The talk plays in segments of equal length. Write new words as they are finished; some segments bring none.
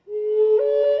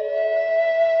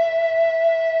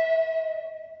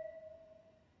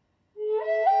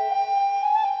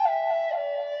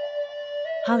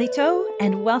Halito,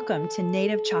 and welcome to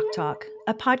Native Chalk Talk,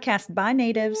 a podcast by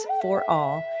natives for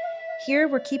all. Here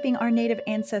we're keeping our Native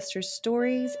ancestors'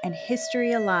 stories and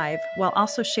history alive while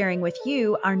also sharing with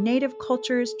you our Native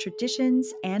cultures,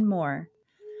 traditions, and more.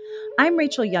 I'm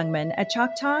Rachel Youngman, a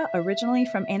Choctaw originally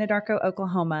from Anadarko,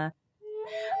 Oklahoma.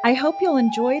 I hope you'll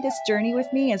enjoy this journey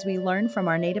with me as we learn from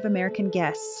our Native American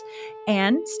guests.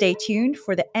 And stay tuned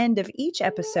for the end of each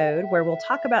episode where we'll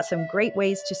talk about some great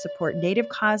ways to support Native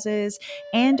causes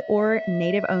and or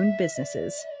Native-owned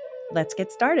businesses. Let's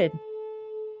get started.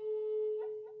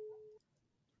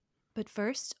 But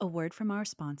first, a word from our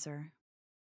sponsor.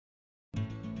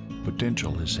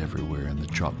 Potential is everywhere in the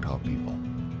Choctaw people.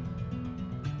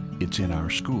 It's in our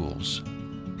schools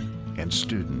and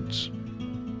students.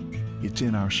 It's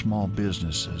in our small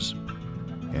businesses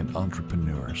and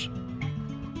entrepreneurs.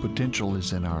 Potential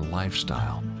is in our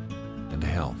lifestyle and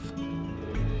health.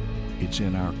 It's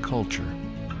in our culture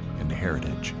and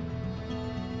heritage.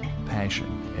 Passion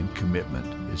and commitment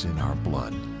is in our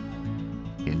blood.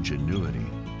 Ingenuity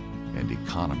and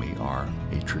economy are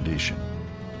a tradition.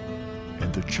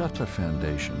 And the Choctaw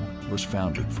Foundation was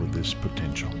founded for this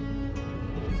potential.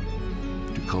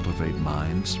 To cultivate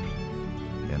minds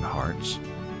and hearts,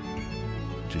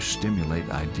 to stimulate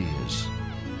ideas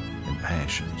and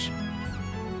passions,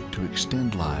 to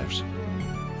extend lives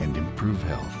and improve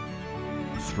health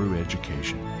through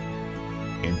education,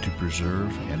 and to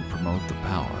preserve and promote the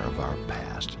power of our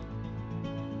past.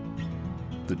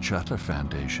 The Choctaw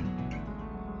Foundation,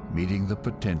 meeting the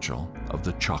potential of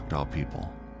the Choctaw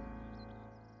people.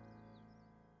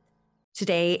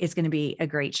 Today is going to be a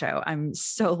great show. I'm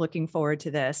so looking forward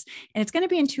to this. And it's going to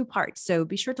be in two parts. So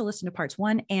be sure to listen to parts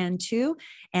 1 and 2.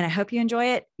 And I hope you enjoy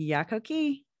it.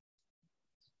 Yakoki.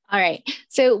 All right.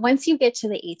 So once you get to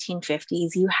the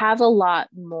 1850s, you have a lot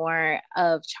more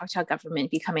of Choctaw government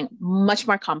becoming much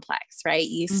more complex, right?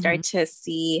 You start to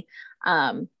see,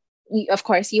 of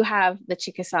course, you have the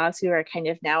Chickasaws who are kind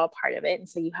of now a part of it. And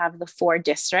so you have the 4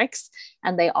 districts,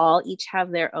 and they all each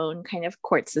have their own kind of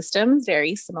court systems,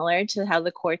 very similar to how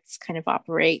the courts kind of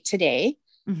operate today.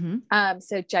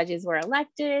 So judges were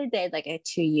elected, they had like a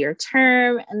 2-year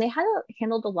term, and they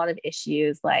handled a lot of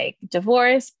issues like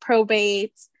divorce,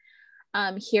 probate,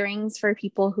 hearings for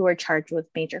people who are charged with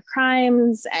major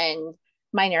crimes and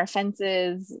minor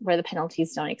offenses where the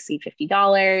penalties don't exceed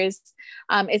 $50.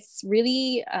 It's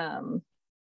really,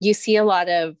 you see a lot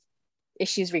of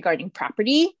issues regarding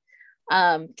property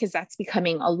because that's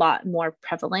becoming a lot more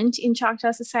prevalent in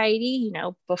Choctaw society. You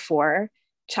know, before,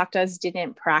 Choctaws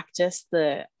didn't practice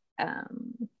the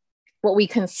what we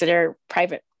consider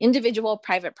individual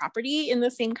private property in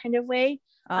the same kind of way,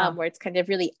 where it's kind of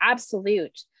really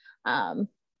absolute. And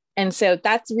so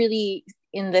that's really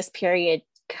in this period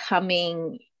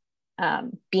being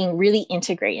really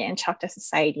integrated in Choctaw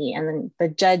society. And then the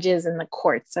judges and the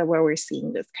courts are where we're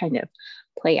seeing this kind of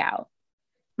play out.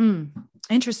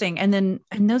 Interesting. And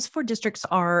those 4 districts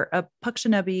are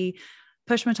Pukshanubby,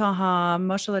 Pushmataha,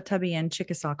 Moshalatubbee, and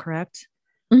Chickasaw, correct?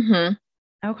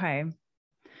 Okay.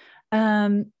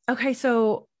 Okay.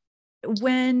 So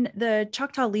when the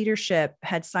Choctaw leadership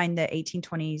had signed the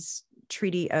 1820s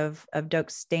Treaty of Doak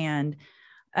Stand,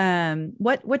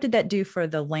 what did that do for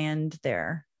the land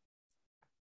there?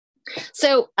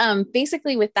 So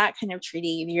basically with that kind of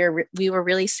treaty, we were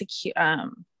really secure.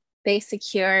 They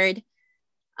secured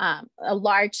a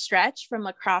large stretch from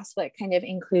across what kind of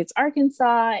includes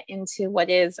Arkansas into what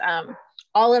is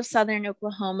all of southern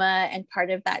Oklahoma and part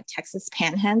of that Texas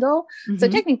panhandle. So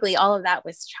technically all of that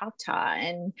was Choctaw,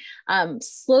 and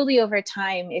slowly over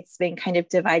time it's been kind of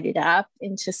divided up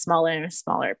into smaller and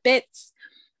smaller bits.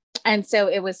 And so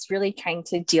it was really trying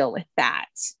to deal with that.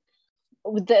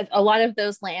 A lot of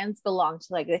those lands belong to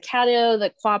like the Caddo,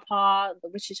 the Quapaw, the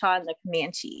Wichita, and the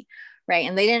Comanche, right?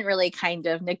 And they didn't really kind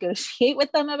of negotiate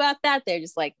with them about that. They're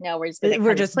just like, no, we're just doing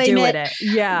it.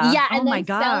 Yeah. Yeah. And then my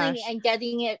gosh. Selling and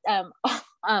getting it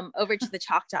over to the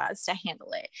Choctaws to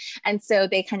handle it. And so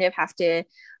they kind of have to,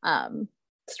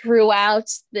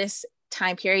 throughout this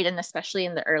time period, and especially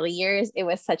in the early years, it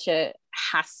was such a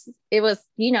hassle. It was,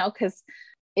 because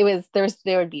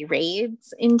there would be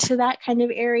raids into that kind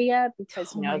of area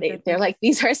because they're like,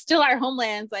 these are still our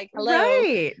homelands, like, hello,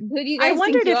 right? Who do you guys I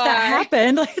wondered if that are?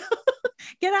 happened, like,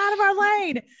 get out of our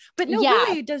lane. But no,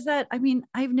 really, does that, I mean,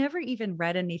 I've never even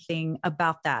read anything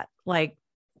about that. Like,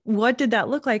 what did that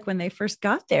look like when they first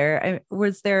got there?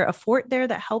 Was there a fort there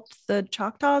that helped the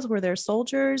Choctaws? Were there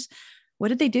soldiers? What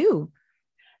did they do?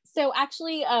 So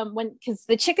actually, because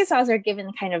the Chickasaws are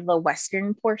given kind of the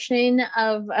western portion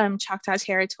of Choctaw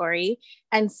territory,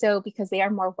 and so because they are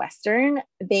more western,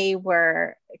 they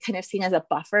were kind of seen as a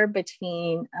buffer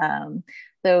between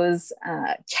those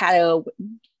Caddo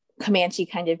Comanche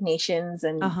kind of nations,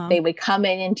 and they would come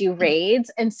in and do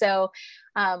raids. And so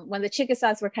when the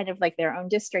Chickasaws were kind of like their own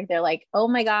district, they're like, oh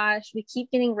my gosh, we keep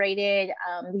getting raided.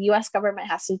 The US government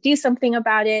has to do something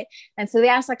about it. And so they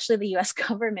asked actually the US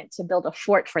government to build a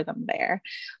fort for them there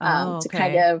to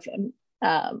kind of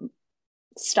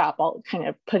stop all, kind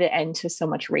of put an end to so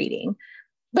much raiding.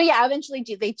 But yeah, eventually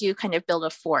they do kind of build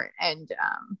a fort. And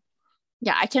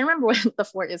yeah, I can't remember what the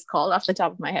fort is called off the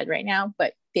top of my head right now,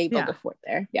 but they built a fort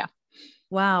there. Yeah.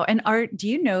 Wow. And do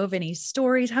you know of any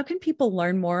stories? How can people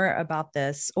learn more about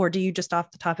this? Or do you just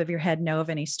off the top of your head know of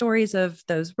any stories of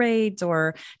those raids?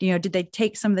 Or, did they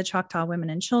take some of the Choctaw women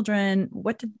and children?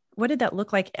 What did that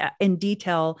look like in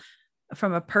detail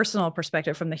from a personal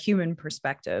perspective, from the human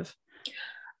perspective?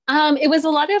 It was a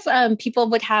lot of people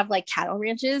would have like cattle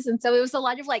ranches. And so it was a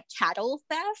lot of like cattle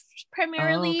theft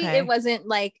primarily. It wasn't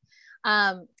like,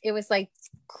 it was like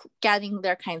getting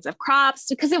their kinds of crops,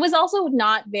 because it was also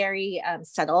not very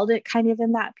settled kind of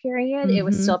in that period. It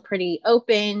was still pretty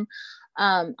open.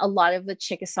 A lot of the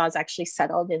Chickasaws actually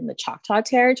settled in the Choctaw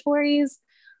territories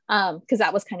because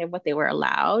that was kind of what they were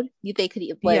allowed. They could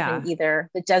live in either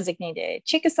the designated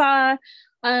Chickasaw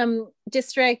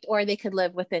district, or they could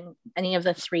live within any of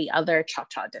the 3 other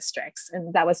Choctaw districts,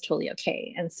 and that was totally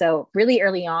okay. And so really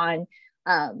early on,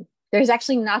 there's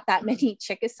actually not that many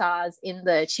Chickasaws in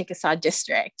the Chickasaw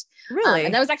district. Really?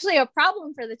 And that was actually a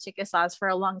problem for the Chickasaws for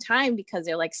a long time, because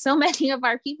they're like, so many of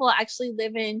our people actually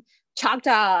live in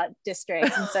Choctaw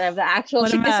districts instead of the actual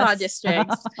Chickasaw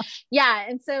districts. Yeah.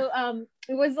 And so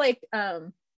it was like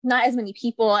not as many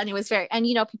people, and it was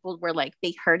people were like,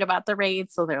 they heard about the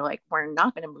raids, so they're like, we're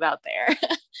not going to move out there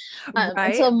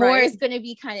until more is going to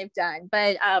be kind of done.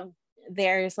 But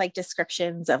there's like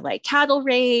descriptions of like cattle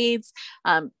raids,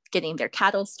 getting their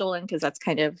cattle stolen, because that's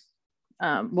kind of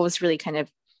what was really kind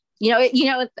of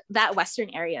that western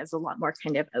area is a lot more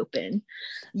kind of open.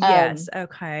 Yes.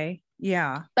 Okay.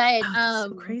 Yeah. But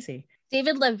so crazy.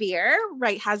 David LaVere,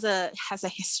 right, has a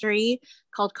history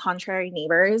called Contrary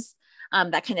Neighbors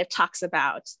that kind of talks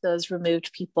about those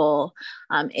removed people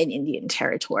in Indian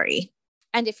territory.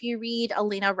 And if you read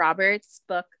Elena Roberts'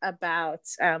 book about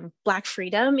Black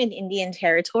freedom in Indian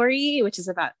territory, which is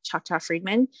about Choctaw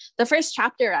freedmen, the first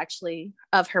chapter actually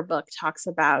of her book talks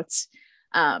about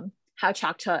how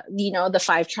Choctaw, the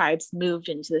 5 tribes moved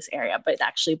into this area, but it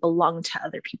actually belonged to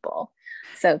other people.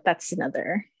 So that's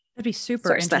another. That'd be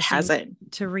super interesting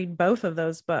to read both of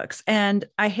those books. And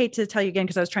I hate to tell you again,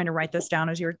 because I was trying to write this down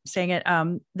as you were saying it,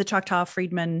 the Choctaw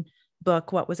Freedmen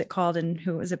book, what was it called and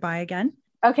who was it by again?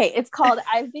 Okay, it's called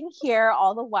I've Been Here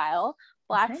All the While,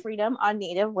 Black Freedom on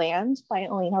Native Land by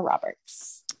Elena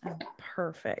Roberts. Oh,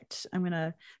 perfect. I'm going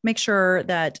to make sure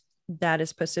that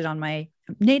is posted on my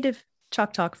Native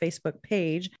Chalk Talk Facebook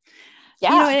page.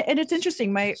 Yeah. And it's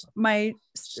interesting. My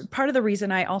part of the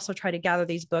reason I also try to gather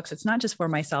these books, it's not just for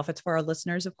myself, it's for our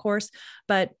listeners, of course,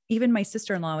 but even my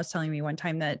sister-in-law was telling me one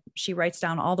time that she writes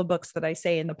down all the books that I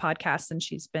say in the podcast, and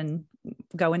she's been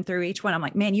going through each one. I'm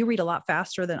like, man, you read a lot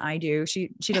faster than I do. She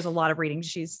does a lot of reading.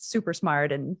 She's super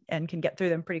smart and can get through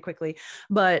them pretty quickly.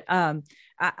 But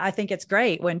I think it's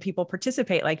great when people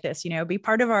participate like this, be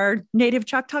part of our Native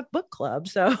Chalk Talk book club.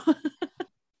 So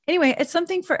anyway, it's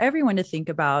something for everyone to think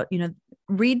about,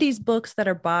 read these books that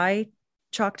are by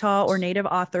Choctaw or Native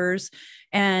authors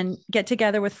and get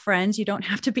together with friends. You don't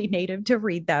have to be Native to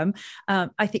read them.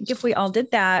 I think if we all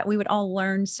did that, we would all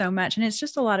learn so much, and it's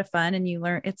just a lot of fun. And you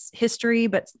learn it's history,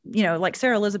 but like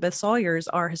Sarah Elizabeth Sawyer's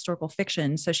are historical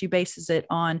fiction. So she bases it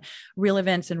on real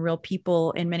events and real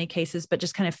people in many cases, but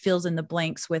just kind of fills in the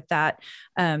blanks with that,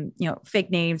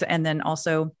 fake names. And then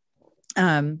also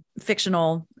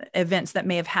fictional events that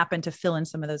may have happened to fill in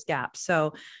some of those gaps.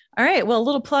 So, all right. Well, a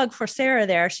little plug for Sarah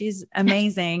there. She's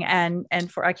amazing. And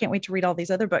I can't wait to read all these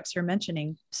other books you're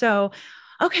mentioning. So,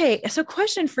 okay. So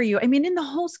question for you. I mean, in the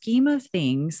whole scheme of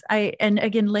things, and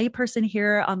again, layperson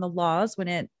here on the laws when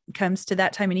it comes to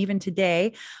that time and even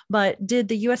today, but did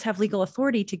the U.S. have legal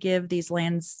authority to give these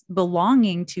lands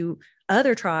belonging to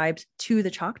other tribes to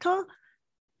the Choctaw?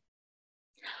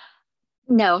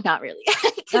 No, not really.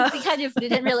 Because we kind of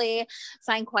didn't really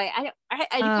sign quite.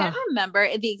 I can't remember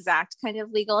the exact kind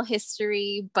of legal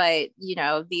history, but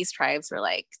these tribes were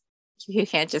like, you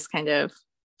can't just kind of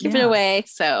give it away.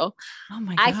 So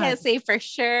I can't say for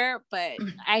sure, but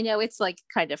I know it's like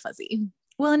kind of fuzzy.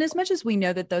 Well, and as much as we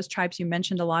know that those tribes you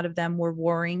mentioned, a lot of them were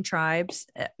warring tribes,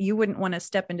 you wouldn't want to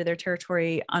step into their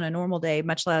territory on a normal day,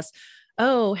 much less,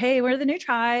 oh, hey, we're the new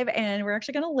tribe and we're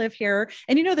actually going to live here.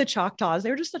 And the Choctaws,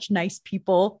 they were just such nice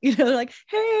people, they're like,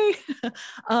 hey.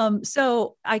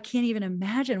 So I can't even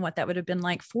imagine what that would have been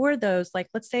like for those, like,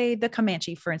 let's say the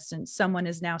Comanche, for instance, someone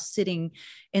is now sitting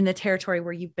in the territory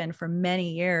where you've been for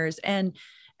many years. And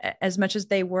as much as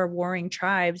they were warring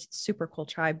tribes, super cool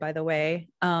tribe, by the way,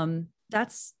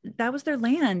 that was their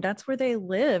land. That's where they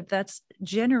lived. That's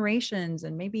generations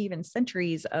and maybe even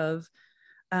centuries of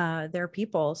their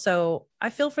people. So I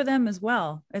feel for them as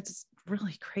well. It's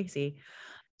really crazy.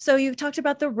 So you've talked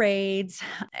about the raids,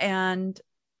 and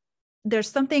there's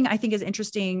something I think is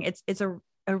interesting. It's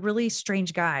a really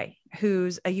strange guy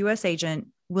who's a U.S. agent,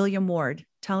 William Ward.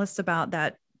 Tell us about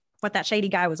that, what that shady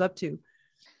guy was up to.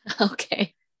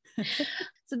 Okay.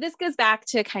 So this goes back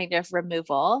to kind of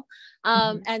removal.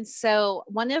 And so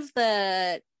one of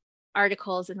the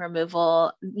articles in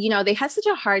removal, they had such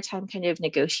a hard time kind of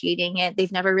negotiating it.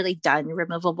 They've never really done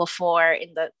removal before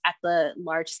at the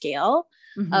large scale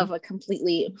of a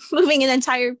completely moving an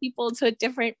entire people to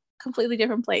a completely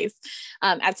different place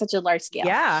at such a large scale.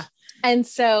 Yeah. And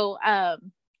so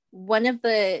one of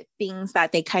the things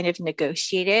that they kind of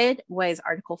negotiated was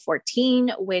Article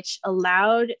 14, which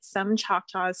allowed some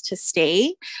Choctaws to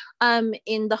stay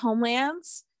in the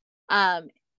homelands.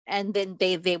 And then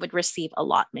they would receive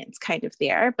allotments kind of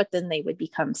there, but then they would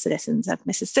become citizens of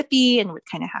Mississippi and would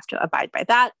kind of have to abide by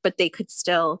that, but they could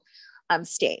still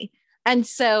stay. And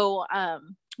so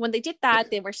when they did that,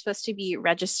 they were supposed to be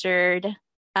registered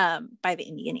by the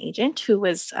Indian agent, who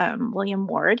was William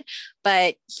Ward,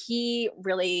 but he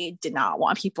really did not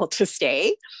want people to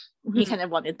stay. He kind of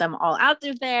wanted them all out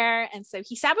of there. And so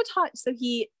he sabotaged,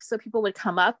 so people would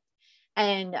come up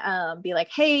and be like,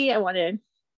 hey, I want to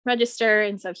register.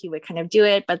 And so he would kind of do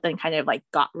it, but then kind of like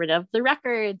got rid of the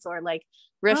records or like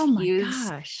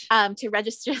refused to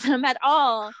register them at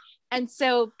all. And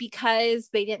so because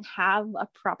they didn't have a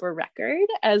proper record,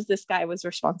 as this guy was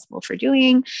responsible for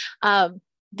doing,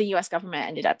 the US government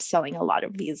ended up selling a lot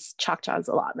of these Choctaws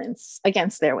allotments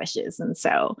against their wishes. And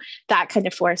so that kind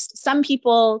of forced some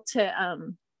people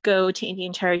to go to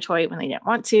Indian territory when they didn't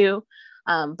want to.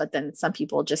 But then some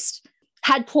people just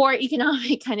had poor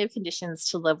economic kind of conditions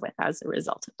to live with as a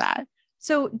result of that.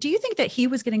 So do you think that he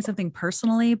was getting something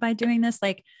personally by doing this?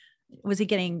 Like, was he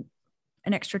getting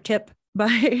an extra tip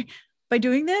by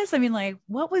doing this? I mean, like,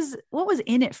 what was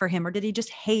in it for him? Or did he just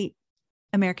hate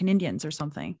American Indians or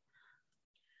something?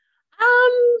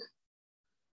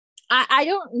 I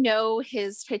don't know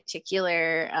his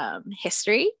particular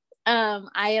history.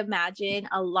 I imagine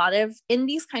a lot of, in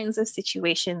these kinds of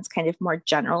situations, kind of more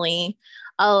generally,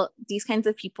 these kinds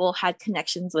of people had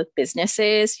connections with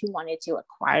businesses who wanted to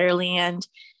acquire land.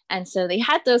 And so they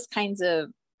had those kinds of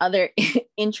other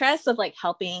interests of like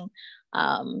helping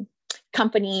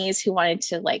companies who wanted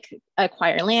to like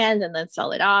acquire land and then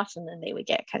sell it off, and then they would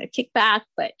get kind of kickback.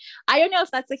 But I don't know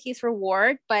if that's the case for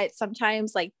Ward, but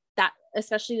sometimes like that,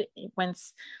 especially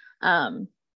once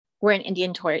we're in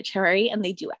Indian territory and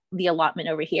they do the allotment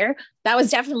over here, that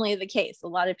was definitely the case. A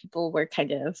lot of people were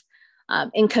kind of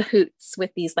in cahoots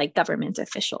with these like government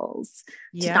officials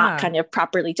to not kind of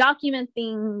properly document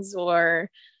things or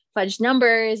fudge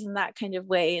numbers in that kind of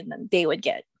way. And then they would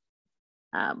get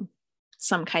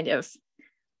some kind of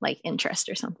like interest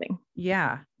or something.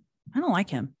 Yeah. I don't like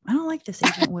him. I don't like this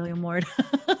agent William Ward.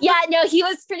 Yeah, no, he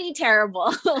was pretty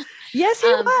terrible. Yes, he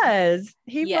was.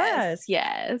 He was.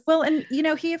 Yes. Well, and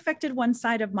he affected one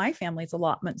side of my family's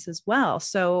allotments as well.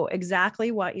 So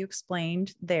exactly what you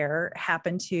explained there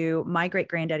happened to my great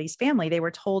granddaddy's family. They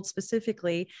were told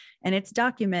specifically, and it's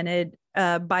documented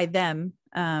by them.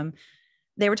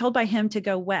 They were told by him to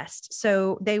go west.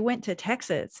 So they went to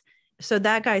Texas. So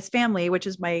that guy's family, which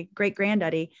is my great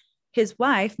granddaddy, his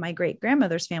wife, my great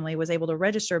grandmother's family, was able to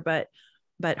register, but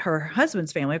her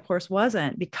husband's family, of course,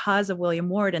 wasn't, because of William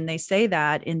Ward. And they say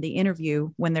that in the interview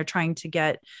when they're trying to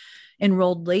get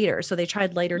enrolled later. So they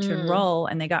tried later to enroll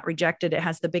and they got rejected. It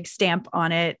has the big stamp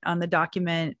on it, on the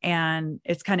document. And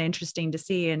it's kind of interesting to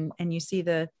see. And you see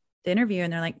the interview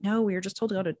and they're like, no, we were just told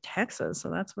to go to Texas. So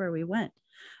that's where we went.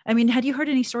 I mean, had you heard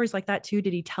any stories like that too?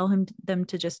 Did he tell them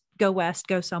to just go west,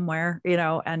 go somewhere,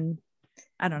 and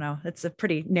I don't know. It's a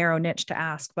pretty narrow niche to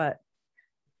ask, but.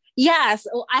 Yes.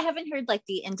 Well, I haven't heard like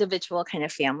the individual kind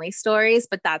of family stories,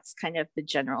 but that's kind of the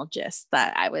general gist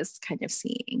that I was kind of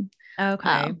seeing.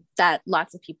 Okay. That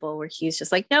lots of people were accused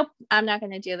just like, nope, I'm not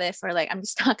going to do this. Or like, I'm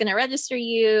just not going to register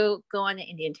you, go on to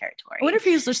Indian territory. I wonder if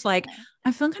he was just like,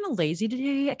 I'm feeling kind of lazy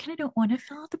today. I kind of don't want to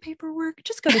fill out the paperwork.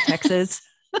 Just go to Texas.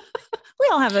 We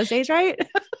all have those days, right?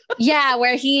 Yeah,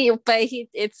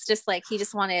 it's just like he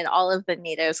just wanted all of the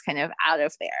natives kind of out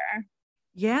of there.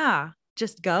 Yeah,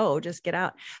 just go, just get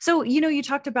out. So, you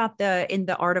talked about in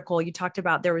the article, you talked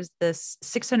about there was this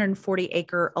 640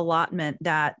 acre allotment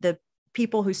that the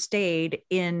people who stayed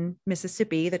in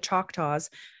Mississippi, the Choctaws,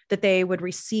 that they would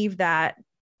receive that,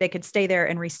 they could stay there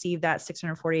and receive that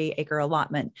 640 acre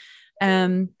allotment.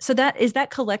 So that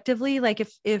collectively, like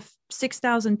if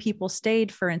 6,000 people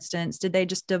stayed, for instance, did they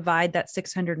just divide that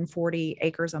 640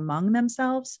 acres among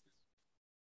themselves?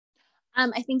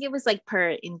 I think it was like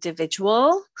per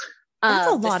individual. That's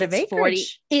a The lot of 640.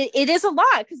 acreage. It is a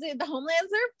lot because the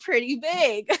homelands are pretty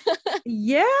big.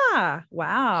 Yeah.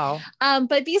 Wow.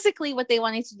 But basically what they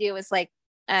wanted to do is like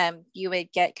you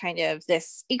would get kind of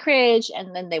this acreage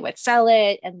and then they would sell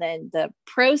it, and then the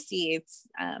proceeds,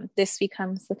 this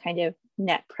becomes the kind of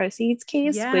net proceeds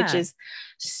case, which Yeah. is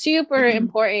super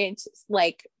important,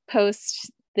 like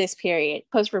post this period,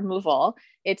 post removal.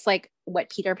 It's like what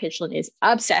Peter Pitchlynn is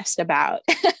obsessed about.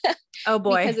 Oh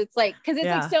boy. Because it's like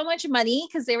Yeah. so much money,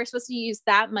 because they were supposed to use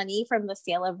that money from the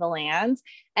sale of the land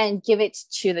and give it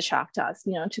to the Choctaws,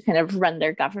 to kind of run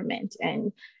their government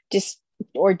and just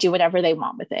or do whatever they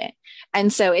want with it.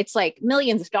 And so it's like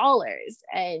millions of dollars.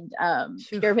 And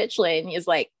Peter Pitchlynn is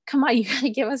like, come on, you gotta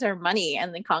give us our money.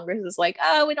 And then Congress is like,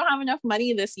 oh, we don't have enough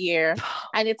money this year.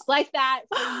 And it's like that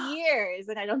for years.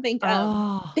 And I don't think they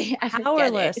ever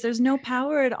powerless. get it. There's no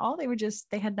power at all.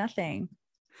 They had nothing.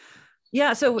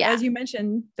 Yeah. So as you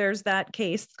mentioned, there's that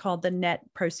case called the net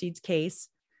proceeds case.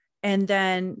 And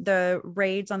then the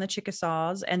raids on the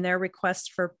Chickasaws and their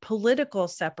request for political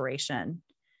separation.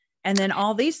 And then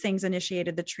all these things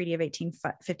initiated the Treaty of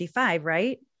 1855,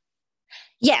 right?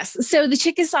 Yes. So the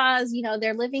Chickasaws,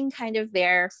 they're living kind of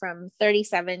there from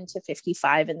 37 to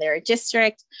 55 in their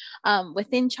district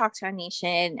within Choctaw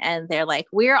Nation. And they're like,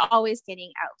 we're always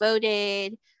getting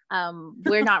outvoted.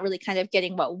 We're not really kind of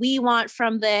getting what we want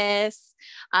from this.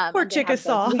 Poor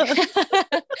Chickasaw.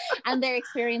 And they're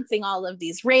experiencing all of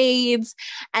these raids.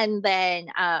 And then,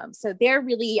 so they're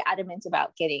really adamant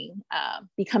about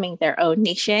becoming their own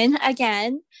nation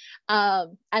again.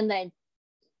 And then,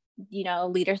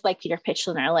 leaders like Peter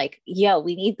Pitchlynn are like, yo,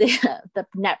 we need the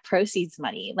net proceeds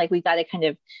money. Like, we got to kind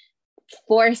of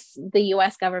force the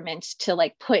US government to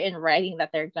like put in writing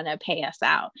that they're going to pay us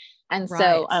out. And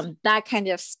so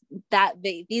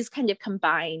these kind of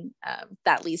combine,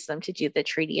 that leads them to do the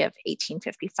Treaty of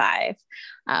 1855,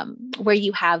 where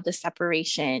you have the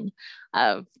separation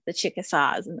of the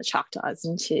Chickasaws and the Choctaws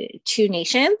into two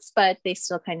nations, but they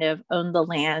still kind of own the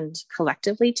land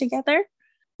collectively together.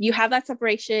 You have that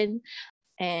separation,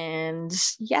 and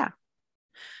yeah.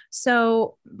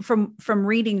 So from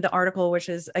reading the article, which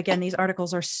is, again, these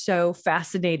articles are so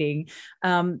fascinating.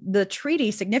 The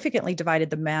treaty significantly divided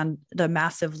the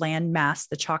massive land mass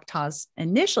the Choctaws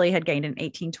initially had gained in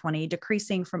 1820,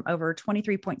 decreasing from over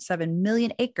 23.7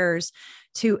 million acres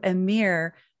to a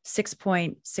mere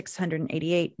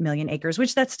 6.688 million acres,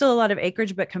 which that's still a lot of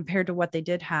acreage, but compared to what they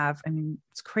did have, I mean,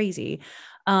 it's crazy.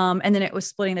 And then it was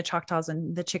splitting the Choctaws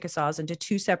and the Chickasaws into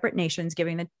two separate nations,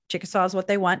 giving the Chickasaws what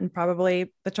they want and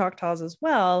probably the Choctaws as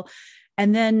well.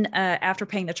 And then after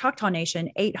paying the Choctaw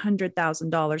Nation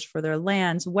 $800,000 for their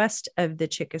lands west of the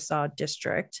Chickasaw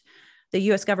district, the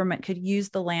U.S. government could use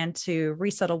the land to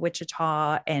resettle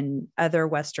Wichita and other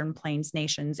Western Plains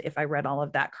nations, if I read all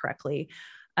of that correctly.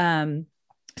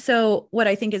 So what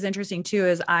I think is interesting too,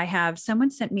 is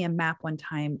someone sent me a map one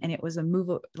time, and it was a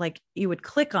move, like you would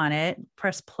click on it,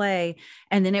 press play,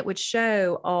 and then it would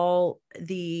show all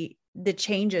the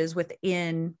changes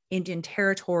within Indian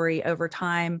territory over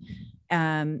time,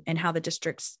 and how the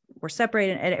districts were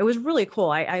separated. And it was really cool.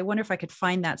 I wonder if I could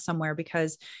find that somewhere,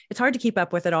 because it's hard to keep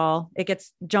up with it all. It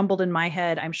gets jumbled in my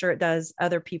head. I'm sure it does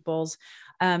other people's.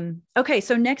 Okay.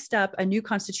 So next up, a new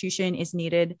constitution is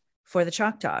needed for the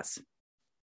Choctaws.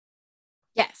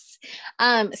 Yes.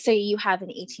 So you have in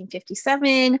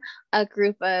 1857, a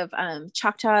group of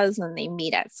Choctaws, and they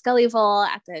meet at Scullyville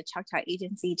at the Choctaw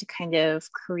Agency to kind of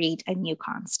create a new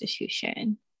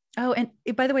constitution. Oh, and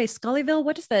by the way, Scullyville,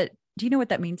 what is that? Do you know what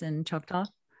that means in Choctaw?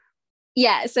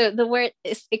 Yeah, so the word,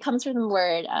 it comes from the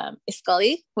word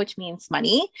Iscully, which means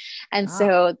money. And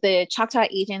so the Choctaw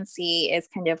Agency is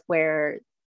kind of where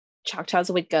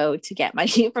Choctaws would go to get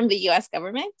money from the US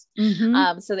government.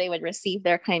 Mm-hmm. So they would receive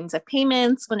their kinds of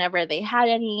payments whenever they had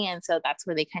any. And so that's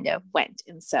where they kind of went.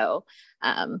 And so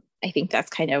I think that's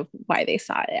kind of why they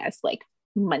saw it as like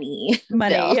money.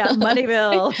 Bill. Yeah, money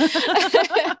bill.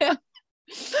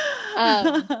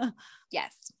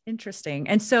 Yes. Interesting.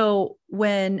 And so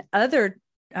when other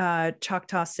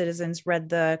Choctaw citizens read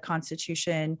the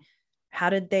Constitution, How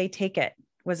did they take it?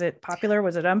 Was it popular?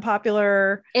 Was it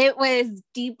unpopular? It was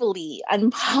deeply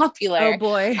unpopular. Oh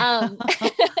boy.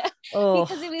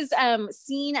 Because it was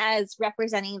seen as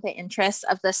representing the interests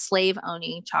of the slave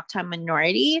owning Choctaw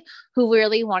minority who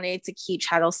really wanted to keep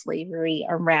chattel slavery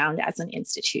around as an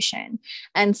institution.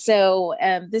 And so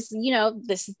this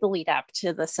is the lead up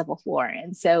to the Civil War.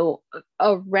 And so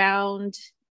around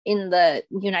in the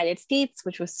United States,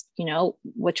 which was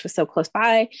so close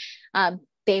by,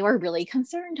 they were really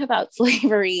concerned about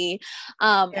slavery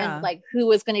and like who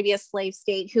was going to be a slave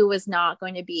state, who was not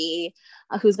going to be,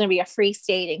 who's going to be a free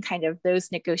state, and kind of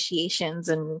those negotiations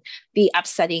and the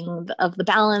upsetting of the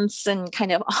balance and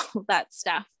kind of all of that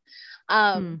stuff.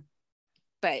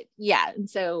 But yeah, and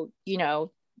so,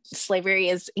 slavery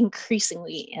is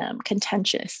increasingly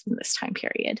contentious in this time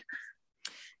period.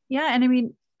 Yeah. And I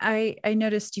mean, I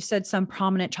noticed you said some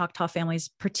prominent Choctaw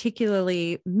families,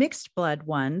 particularly mixed blood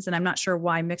ones, and I'm not sure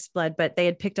why mixed blood, but they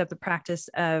had picked up the practice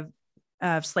of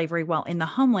slavery while in the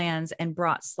homelands and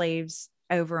brought slaves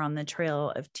over on the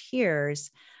Trail of Tears.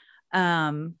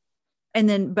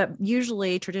 But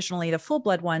usually, traditionally, the full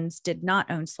blood ones did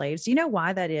not own slaves. Do you know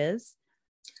why that is?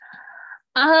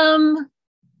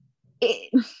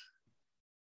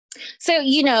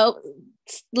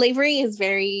 Slavery is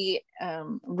very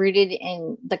rooted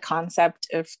in the concept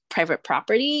of private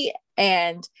property.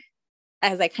 And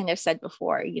as I kind of said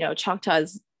before,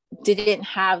 Choctaws didn't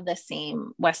have the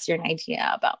same Western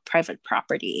idea about private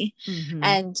property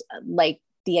and like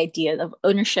the idea of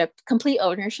ownership, complete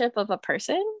ownership of a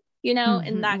person, in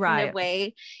that kind of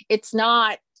way. It's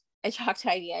not a Choctaw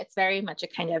idea. It's very much a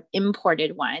kind of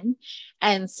imported one.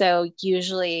 And so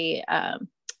usually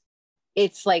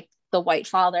it's like the white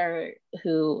father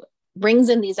who brings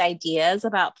in these ideas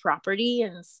about property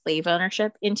and slave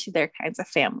ownership into their kinds of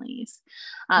families,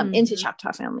 into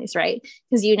Choctaw families, right?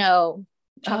 Because,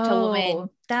 Choctaw women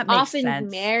often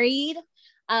married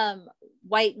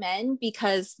white men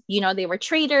because, they were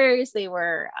traders, they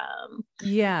were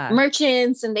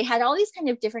merchants, and they had all these kind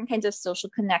of different kinds of social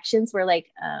connections where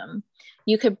like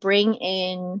you could bring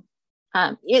in,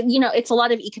 it's a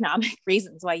lot of economic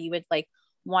reasons why you would like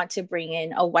want to bring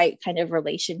in a white kind of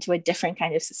relation to a different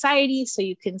kind of society, so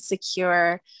you can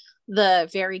secure the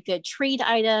very good trade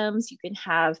items, you can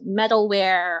have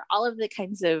metalware, all of the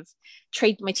kinds of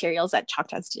trade materials that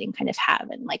Choctaws didn't kind of have.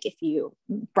 And like if you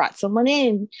brought someone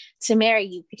in to marry,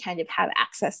 you could kind of have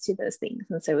access to those things.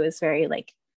 And so it was very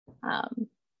like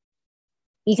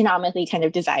economically kind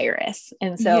of desirous.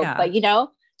 And so but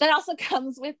that also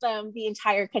comes with the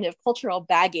entire kind of cultural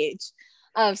baggage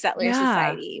of settler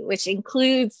society, which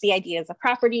includes the ideas of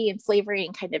property and slavery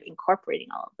and kind of incorporating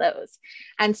all of those.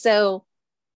 And so,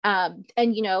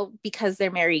 because they're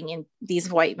marrying in,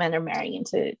 these white men are marrying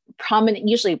into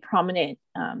usually prominent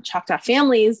Choctaw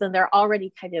families, then they're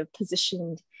already kind of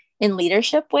positioned in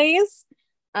leadership ways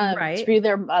through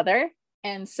their mother.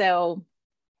 And so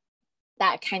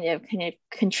that kind of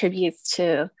contributes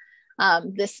to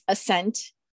this ascent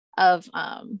of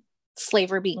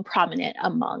slavery being prominent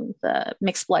among the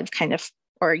mixed blood kind of,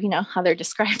 or how they're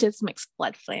described as mixed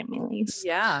blood families.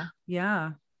 Yeah.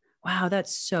 Wow,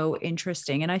 that's so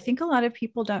interesting. And I think a lot of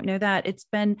people don't know that. It's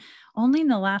been only in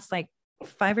the last like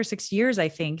 5 or 6 years, I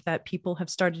think, that people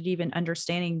have started even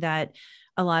understanding that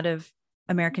a lot of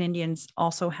American Indians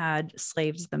also had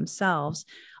slaves themselves.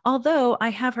 Although I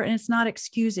have heard, and it's not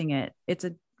excusing it, it's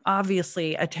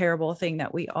obviously a terrible thing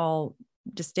that we all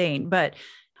disdain, but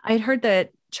I had heard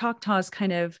that Choctaws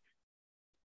kind of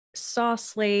saw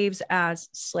slaves as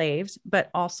slaves, but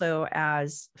also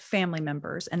as family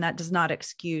members. And that does not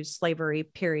excuse slavery,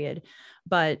 period.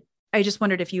 But I just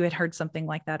wondered if you had heard something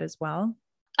like that as well.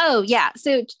 Oh, yeah.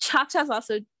 So Choctaws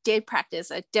also did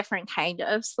practice a different kind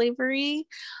of slavery.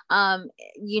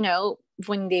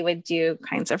 When they would do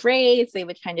kinds of raids, they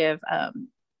would kind of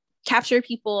capture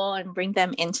people and bring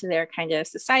them into their kind of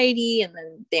society, and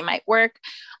then they might work.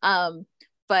 And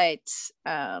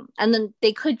then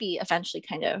they could be eventually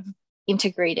kind of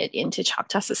integrated into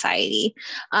Choctaw society.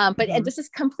 But this is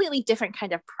completely different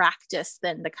kind of practice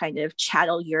than the kind of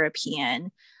chattel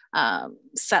European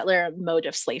settler mode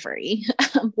of slavery,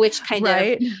 which kind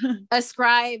of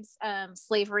ascribes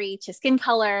slavery to skin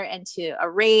color and to a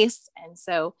race. And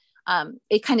so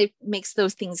it kind of makes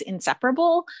those things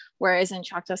inseparable. Whereas in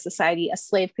Choctaw society, a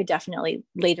slave could definitely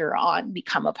later on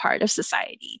become a part of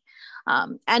society.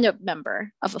 And a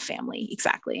member of a family.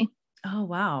 Exactly. Oh,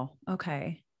 wow.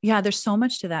 Okay. Yeah, there's so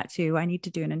much to that too. I need to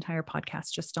do an entire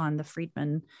podcast just on the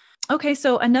freedmen. Okay.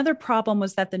 So another problem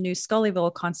was that the new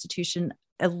Scullyville Constitution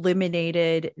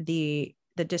eliminated the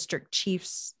district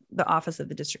chiefs, the office of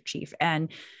the district chief. And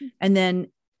then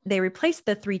they replaced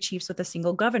the three chiefs with a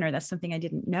single governor. That's something I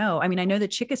didn't know. I mean, I know the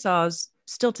Chickasaws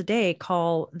still today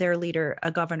call their leader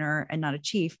a governor and not a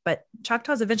chief, but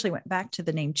Choctaws eventually went back to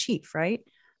the name chief, right?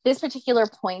 This particular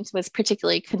point was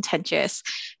particularly contentious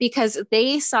because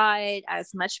they saw it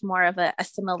as much more of an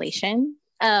assimilation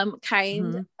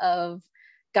kind of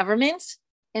government,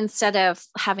 instead of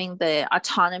having the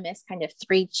autonomous kind of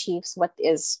three chiefs,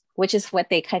 which is what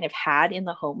they kind of had in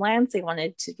the homelands. They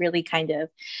wanted to really kind of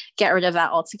get rid of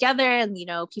that altogether. And,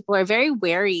 people are very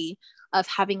wary of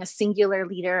having a singular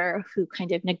leader who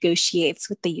kind of negotiates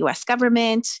with the US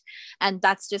government. And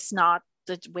that's just not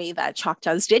the way that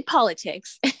Choctaws did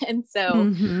politics. And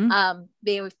so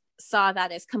they saw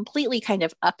that as completely kind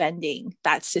of upending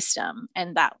that system,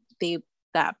 and that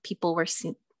people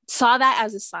saw that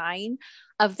as a sign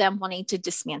of them wanting to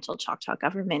dismantle Choctaw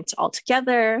government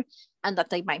altogether, and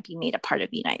that they might be made a part of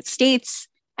the United States.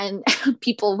 And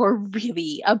people were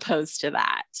really opposed to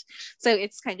that. So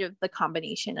it's kind of the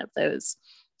combination of those,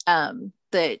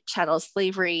 the chattel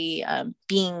slavery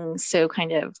being so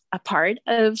kind of a part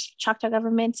of Choctaw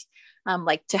government,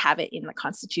 like to have it in the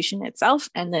Constitution itself,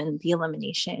 and then the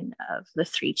elimination of the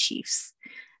three chiefs.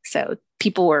 So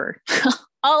people were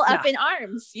all up in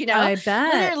arms, I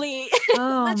bet. Literally,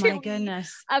 my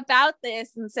goodness, about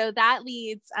this. And so that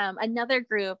leads another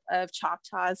group of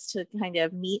Choctaws to kind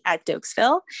of meet at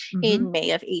Dokesville in May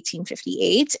of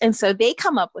 1858. And so they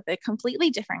come up with a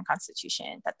completely different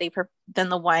constitution than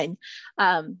the one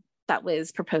that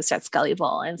was proposed at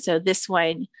Scullyville. And so this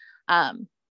one,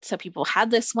 so people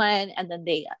had this one, and then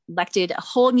they elected a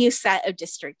whole new set of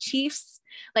district chiefs.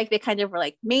 Like they kind of were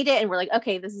like, made it, and we're like,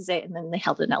 okay, this is it. And then they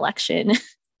held an election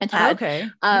and had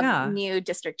new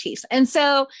district chiefs. And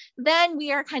so then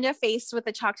we are kind of faced with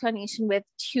the Choctaw Nation with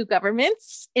two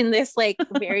governments in this like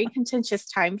very contentious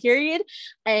time period.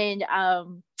 And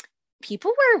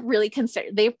people were really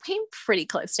concerned. They came pretty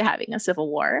close to having a civil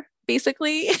war,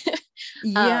 basically,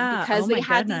 because they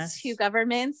had these two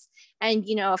governments. And,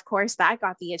 of course, that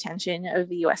got the attention of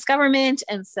the US government.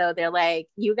 And so they're like,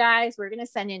 you guys, we're going to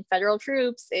send in federal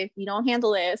troops if you don't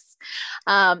handle this.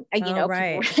 And,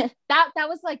 that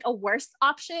was like a worse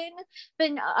option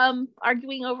than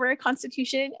arguing over a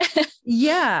constitution.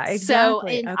 Yeah,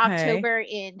 exactly. So in October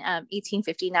in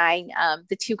 1859,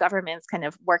 the two governments kind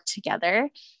of worked together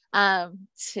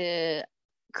to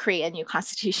create a new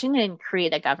constitution and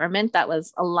create a government that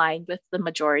was aligned with the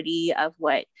majority of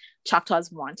what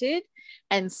Choctaws wanted.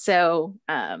 And so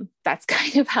that's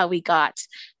kind of how we got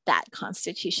that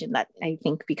constitution that I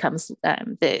think becomes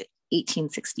the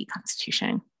 1860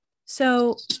 Constitution.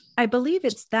 So I believe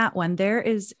it's that one. There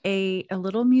is a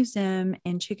little museum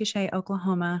in Chickasha,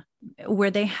 Oklahoma,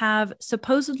 where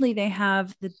supposedly they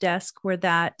have the desk where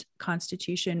that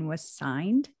Constitution was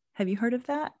signed. Have you heard of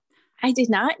that? I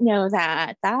did not know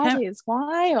that. That is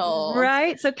wild.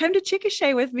 Right. So come to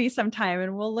Chickasha with me sometime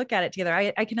and we'll look at it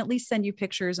together. I can at least send you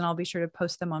pictures, and I'll be sure to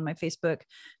post them on my Facebook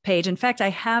page. In fact,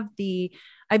 I've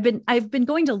been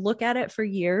going to look at it for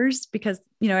years because,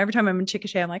 every time I'm in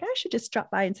Chickasha, I'm like, I should just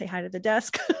drop by and say hi to the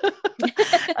desk.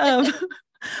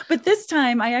 But this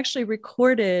time I actually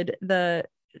recorded the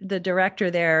director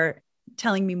there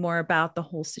telling me more about the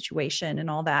whole situation and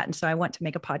all that. And so I want to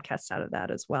make a podcast out of that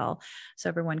as well, so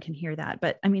everyone can hear that.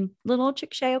 But I mean, little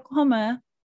Chickasha, Oklahoma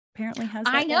apparently has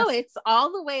that. I know, it's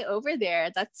all the way over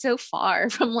there. That's so far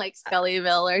from like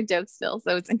Scullyville or Dokesville.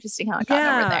 So it's interesting how it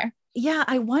got over there. Yeah,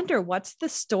 I wonder what's the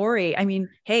story. I mean,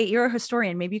 hey, you're a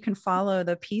historian. Maybe you can follow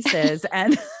the pieces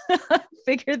and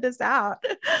figure this out.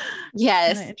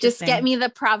 Yes, just get me the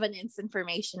provenance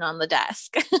information on the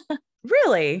desk.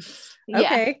 Really? Yeah.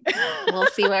 Okay. We'll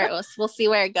see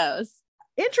where it goes.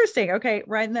 Interesting. Okay,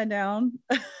 writing that down.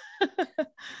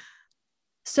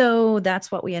 So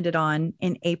that's what we ended on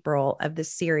in April of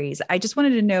this series. I just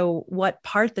wanted to know what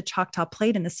part the Choctaw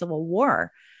played in the Civil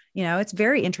War. It's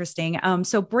very interesting.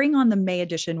 So bring on the May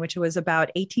edition, which was about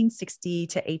 1860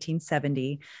 to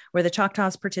 1870, where the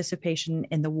Choctaws' participation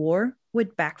in the war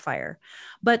would backfire.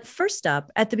 But first up,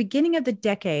 at the beginning of the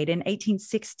decade in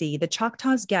 1860, the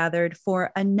Choctaws gathered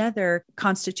for another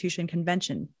Constitution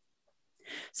Convention.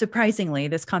 Surprisingly,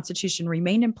 this constitution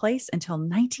remained in place until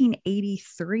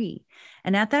 1983.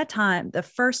 And at that time, the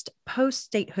first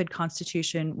post-statehood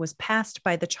constitution was passed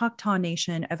by the Choctaw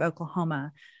Nation of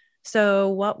Oklahoma. So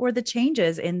what were the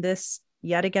changes in this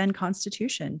yet again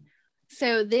constitution?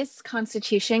 So this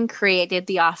constitution created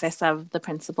the office of the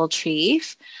principal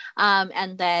chief,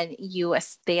 and then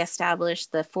they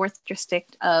established the 4th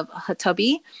district of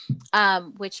Hatobi,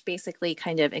 which basically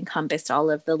kind of encompassed all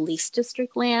of the least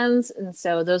district lands. And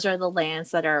so those are the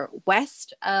lands that are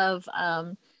west of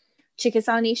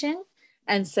Chickasaw Nation.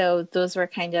 And so those were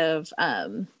kind of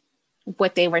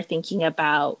what they were thinking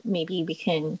about. Maybe we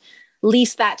can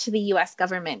lease that to the US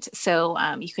government. So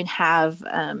you can have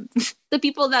the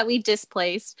people that we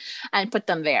displaced and put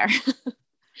them there.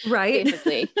 Right.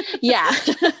 Basically. Yeah.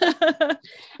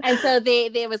 And so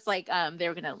they was like, they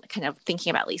were going to kind of thinking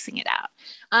about leasing it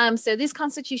out. So this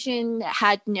constitution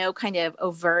had no kind of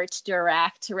overt,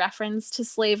 direct reference to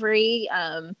slavery,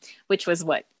 which was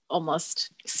what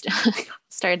almost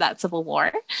started that civil war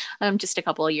just a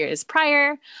couple of years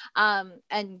prior.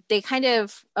 And they kind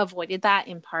of avoided that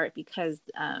in part because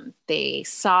they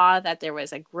saw that there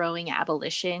was a growing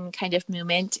abolition kind of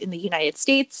movement in the United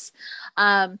States.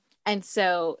 And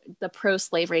so the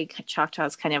pro-slavery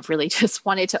Choctaws kind of really just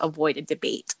wanted to avoid a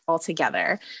debate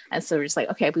altogether. And so we're just like,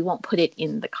 okay, we won't put it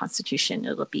in the Constitution.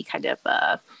 It'll be kind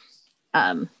of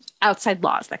outside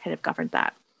laws that kind of govern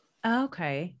that.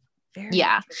 Okay. Very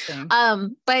yeah. interesting.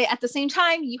 But at the same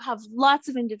time, you have lots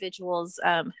of individuals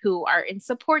who are in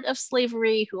support of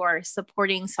slavery, who are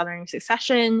supporting Southern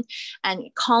secession and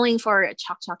calling for a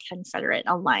Choctaw Confederate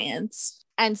alliance.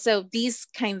 And so these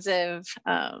kinds of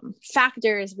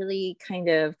factors really kind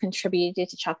of contributed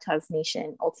to Choctaws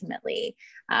Nation ultimately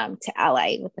to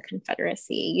ally with the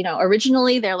Confederacy. You know,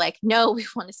 originally they're like, no, we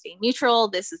want to stay neutral.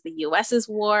 This is the US's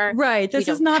war. Right. This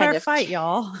is not our fight,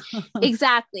 y'all.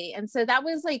 Exactly. And so that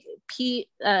was like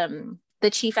the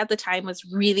chief at the time was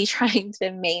really trying to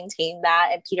maintain that.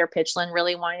 And Peter Pitchlynn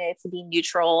really wanted it to be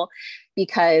neutral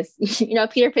because, you know,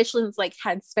 Peter Pitchlynn's like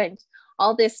had spent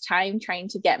all this time trying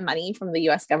to get money from the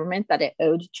US government that it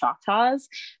owed Choctaws.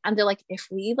 And they're like, if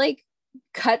we like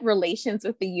cut relations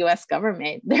with the US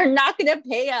government, they're not going to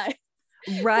pay us.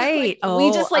 Right. So,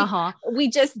 like,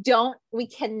 we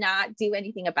cannot do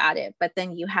anything about it. But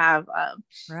then you have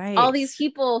all these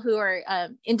people who are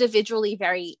individually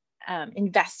very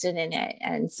invested in it.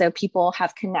 And so people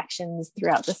have connections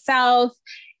throughout the South.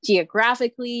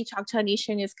 Geographically, Choctaw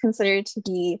Nation is considered to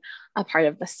be a part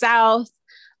of the South.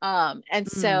 And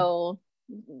so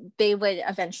they would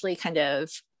eventually kind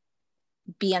of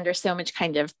be under so much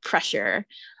kind of pressure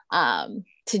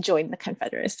to join the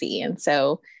Confederacy. And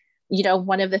so, you know,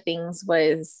 one of the things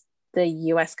was the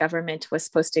US government was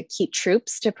supposed to keep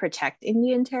troops to protect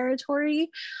Indian territory.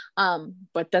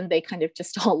 But then they kind of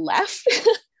just all left.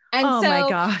 And so my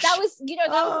gosh. that was, you know,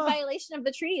 that was a violation of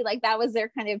the treaty. Like that was their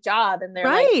kind of job. And they're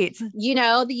like, you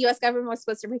know, the US government was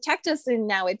supposed to protect us and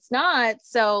now it's not.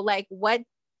 So like what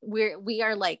we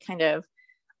are like kind of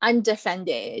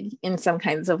undefended in some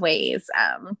kinds of ways.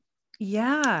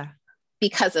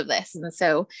 Because of this. And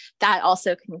so that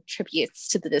also contributes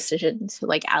to the decision to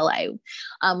like ally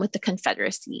with the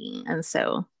Confederacy. And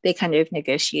so they kind of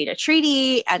negotiate a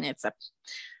treaty and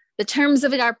the terms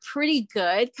of it are pretty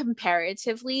good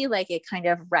comparatively. Like it kind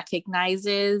of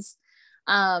recognizes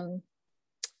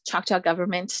Choctaw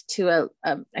government to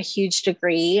a huge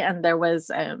degree. And there was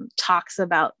talks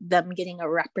about them getting a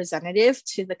representative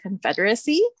to the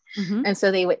Confederacy. Mm-hmm. And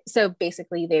so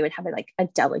basically they would have like a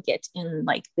delegate in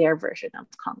like their version of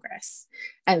Congress.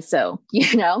 And so,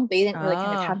 you know, they didn't really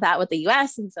kind of have that with the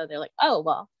US. And so they're like, oh,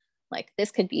 well, like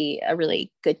this could be a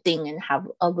really good thing and have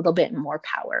a little bit more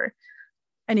power.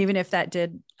 And even if that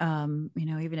did, you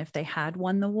know, even if they had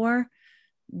won the war,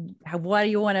 what do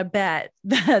you want to bet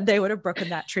that they would have broken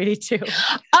that treaty too?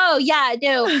 Oh yeah,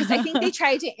 no, because I think they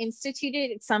tried to institute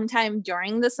it sometime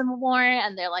during the Civil War,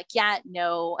 and they're like, yeah,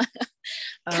 no,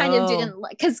 kind of didn't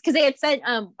like because they had sent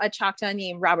a Choctaw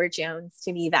named Robert Jones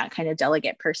to be that kind of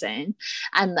delegate person,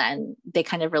 and then they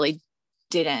kind of really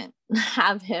didn't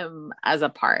have him as a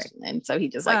part, and so he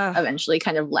just like eventually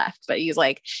kind of left. But he's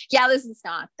like, yeah, this is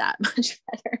not that much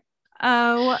better.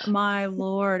 Oh my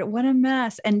Lord, what a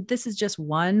mess. And this is just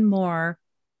one more,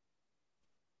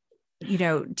 you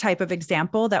know, type of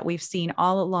example that we've seen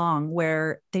all along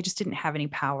where they just didn't have any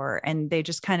power and they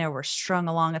just kind of were strung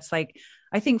along. It's like,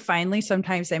 I think finally,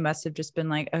 sometimes they must have just been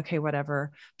like, okay,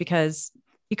 whatever, because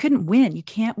you couldn't win. You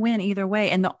can't win either way.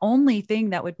 And the only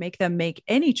thing that would make them make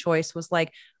any choice was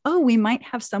like, oh, we might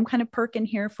have some kind of perk in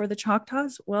here for the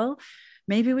Choctaws. Well,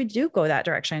 maybe we do go that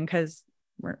direction because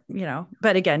we're, you know,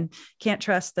 but again, can't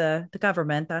trust the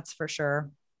government. That's for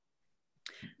sure.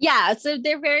 Yeah. So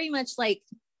they're very much like,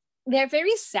 they're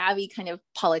very savvy kind of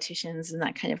politicians in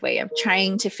that kind of way of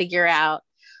trying to figure out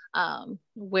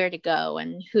where to go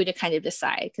and who to kind of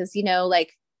decide. Because, you know,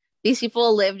 like these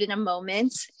people lived in a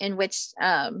moment in which,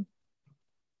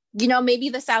 you know, maybe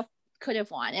the South could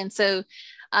have won. And so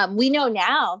we know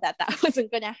now that wasn't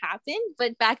going to happen.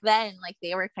 But back then, like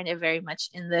they were kind of very much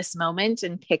in this moment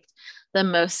and picked the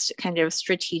most kind of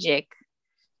strategic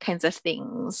kinds of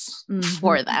things Mm-hmm.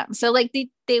 for them. So like they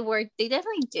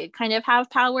definitely did kind of have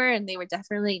power, and they were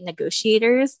definitely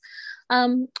negotiators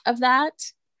of that.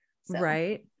 So,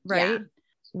 Right. yeah.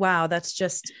 Wow,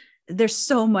 there's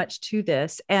so much to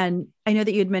this. And I know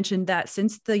that you had mentioned that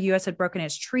since the US had broken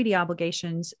its treaty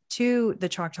obligations to the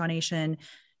Choctaw Nation,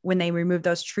 when they removed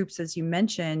those troops, as you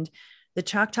mentioned, the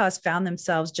Choctaws found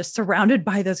themselves just surrounded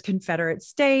by those Confederate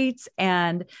states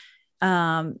and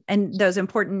those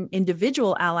important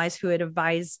individual allies who had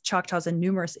advised Choctaws in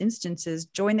numerous instances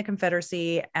joined the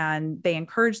Confederacy, and they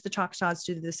encouraged the Choctaws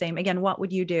to do the same. Again, what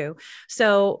would you do?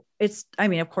 So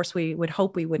of course, we would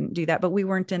hope we wouldn't do that, but we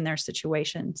weren't in their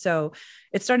situation. So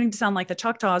it's starting to sound like the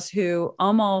Choctaws who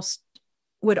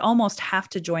would almost have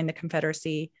to join the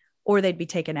Confederacy or they'd be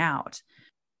taken out.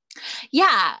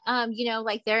 Yeah.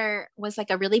 Like there was like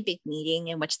a really big meeting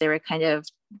in which they were kind of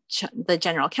the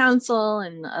general council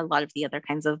and a lot of the other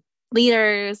kinds of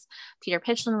leaders. Peter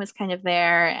Pitchlynn was kind of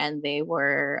there, and they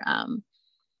were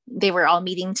all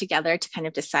meeting together to kind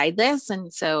of decide this.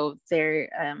 And so they're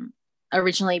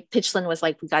originally Pitchlynn was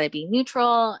like, we got to be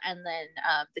neutral. And then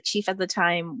the chief at the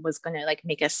time was going to like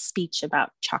make a speech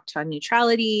about Choctaw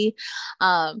neutrality.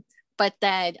 But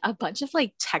then a bunch of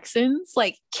like Texans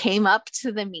like came up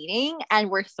to the meeting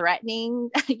and were threatening,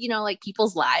 like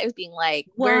people's lives, being like,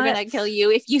 we're going to kill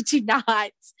you if you do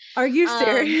not. Are you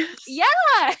serious?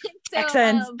 Yeah.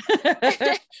 Texans.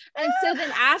 And so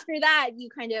then after that, you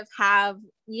kind of have,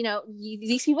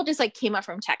 these people just like came up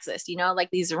from Texas, like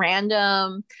these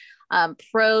random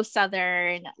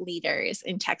pro-Southern leaders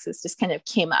in Texas just kind of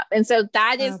came up. And so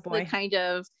that is the kind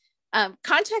of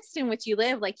context in which you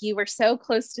live. Like you were so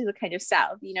close to the kind of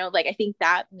South, like I think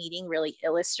that meeting really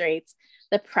illustrates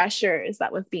the pressures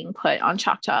that was being put on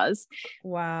Choctaws.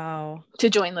 Wow. To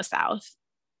join the South.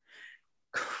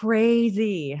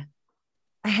 Crazy.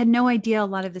 I had no idea a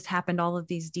lot of this happened, all of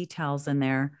these details in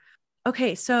there.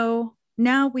 Okay, so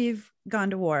now we've gone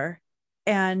to war,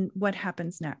 and what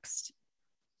happens next?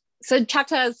 So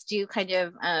Choctaws do kind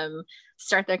of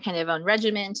start their kind of own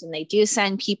regiment, and they do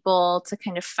send people to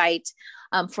kind of fight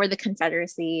for the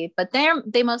Confederacy, but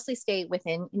they mostly stay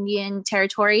within Indian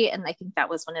territory. And I think that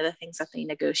was one of the things that they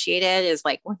negotiated is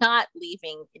like, we're not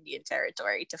leaving Indian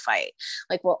territory to fight.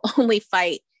 Like we'll only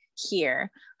fight here.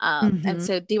 And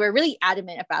so they were really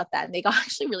adamant about that. And they got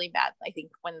actually really mad, I think,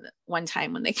 one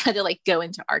time when they had to like go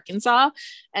into Arkansas.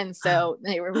 And so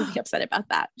they were really upset about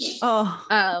that.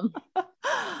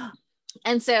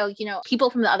 And so, people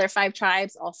from the other 5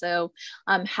 tribes also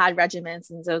had regiments.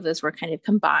 And so those were kind of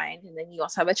combined. And then you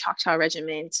also have a Choctaw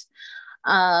regiment.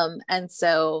 And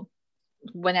so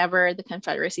whenever the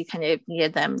Confederacy kind of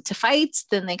needed them to fight,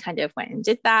 then they kind of went and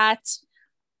did that.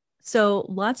 So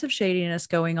lots of shadiness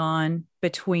going on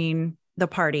between the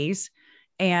parties.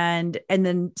 And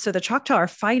then, so the Choctaw are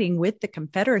fighting with the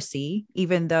Confederacy,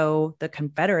 even though the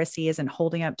Confederacy isn't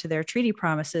holding up to their treaty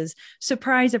promises.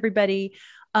 Surprise, everybody.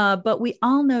 But we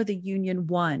all know the Union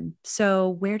won. So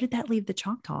where did that leave the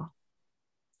Choctaw?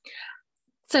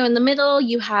 So in the middle,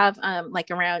 you have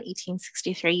like around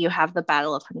 1863, you have the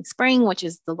Battle of Honey Spring, which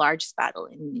is the largest battle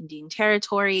in Indian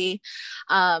Territory.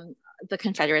 The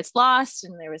Confederates lost,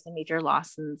 and there was a major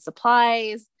loss in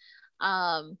supplies.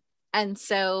 And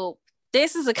so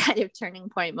this is a kind of turning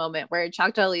point moment where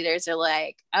Choctaw leaders are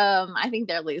like, I think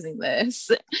they're losing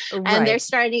this. Right. And they're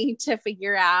starting to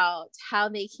figure out how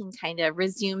they can kind of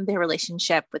resume their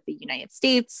relationship with the United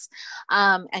States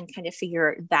and kind of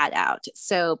figure that out.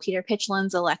 So Peter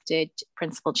Pitchlynn's elected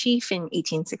principal chief in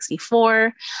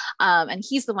 1864. And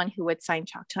he's the one who would sign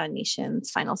Choctaw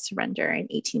Nation's final surrender in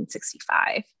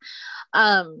 1865.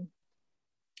 And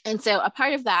so a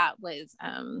part of that was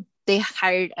they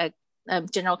hired a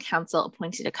general council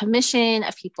appointed a commission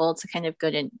of people to kind of go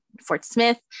to Fort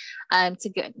Smith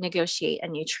to negotiate a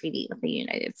new treaty with the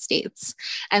United States.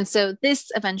 And so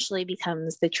this eventually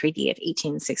becomes the Treaty of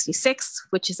 1866,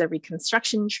 which is a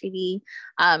Reconstruction treaty.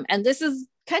 And this is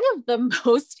kind of the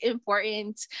most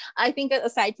important, I think,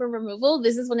 aside from removal,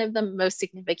 this is one of the most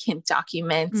significant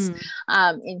documents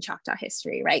in Choctaw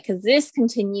history, right? Because this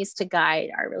continues to guide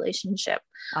our relationship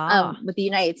with the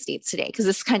United States today, because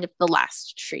this is kind of the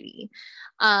last treaty.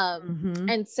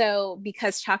 And so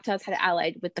because Choctaws had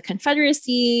allied with the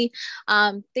Confederacy,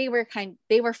 they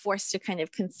were forced to kind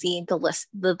of concede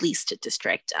the least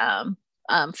district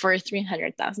for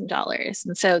 $300,000.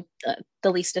 And so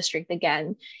the least district,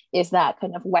 again, is that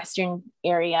kind of western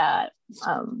area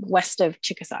west of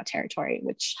Chickasaw territory,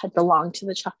 which had belonged to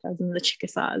the Choctaws and the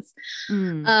Chickasaws.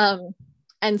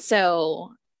 And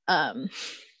so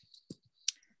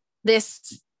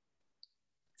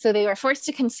so they were forced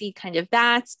to concede kind of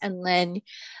that. And then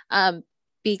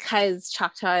because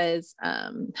Choctaws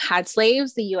had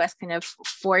slaves, the US kind of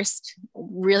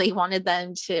really wanted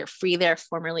them to free their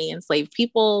formerly enslaved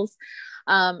peoples.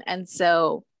 And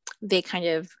so they kind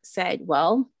of said,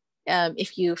 well,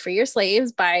 if you free your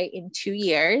slaves in 2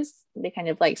 years, they kind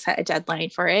of like set a deadline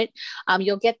for it,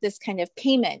 you'll get this kind of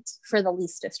payment for the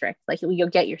lease district. Like you'll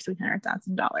get your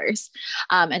 $300,000.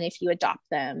 And if you adopt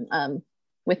them,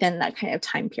 within that kind of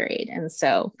time period. And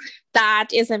so that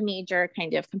is a major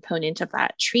kind of component of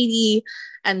that treaty.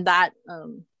 And that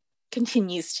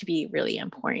continues to be really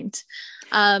important.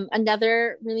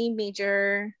 Another really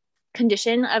major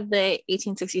condition of the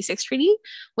 1866 treaty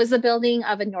was the building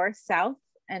of a north-south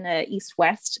and a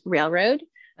east-west railroad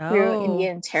through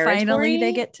Indian territory. Finally,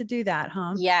 they get to do that,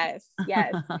 huh? Yes,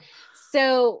 yes.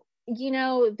 So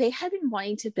they had been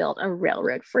wanting to build a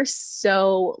railroad for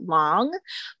so long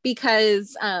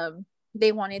because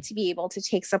they wanted to be able to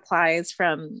take supplies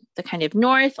from the kind of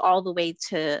north all the way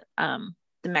to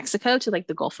the Mexico, to like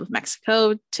the Gulf of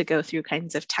Mexico, to go through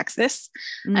kinds of Texas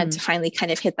and to finally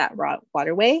kind of hit that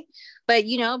waterway. But,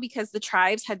 because the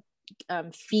tribes had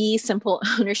fee simple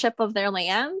ownership of their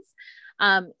lands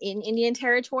in Indian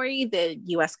territory, the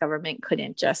US government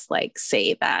couldn't just like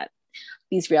say that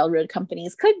these railroad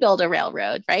companies could build a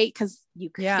railroad, right? Because you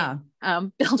could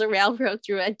build a railroad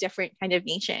through a different kind of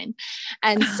nation.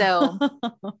 And so,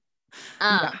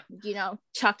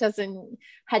 Choctaws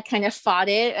had kind of fought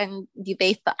it. And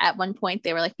they thought at one point,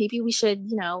 they were like, maybe we should,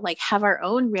 like have our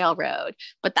own railroad,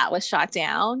 but that was shot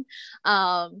down.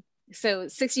 So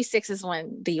 66 is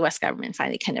when the US government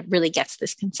finally kind of really gets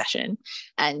this concession.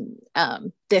 And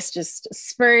this just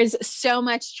spurs so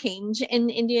much change in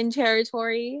Indian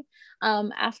territory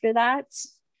after that.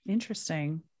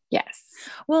 Interesting. Yes.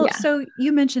 Well, so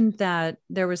you mentioned that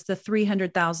there was the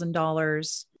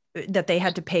 $300,000 that they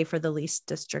had to pay for the lease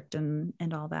district and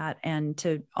all that. And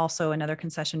to also another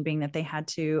concession being that they had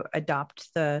to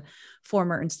adopt the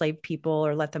former enslaved people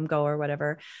or let them go or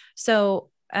whatever. So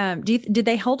did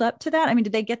they hold up to that? I mean,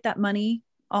 did they get that money,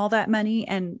 all that money,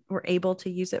 and were able to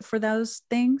use it for those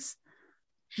things?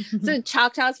 So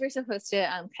Choctaws were supposed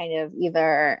to kind of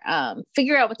either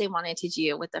figure out what they wanted to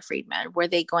do with the freedmen. Were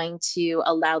they going to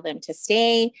allow them to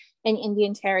stay in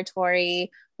Indian territory?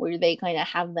 Were they going to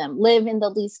have them live in the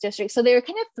lease district? So they were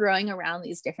kind of throwing around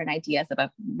these different ideas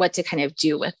about what to kind of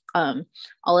do with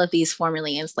all of these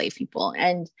formerly enslaved people.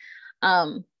 And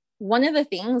one of the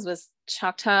things was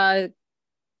Choctaw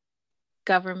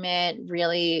government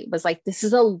really was like, this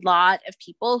is a lot of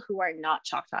people who are not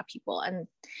Choctaw people. And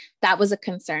that was a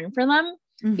concern for them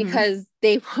because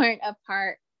they weren't a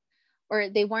part, or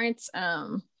they weren't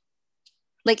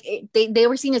they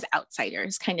were seen as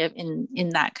outsiders kind of in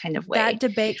that kind of way. That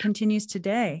debate continues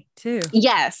today too.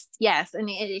 Yes. And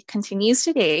it continues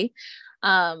today.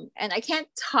 And I can't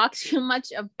talk too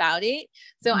much about it.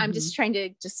 So I'm just trying to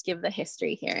just give the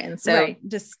history here. And so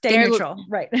just stay neutral.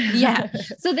 Right. Yeah.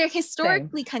 So they're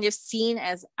historically kind of seen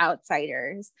as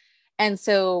outsiders. And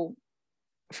so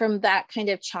from that kind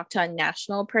of Choctaw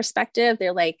national perspective,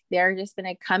 they're just going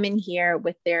to come in here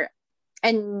with their,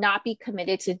 and not be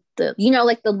committed to the,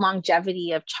 like the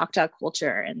longevity of Choctaw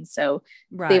culture. And so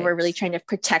they were really trying to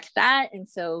protect that. And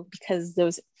so because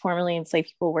those formerly enslaved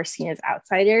people were seen as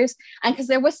outsiders, and because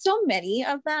there was so many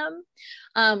of them,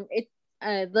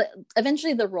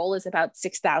 eventually the roll is about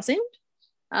 6,000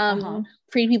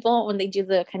 freed people when they do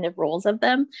the kind of rolls of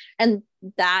them. And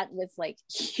that was like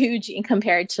huge in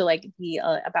compared to like the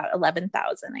about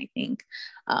 11,000, I think,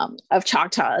 of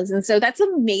Choctaws. And so that's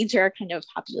a major kind of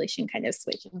population kind of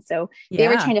switch. And so they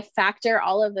were trying to factor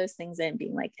all of those things in,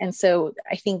 being like, and so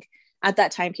I think at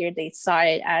that time period, they saw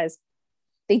it as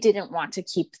they didn't want to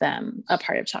keep them a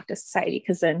part of Choctaw society,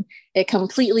 because then it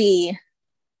completely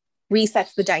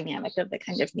resets the dynamic of the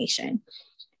kind of nation.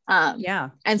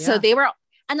 So they were,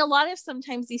 and a lot of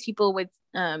sometimes these people would,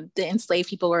 the enslaved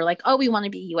people were like, oh, we want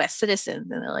to be US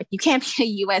citizens. And they're like, you can't be a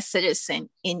US citizen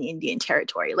in Indian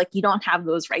territory. Like, you don't have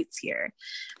those rights here.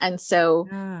 And so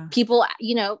people,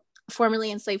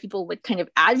 formerly enslaved people would kind of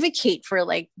advocate for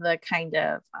like the kind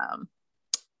of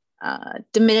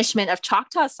diminishment of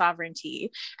Choctaw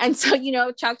sovereignty. And so,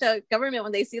 Choctaw government,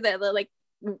 when they see that, they're like,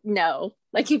 no,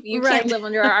 like if you can't live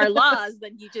under our laws,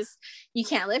 then you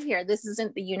can't live here. This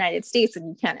isn't the United States, and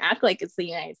you can't act like it's the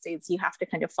United States. You have to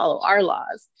kind of follow our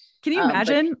laws. Can you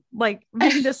imagine like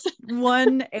being this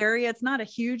one area? It's not a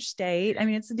huge state. I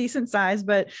mean, it's a decent size,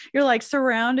 but you're like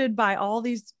surrounded by all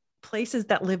these places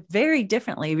that live very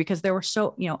differently, because there were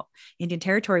so, Indian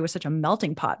territory was such a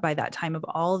melting pot by that time of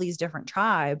all these different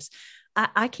tribes.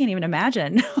 I can't even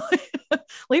imagine.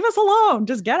 Leave us alone.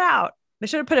 Just get out. They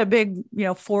should have put a big,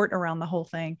 fort around the whole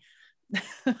thing.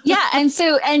 Yeah. And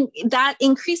that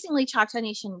increasingly Choctaw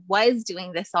Nation was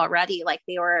doing this already. Like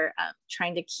they were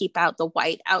trying to keep out the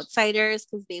white outsiders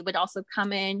because they would also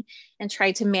come in and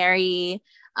try to marry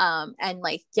and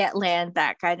like get land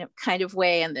that kind of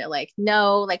way. And they're like,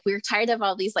 no, like we're tired of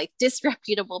all these like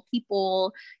disreputable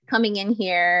people coming in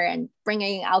here and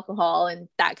bringing alcohol and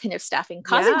that kind of stuff and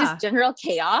causing just general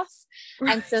chaos.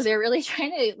 Right. And so they're really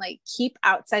trying to like keep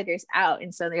outsiders out.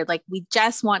 And so they're like, we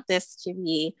just want this to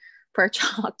be for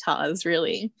Choctaws,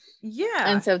 really.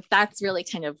 Yeah. And so that's really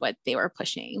kind of what they were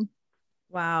pushing.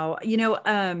 Wow. You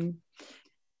know,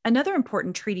 another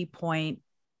important treaty point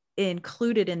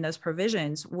included in those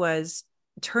provisions was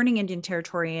turning Indian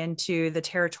Territory into the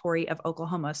territory of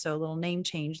Oklahoma. So a little name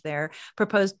change there,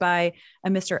 proposed by a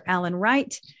Mr. Allen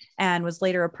Wright, and was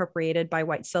later appropriated by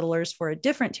white settlers for a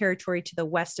different territory to the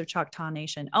west of Choctaw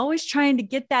Nation. Always trying to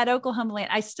get that Oklahoma land.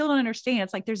 I still don't understand.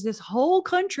 It's like there's this whole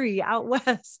country out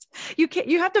west.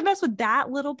 You have to mess with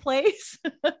that little place.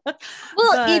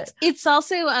 Well, it's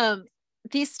also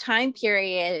this time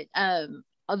period.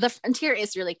 The frontier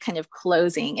is really kind of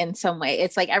closing in some way.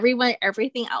 It's like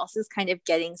everything else is kind of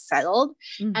getting settled.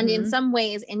 Mm-hmm. And in some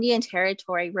ways, Indian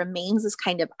Territory remains this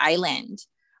kind of island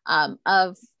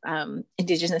of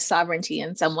Indigenous sovereignty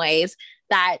in some ways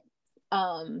that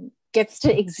gets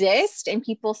to exist. And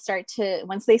people start to,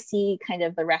 once they see kind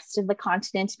of the rest of the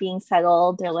continent being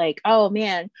settled, they're like, oh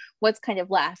man, what's kind of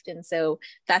left? And so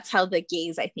that's how the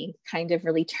gaze, I think, kind of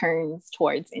really turns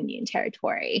towards Indian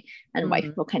Territory, and white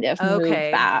people kind of move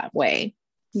that way.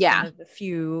 Yeah. A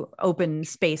few open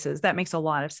spaces. That makes a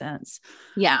lot of sense.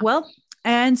 Yeah. Well,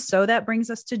 and so that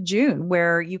brings us to June,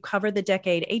 where you cover the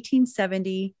decade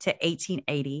 1870 to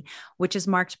 1880, which is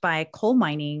marked by coal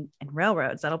mining and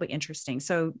railroads. That'll be interesting.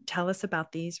 So tell us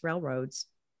about these railroads.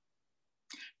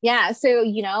 Yeah. So,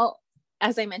 you know,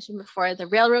 as I mentioned before, the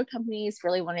railroad companies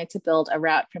really wanted to build a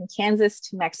route from Kansas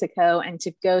to Mexico and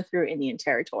to go through Indian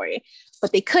Territory,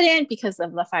 but they couldn't because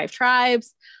of the 5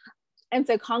 tribes. And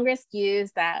so Congress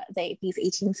used these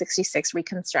 1866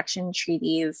 Reconstruction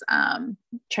treaties,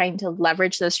 trying to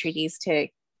leverage those treaties to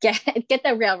get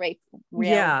the railway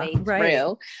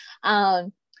through.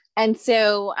 And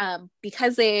so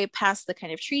because they passed the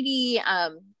kind of treaty,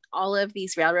 all of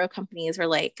these railroad companies were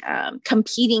like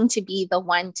competing to be the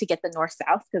one to get the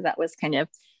north-south, because that was kind of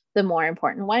the more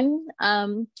important one.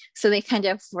 So they kind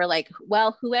of were like,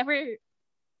 well, whoever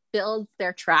builds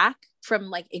their track from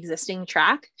like existing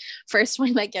track, first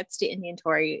one that gets to Indian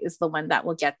Territory is the one that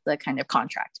will get the kind of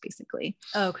contract, basically.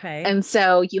 Okay. And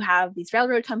so you have these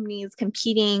railroad companies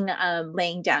competing,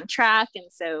 laying down track. And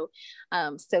so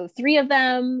 3 of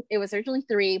them, it was originally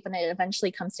 3, but it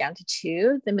eventually comes down to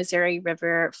 2, the Missouri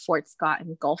River, Fort Scott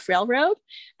and Gulf Railroad,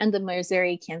 and the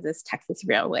Missouri, Kansas, Texas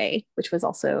Railway, which was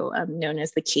also known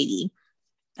as the Katy.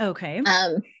 Okay.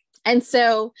 And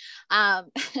so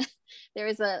there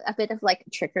was a bit of like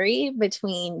trickery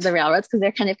between the railroads because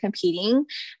they're kind of competing.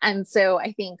 And so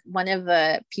I think one of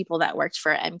the people that worked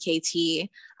for MKT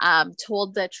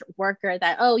told the worker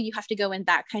that, oh, you have to go in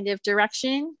that kind of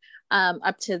direction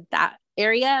up to that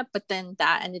area. But then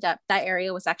that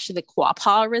area was actually the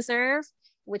Quapaw Reserve,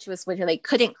 which was where they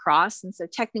couldn't cross. And so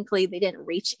technically they didn't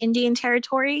reach Indian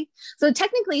Territory. So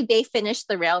technically they finished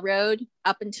the railroad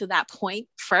up until that point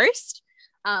first.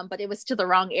 But it was to the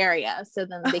wrong area. So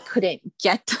then they couldn't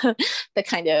get the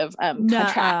kind of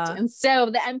contract. And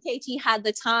so the MKT had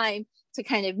the time to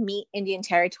kind of meet Indian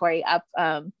Territory up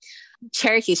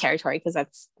Cherokee Territory, because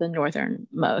that's the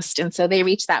northernmost. And so they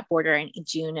reached that border in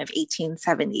June of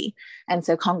 1870. And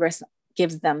so Congress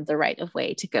gives them the right of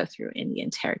way to go through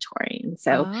Indian Territory. And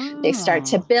so they start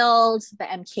to build the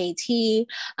MKT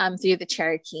through the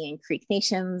Cherokee and Creek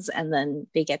Nations. And then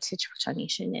they get to Choctaw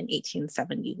Nation in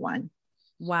 1871.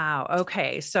 Wow.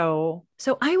 Okay. So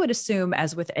I would assume,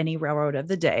 as with any railroad of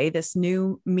the day, this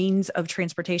new means of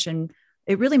transportation,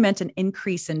 it really meant an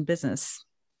increase in business.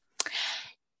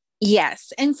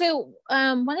 Yes. And so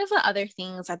one of the other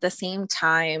things at the same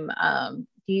time,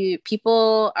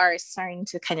 people are starting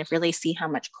to kind of really see how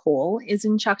much coal is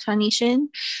in Choctaw Nation.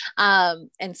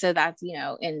 And so that's, you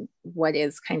know, in what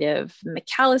is kind of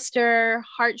McAllister,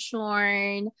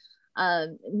 Hartshorn,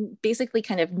 basically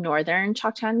kind of northern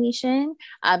Choctaw Nation.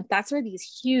 That's where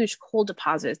these huge coal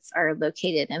deposits are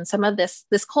located. And some of this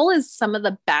coal is some of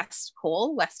the best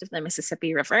coal west of the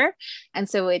Mississippi River. And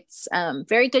so it's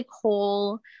very good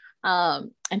coal.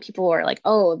 And people were like,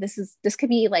 oh, this could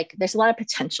be like, there's a lot of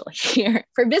potential here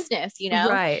for business, you know?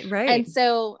 Right. And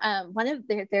so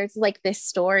there's like this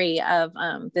story of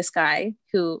this guy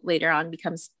who later on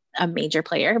becomes a major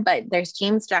player, but there's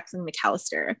James Jackson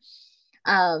McAllister.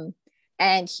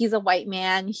 and he's a white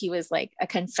man. He was like a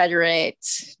Confederate.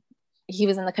 He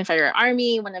was in the Confederate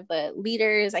Army, one of the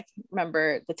leaders. I can't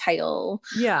remember the title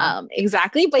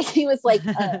exactly, but he was like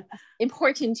a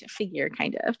important figure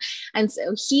kind of. And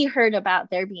so he heard about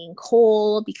there being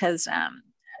coal because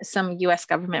some US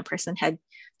government person had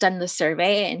done the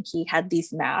survey, and he had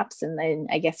these maps. And then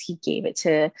I guess he gave it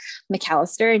to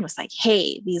Macalester and was like,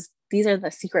 hey, these are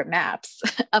the secret maps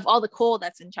of all the coal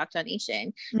that's in Choctaw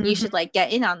Nation. Mm-hmm. You should like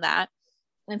get in on that.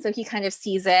 And so he kind of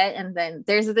sees it. And then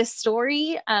there's this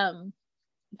story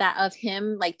that of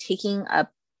him like taking up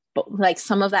like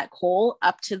some of that coal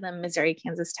up to the Missouri,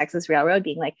 Kansas, Texas Railroad,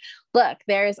 being like, look,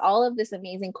 there's all of this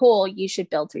amazing coal you should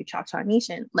build through Choctaw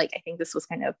Nation. Like, I think this was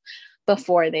kind of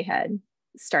before they had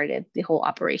started the whole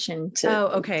operation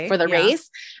for the race.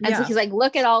 And so he's like,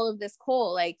 look at all of this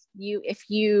coal. Like if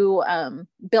you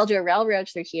build your railroad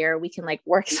through here, we can like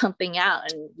work something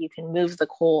out and you can move the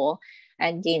coal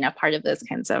and gain a part of those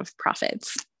kinds of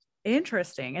profits.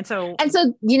 Interesting. And so,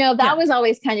 that was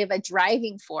always kind of a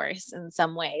driving force in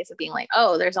some ways of being like,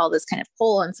 oh, there's all this kind of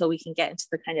coal. And so we can get into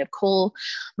the kind of coal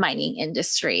mining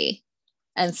industry.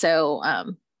 And so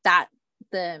that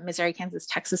the Missouri, Kansas,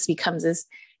 Texas becomes this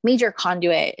major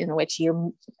conduit in which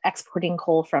you're exporting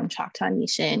coal from Choctaw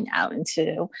Nation out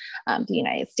into the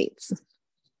United States.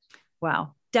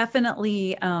 Wow.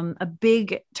 Definitely a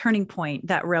big turning point,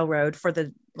 that railroad, for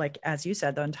the, like, as you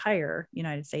said, the entire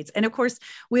United States. And of course,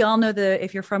 we all know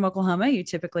if you're from Oklahoma, you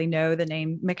typically know the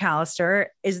name Macalester.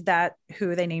 Is that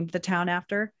who they named the town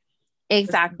after?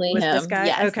 Exactly. Was this guy?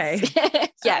 Yes. Okay.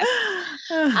 Yes.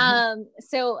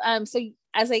 So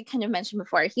as I kind of mentioned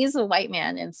before, he's a white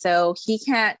man. And so he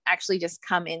can't actually just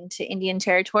come into Indian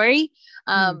territory.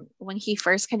 When he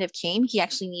first kind of came, he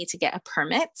actually needed to get a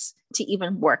permit to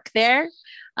even work there.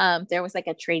 There was like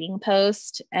a trading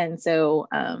post. And so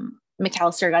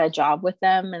Macalester got a job with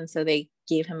them. And so they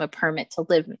gave him a permit to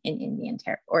live in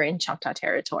or in Choctaw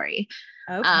territory.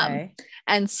 Okay.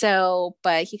 And so,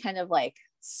 but he kind of like,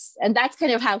 and that's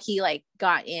kind of how he like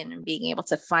got in and being able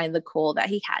to find the coal that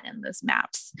he had in those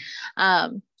maps.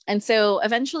 And so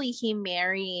eventually he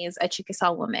marries a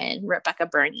Chickasaw woman, Rebecca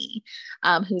Burney,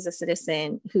 who's a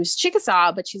citizen, who's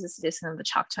Chickasaw, but she's a citizen of the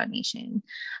Choctaw Nation.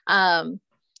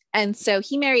 And so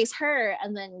he marries her.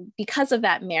 And then because of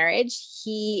that marriage,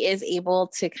 he is able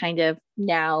to kind of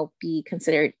now be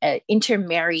considered an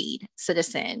intermarried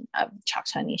citizen of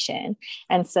Choctaw Nation.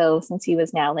 And so since he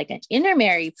was now like an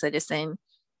intermarried citizen,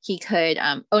 he could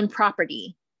own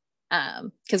property,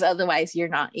 because otherwise you're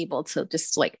not able to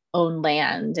just like own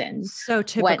land. And so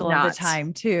typical of the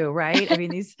time too, right? I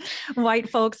mean, these white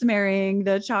folks marrying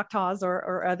the Choctaws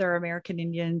or other American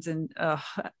Indians, and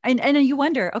you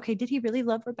wonder, okay, did he really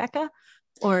love Rebecca,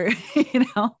 or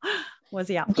was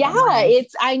he out?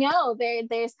 I know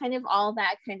there's kind of all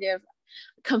that kind of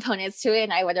components to it,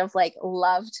 and I would have like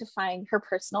loved to find her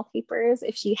personal papers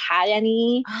if she had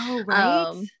any. Oh,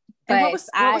 right. And what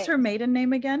was her maiden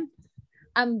name again?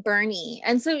 Burney.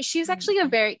 And so she's actually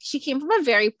she came from a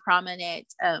very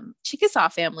prominent Chickasaw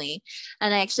family.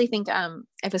 And I actually think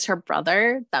it was her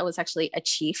brother that was actually a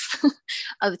chief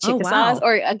of the Chickasaws,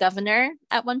 or a governor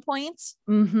at one point.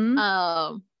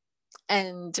 Mm-hmm.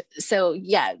 And so,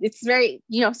 yeah, it's very,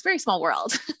 it's a very small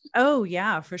world. Oh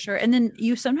yeah, for sure. And then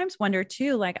you sometimes wonder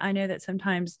too, like, I know that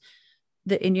sometimes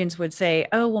the Indians would say,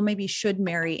 oh, well, maybe you should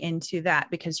marry into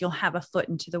that because you'll have a foot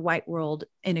into the white world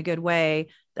in a good way.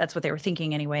 That's what they were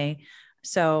thinking anyway.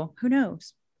 So who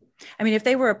knows? I mean, if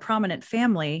they were a prominent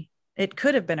family, it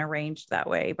could have been arranged that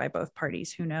way by both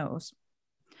parties. Who knows?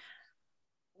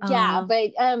 Yeah.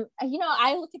 But,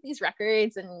 I look at these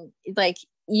records and like,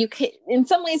 you can, in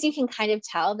some ways you can kind of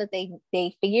tell that they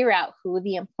figure out who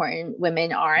the important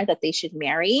women are that they should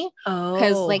marry.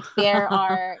 Because like there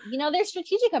are, they're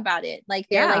strategic about it. Like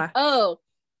they're like, oh,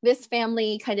 this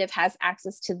family kind of has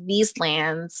access to these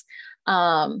lands.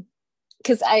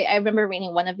 Because I remember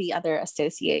reading one of the other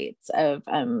associates of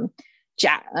JJ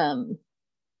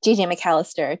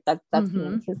Macalester. That's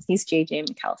him, because he's JJ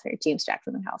Macalester, James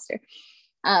Jackson Macalester.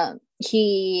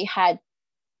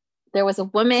 There was a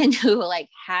woman who like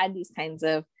had these kinds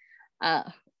of,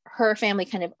 her family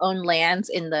kind of owned lands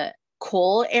in the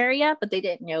coal area, but they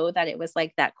didn't know that it was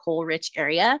like that coal rich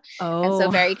area. And so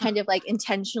very kind of like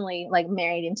intentionally like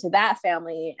married into that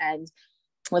family and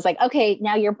was like, okay,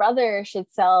 now your brother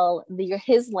should sell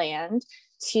his land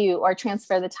or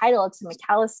transfer the title to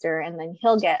Macalester, and then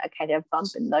he'll get a kind of bump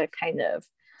in the kind of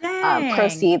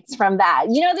proceeds from that.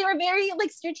 They were very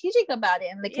like strategic about it,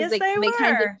 and because they kind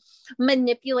of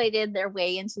manipulated their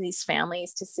way into these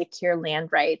families to secure land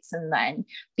rights and then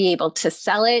be able to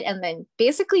sell it, and then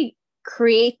basically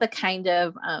create the kind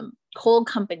of coal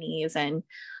companies and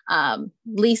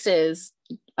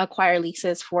acquire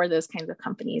leases for those kinds of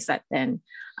companies that then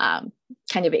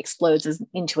kind of explodes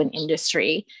into an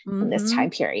industry in this time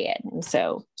period. And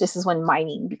so this is when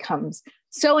mining becomes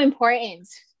so important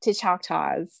to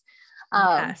Choctaws.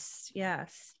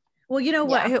 Yes. Well,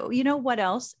 what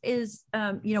else is,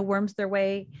 worms their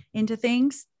way into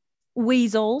things?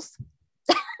 Weasels.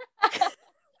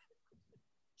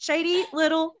 Shady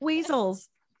little weasels.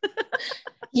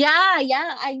 Yeah,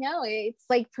 I know. It's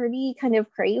like pretty kind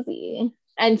of crazy.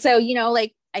 And so,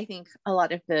 like, I think a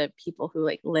lot of the people who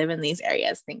like live in these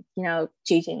areas think,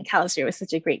 J.J. McAllister was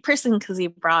such a great person because he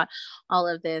brought all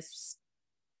of this,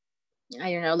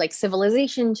 I don't know, like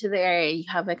civilization to there. You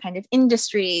have a kind of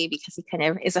industry because he kind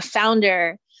of is a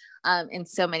founder in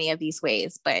so many of these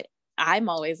ways. But I'm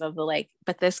always of the like,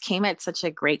 but this came at such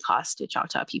a great cost to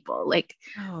Choctaw people. Like,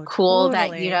 cool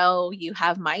totally. that, you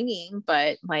have mining,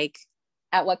 but like,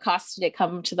 at what cost did it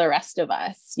come to the rest of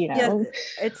us? Yeah,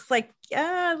 it's like,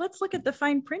 let's look at the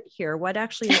fine print here. What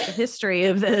actually is the history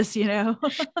of this,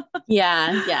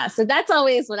 Yeah. So that's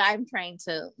always what I'm trying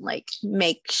to like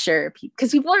make sure,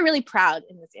 because people are really proud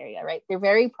in this area, right? They're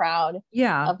very proud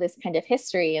of this kind of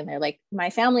history. And they're like, my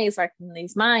family is working in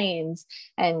these mines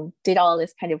and did all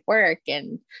this kind of work.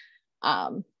 And,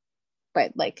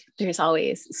 but like, there's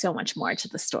always so much more to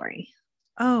the story.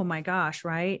 Oh my gosh.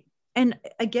 Right. And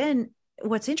again,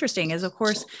 what's interesting is, of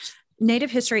course, Native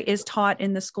history is taught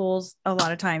in the schools a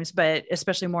lot of times, but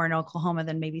especially more in Oklahoma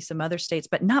than maybe some other states,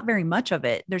 but not very much of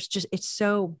it. It's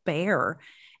so bare.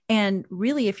 And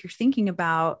really, if you're thinking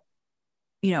about,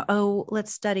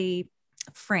 let's study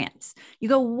France, you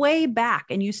go way back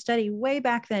and you study way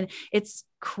back then. It's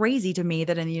crazy to me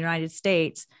that in the United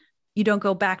States, you don't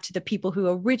go back to the people who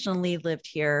originally lived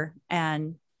here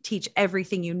and teach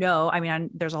everything. I mean,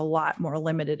 there's a lot more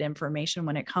limited information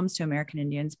when it comes to American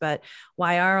Indians, but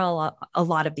why are a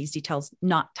lot of these details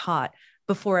not taught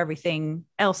before everything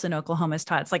else in Oklahoma is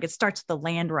taught? It's like it starts with the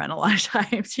land run a lot of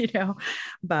times,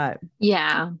 but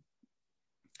yeah,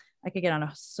 I could get on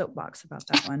a soapbox about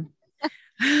that one.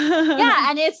 Yeah,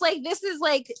 and it's like, this is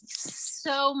like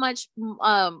so much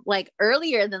like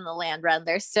earlier than the land run.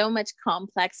 There's so much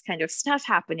complex kind of stuff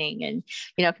happening, and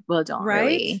people don't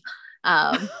really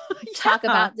talk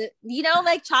about the,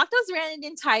 like Choctaws ran an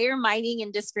entire mining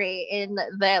industry in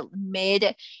the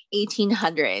mid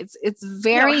 1800s. It's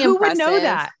very who impressive. would know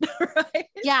that? Right?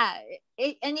 Yeah.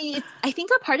 I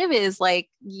think a part of it is like,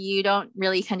 you don't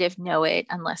really kind of know it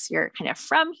unless you're kind of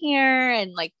from here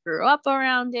and like grew up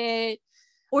around it.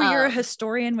 Or you're a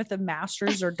historian with a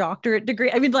master's or doctorate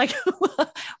degree. I mean, like,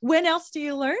 when else do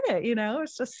you learn it?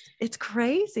 It's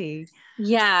crazy.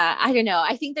 Yeah, I don't know.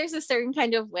 I think there's a certain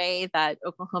kind of way that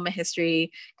Oklahoma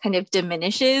history kind of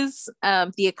diminishes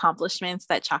the accomplishments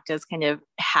that Choctaws kind of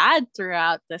had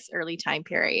throughout this early time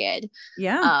period.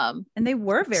 Yeah. And they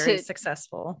were very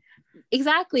successful.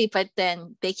 Exactly. But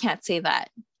then they can't say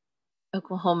that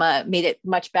Oklahoma made it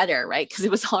much better, right? Because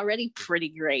it was already pretty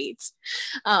great.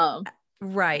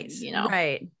 Right.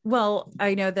 Right. Well,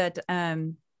 I know that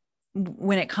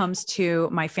when it comes to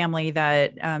my family,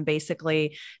 that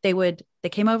basically they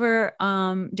came over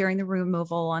during the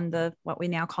removal on what we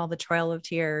now call the Trail of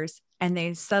Tears, and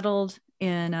they settled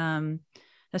in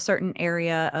a certain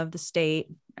area of the state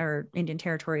or Indian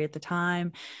Territory at the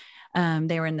time.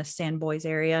 They were in the San Boys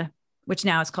area, which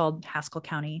now is called Haskell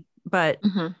County. But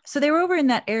so they were over in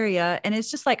that area, and it's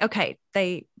just like, okay,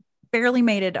 they barely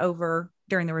made it over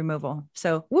during the removal.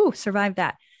 So, survived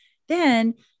that.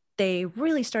 Then they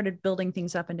really started building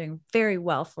things up and doing very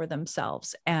well for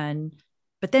themselves.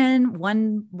 But then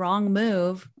one wrong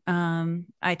move,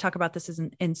 I talk about this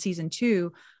in season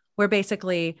 2, where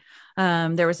basically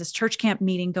there was this church camp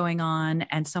meeting going on,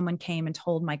 and someone came and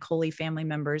told my Coley family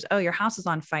members, oh, your house is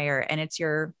on fire, and it's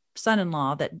your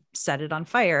son-in-law that set it on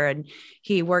fire. And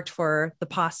he worked for the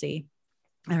posse,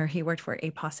 or he worked for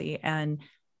a posse. And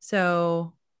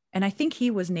so, and I think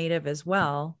he was Native as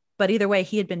well, but either way,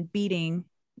 he had been beating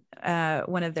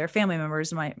one of their family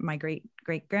members, my great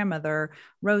grandmother,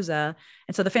 Rosa.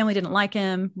 And so the family didn't like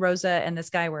him. Rosa and this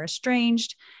guy were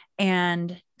estranged.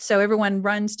 And so everyone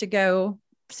runs to go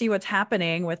see what's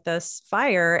happening with this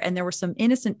fire. And there were some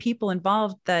innocent people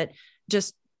involved that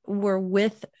just were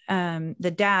with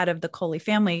the dad of the Coley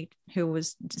family, who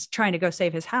was just trying to go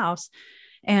save his house.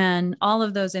 And all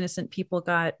of those innocent people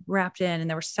got wrapped in, and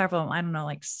there were several, I don't know,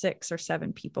 like 6 or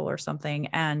 7 people or something.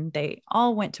 And they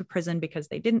all went to prison because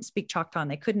they didn't speak Choctaw and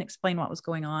they couldn't explain what was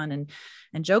going on.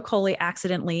 And Joe Coley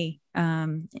accidentally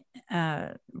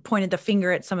pointed the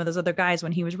finger at some of those other guys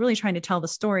when he was really trying to tell the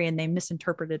story, and they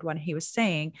misinterpreted what he was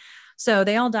saying. So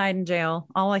they all died in jail,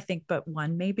 all I think but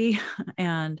one maybe.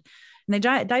 and they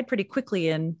died pretty quickly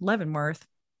in Leavenworth,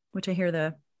 which I hear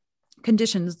the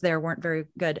conditions there weren't very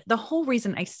good. The whole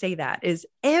reason I say that is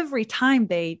every time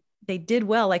they did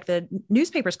well, like the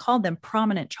newspapers called them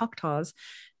prominent Choctaws.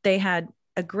 They had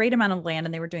a great amount of land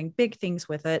and they were doing big things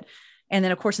with it. And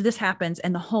then of course this happens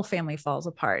and the whole family falls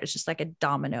apart. It's just like a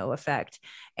domino effect.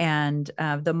 And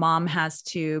the mom has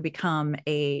to become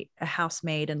a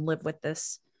housemaid and live with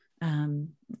this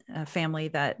a family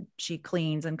that she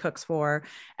cleans and cooks for.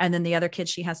 And then the other kids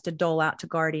she has to dole out to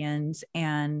guardians,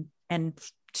 and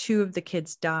 2 of the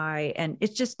kids die. And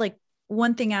it's just like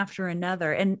one thing after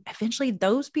another. And eventually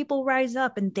those people rise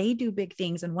up and they do big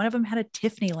things. And one of them had a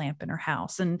Tiffany lamp in her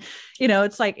house. And,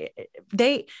 it's like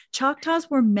Choctaws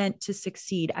were meant to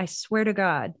succeed. I swear to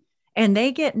God. And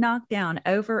they get knocked down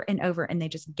over and over, and they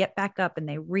just get back up and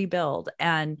they rebuild.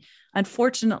 And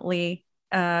unfortunately,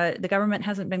 the government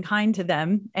hasn't been kind to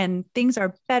them, and things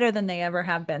are better than they ever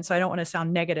have been. So I don't want to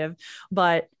sound negative,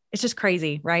 but it's just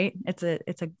crazy, right? It's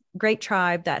a great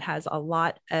tribe that has a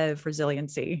lot of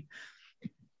resiliency.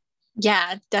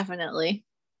 Yeah, definitely.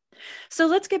 So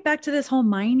let's get back to this whole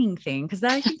mining thing, because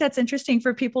I think that's interesting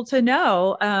for people to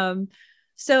know.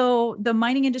 So the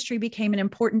mining industry became an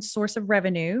important source of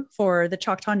revenue for the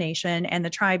Choctaw Nation, and the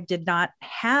tribe did not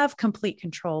have complete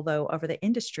control, though, over the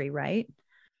industry, right?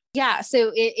 Yeah,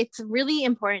 so it's a really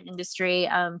important industry.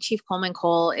 Chief Coleman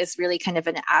Cole is really kind of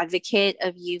an advocate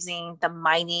of using the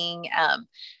mining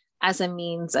as a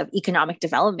means of economic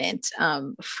development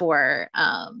for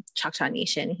Choctaw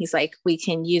Nation. He's like, we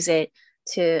can use it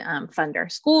to fund our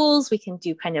schools. We can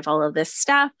do kind of all of this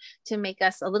stuff to make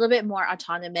us a little bit more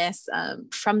autonomous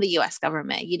from the US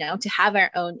government, to have our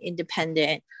own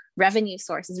independent revenue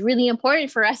source is really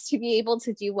important for us to be able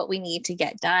to do what we need to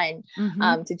get done,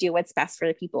 to do what's best for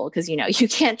the people. Because, you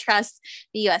can't trust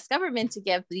the US government to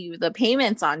give you the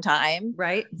payments on time.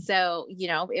 Right. So,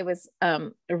 it was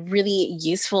really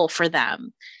useful for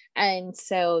them. And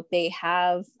so they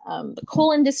have the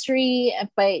coal industry,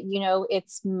 but,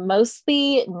 it's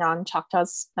mostly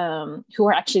non-Choctaws who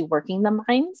are actually working the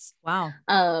mines.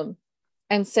 Wow.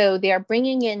 And so they are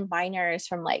bringing in miners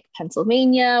from like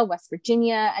Pennsylvania, West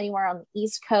Virginia, anywhere on the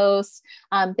East Coast.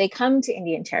 They come to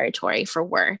Indian Territory for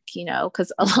work,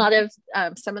 because a lot of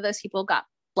some of those people got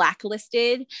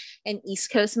blacklisted in East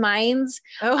Coast mines.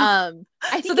 Oh.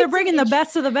 I think so they're bringing the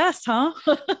best of the best, huh?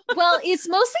 Well, it's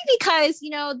mostly because,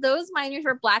 those miners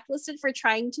were blacklisted for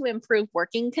trying to improve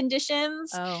working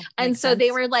conditions. Oh, and so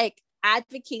they were like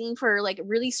advocating for like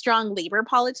really strong labor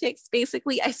politics,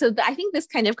 basically. I think this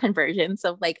kind of convergence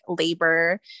of like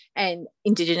labor and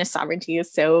indigenous sovereignty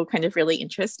is so kind of really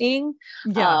interesting.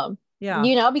 Yeah.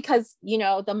 Because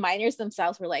the miners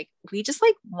themselves were like, we just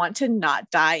like want to not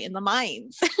die in the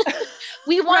mines.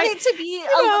 We want it to be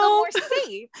a little more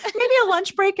safe. Maybe a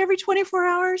lunch break every 24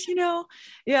 hours,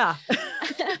 Yeah.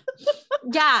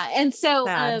 Yeah. And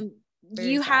so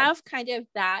you sad. have kind of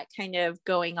that kind of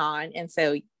going on. And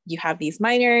so you have these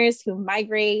miners who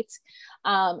migrate.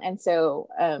 And so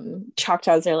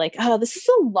Choctaws are like, oh, this is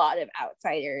a lot of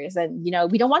outsiders. And,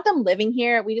 we don't want them living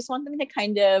here. We just want them to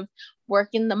kind of work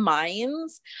in the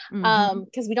mines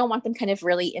because we don't want them kind of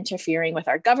really interfering with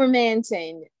our government.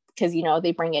 And because,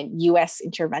 they bring in US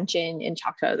intervention in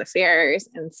Choctaw affairs.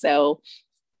 And so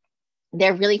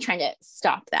they're really trying to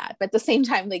stop that. But at the same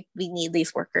time, like we need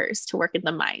these workers to work in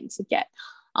the mines to get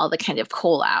all the kind of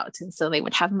coal out. And so they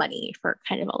would have money for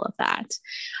kind of all of that.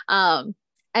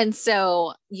 And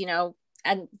so,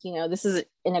 this is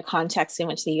in a context in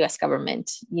which the US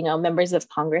government, members of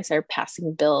Congress are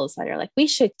passing bills that are like, we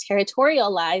should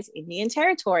territorialize Indian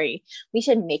Territory. We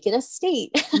should make it a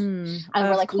state. And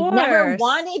we're like, we never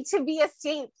wanted to be a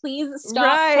state. Please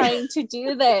stop trying to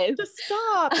do this.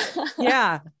 Stop.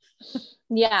 Yeah.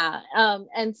 Yeah.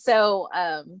 And so,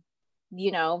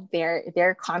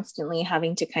 they're constantly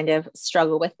having to kind of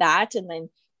struggle with that and then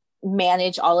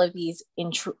manage all of these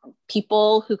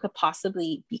people who could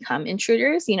possibly become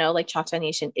intruders, like Choctaw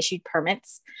Nation issued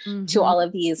permits to all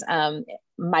of these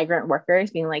migrant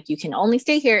workers being like, you can only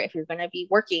stay here if you're going to be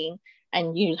working,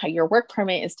 and your work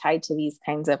permit is tied to these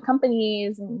kinds of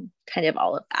companies and kind of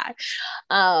all of that.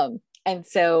 And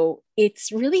so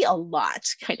it's really a lot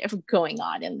kind of going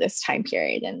on in this time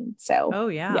period. And so,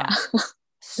 yeah.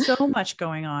 So much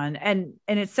going on. And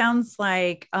it sounds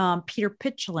like Peter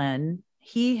Pitchlynn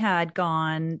he had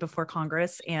gone before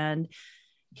Congress and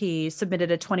he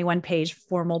submitted a 21-page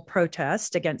formal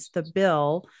protest against the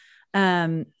bill.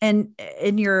 And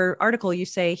in your article, you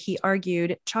say he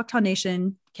argued Choctaw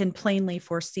Nation can plainly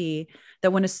foresee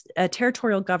that when a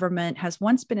territorial government has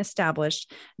once been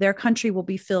established, their country will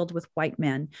be filled with white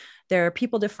men. There are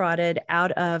people defrauded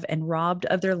out of and robbed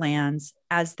of their lands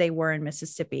as they were in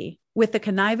Mississippi, with the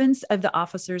connivance of the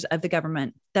officers of the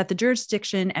government, that the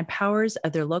jurisdiction and powers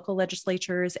of their local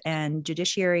legislatures and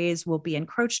judiciaries will be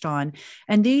encroached on,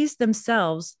 and these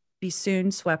themselves be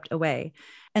soon swept away.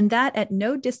 And that at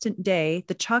no distant day,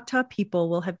 the Choctaw people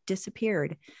will have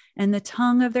disappeared, and the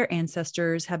tongue of their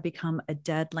ancestors have become a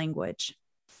dead language.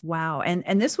 Wow.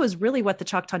 And this was really what the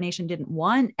Choctaw Nation didn't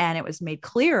want. And it was made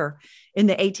clear in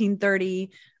the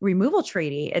 1830 removal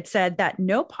treaty. It said that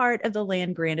no part of the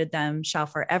land granted them shall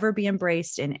forever be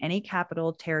embraced in any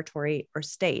capital, territory, or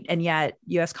state. And yet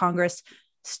U.S. Congress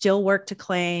still worked to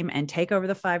claim and take over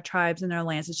the 5 tribes and their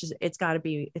lands.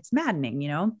 It's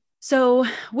maddening, So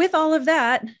with all of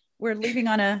that, we're leaving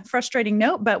on a frustrating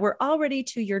note, but we're already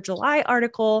to your July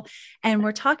article, and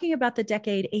we're talking about the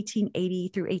decade 1880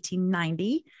 through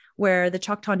 1890, where the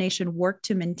Choctaw Nation worked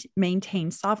to maintain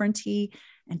sovereignty.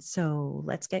 And so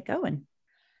let's get going.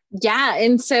 Yeah.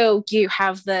 And so you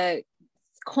have the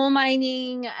coal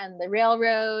mining and the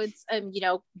railroads,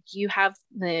 you have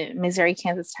the Missouri,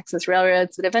 Kansas, Texas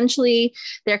railroads, but eventually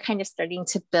they're kind of starting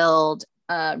to build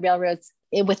railroads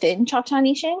within Choctaw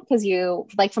Nation, because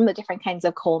from the different kinds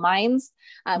of coal mines,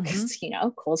 because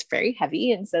coal is very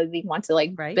heavy, and so they want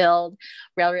to build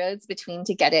railroads between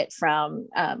to get it from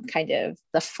kind of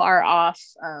the far off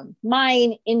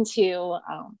mine into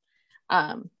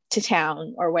to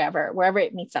town or wherever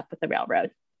it meets up with the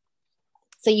railroad.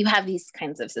 So you have these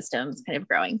kinds of systems kind of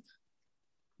growing.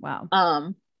 Wow.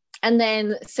 And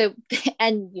then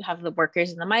and you have the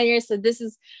workers and the miners. So this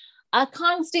is a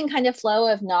constant kind of flow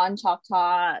of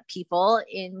non-Choctaw people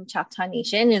in Choctaw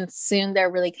Nation. And soon they're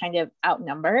really kind of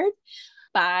outnumbered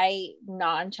by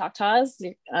non-Choctaws.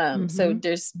 So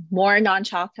there's more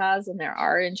non-Choctaws than there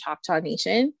are in Choctaw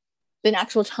Nation than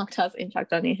actual Choctaws in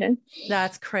Choctaw Nation.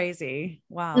 That's crazy.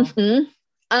 Wow.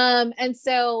 And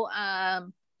so,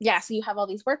 so you have all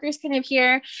these workers kind of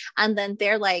here, and then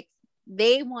they're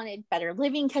they wanted better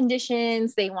living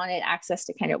conditions. They wanted access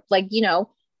to kind of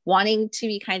wanting to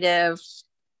be kind of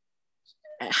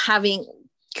having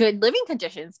good living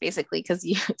conditions, basically, because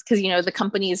the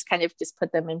companies kind of just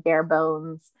put them in bare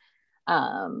bones,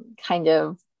 kind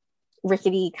of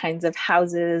rickety kinds of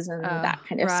houses and that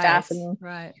kind of stuff. And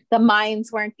the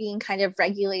mines weren't being kind of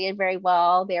regulated very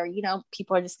well. They're,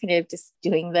 people are just kind of just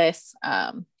doing this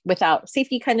without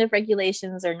safety kind of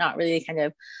regulations, or not really kind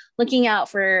of looking out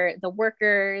for the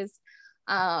workers.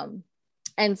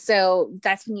 And so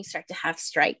that's when you start to have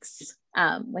strikes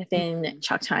within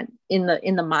Choctaw in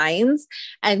the mines.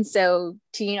 And so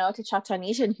to Choctaw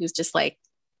Nation, who's just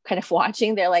kind of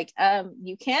watching, they're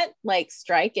you can't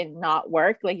strike and not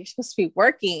work. You're supposed to be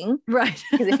working, right?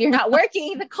 Because if you're not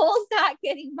working, the coal's not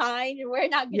getting mined and we're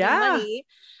not getting money.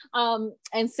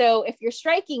 And so if you're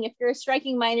a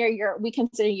striking miner, we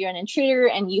consider you an intruder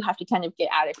and you have to kind of get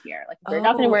out of here. If you're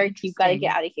not going to work, you've got to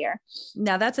get out of here.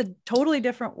 Now that's a totally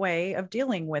different way of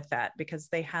dealing with that, because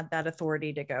they had that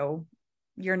authority to go,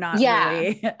 you're not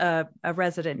really a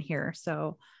resident here.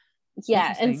 So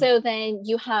and so then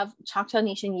you have Choctaw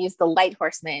Nation use the light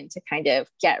horsemen to kind of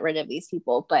get rid of these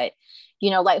people. But,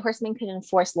 light horsemen could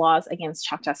enforce laws against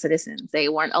Choctaw citizens. They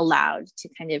weren't allowed to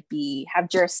kind of have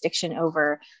jurisdiction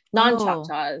over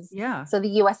non-Choctaws. So the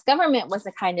U.S. government was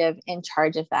the kind of in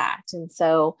charge of that. And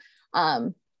so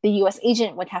the U.S.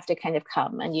 agent would have to kind of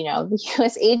come, and, the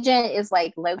U.S. agent is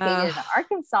located in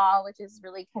Arkansas, which is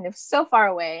really kind of so far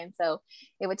away. And so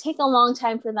it would take a long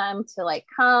time for them to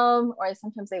come, or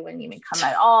sometimes they wouldn't even come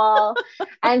at all.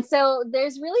 And so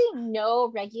there's really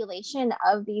no regulation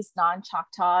of these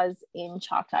non-Choctaws in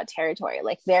Choctaw territory.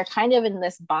 They're kind of in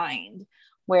this bind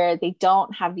where they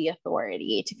don't have the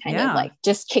authority to kind of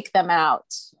just kick them out,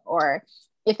 or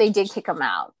if they did kick them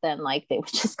out, then they would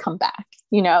just come back,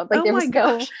 there was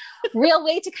no real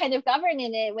way to kind of govern,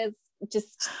 and it was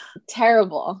just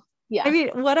terrible. Yeah. I mean,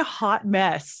 what a hot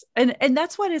mess. And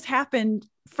that's what has happened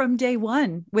from day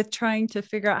one with trying to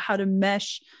figure out how to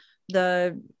mesh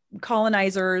the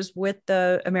colonizers with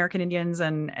the American Indians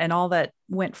and all that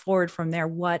went forward from there.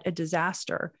 What a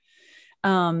disaster.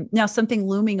 Now, something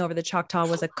looming over the Choctaw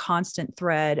was a constant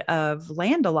thread of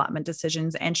land allotment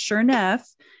decisions. And sure enough,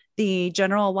 the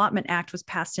General Allotment Act was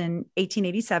passed in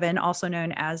 1887, also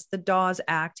known as the Dawes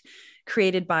Act,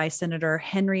 created by Senator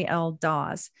Henry L.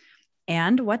 Dawes.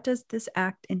 And what does this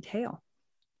act entail?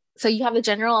 So you have the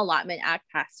General Allotment Act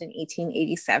passed in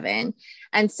 1887.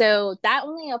 And so that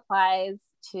only applies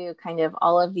to kind of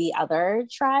all of the other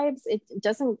tribes. It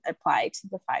doesn't apply to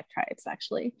the 5 tribes,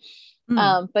 actually.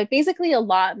 But basically,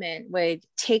 allotment would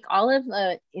take all of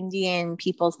the Indian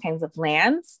people's kinds of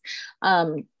lands,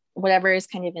 whatever is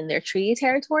kind of in their treaty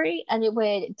territory, and it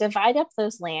would divide up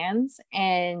those lands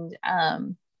and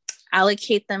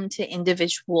allocate them to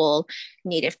individual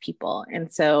Native people.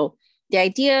 And so the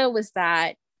idea was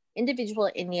that individual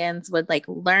Indians would like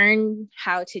learn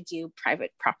how to do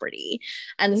private property.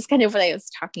 And this is kind of what I was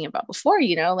talking about before,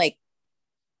 you know, like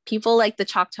people like the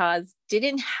Choctaws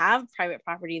didn't have private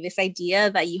property. This idea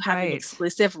that you have an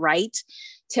exclusive right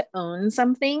to own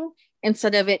something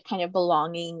instead of it kind of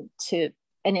belonging to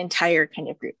an entire kind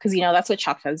of group. Because, you know, that's what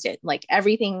Choctaws did. Like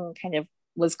everything kind of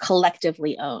was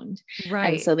collectively owned.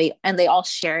 Right. And so they all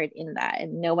shared in that,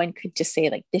 and no one could just say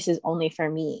like, this is only for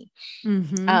me.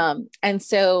 And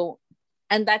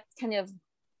that's kind of,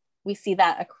 we see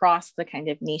that across the kind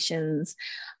of nations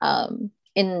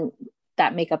in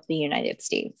that make up the United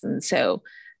States. And so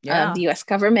the US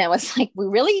government was like, we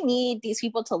really need these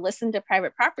people to listen to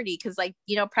private property, because like,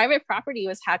 you know, private property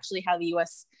was actually how the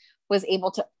US was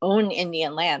able to own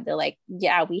Indian land. They're like,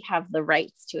 yeah, we have the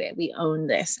rights to it. We own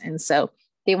this. And so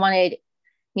they wanted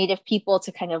Native people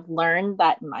to kind of learn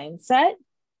that mindset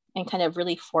and kind of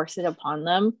really force it upon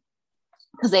them,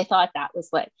 because they thought that was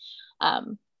what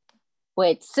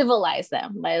would civilize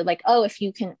them. Like, oh, if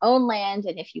you can own land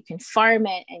and if you can farm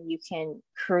it and you can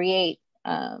create,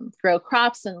 grow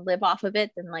crops and live off of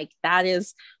it, then like that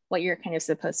is what you're kind of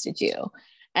supposed to do.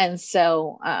 And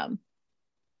so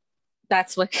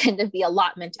that's what kind of the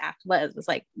Allotment Act was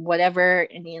like, whatever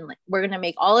Indian, like, we're going to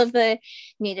make all of the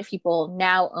Native people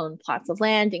now own plots of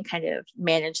land and kind of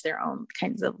manage their own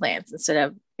kinds of lands instead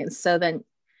of, and so then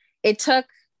it took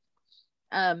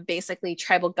basically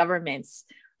tribal governments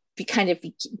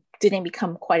didn't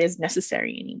become quite as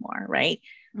necessary anymore, right?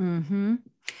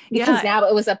 Because now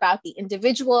it was about the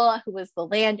individual who was the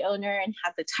landowner and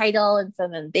had the title, and so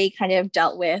then they kind of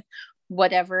dealt with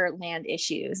whatever land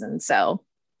issues, and so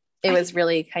it was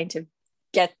really kind of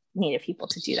get Native people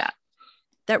to do that.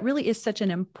 That really is such an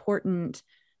important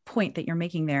point that you're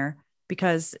making there,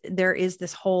 because there is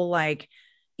this whole, like,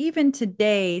 even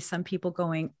today, some people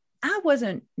going, I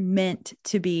wasn't meant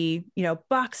to be, you know,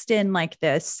 boxed in like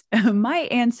this. My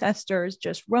ancestors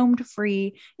just roamed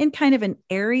free in kind of an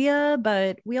area,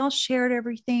 but we all shared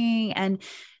everything. And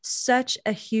such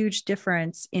a huge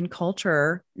difference in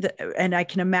culture. And I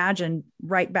can imagine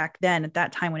right back then at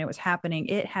that time when it was happening,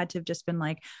 it had to have just been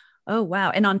like, oh,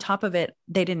 wow. And on top of it,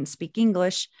 they didn't speak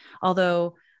English,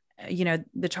 although, you know,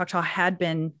 the Choctaw had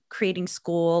been creating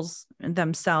schools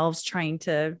themselves, trying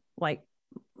to like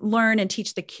learn and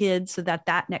teach the kids so that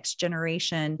that next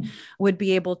generation would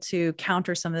be able to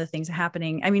counter some of the things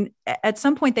happening. I mean, at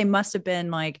some point they must have been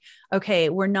like, okay,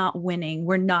 we're not winning.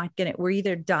 We're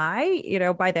either die, you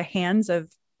know, by the hands of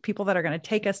people that are going to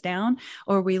take us down,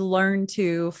 or we learn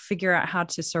to figure out how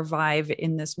to survive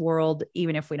in this world,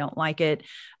 even if we don't like it,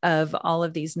 of all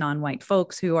of these non-white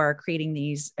folks who are creating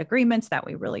these agreements that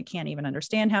we really can't even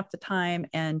understand half the time.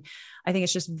 And I think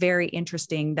it's just very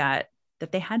interesting that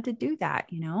they had to do that,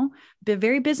 you know, but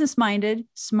very business-minded,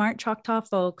 smart Choctaw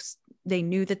folks. They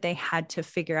knew that they had to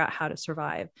figure out how to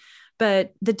survive.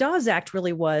 But the Dawes Act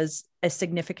really was a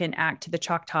significant act to the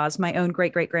Choctaws. My own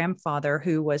great-great-grandfather,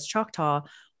 who was Choctaw,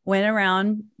 went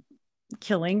around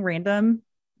killing random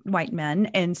white men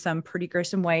in some pretty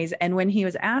gruesome ways. And when he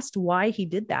was asked why he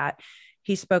did that,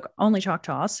 he spoke only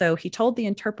Choctaw. So he told the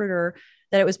interpreter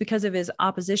that it was because of his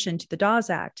opposition to the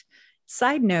Dawes Act.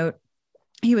 Side note,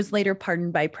 he was later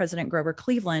pardoned by President Grover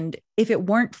Cleveland. If it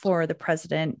weren't for the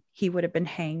president, he would have been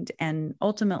hanged. And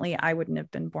ultimately, I wouldn't have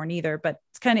been born either. But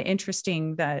it's kind of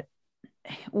interesting that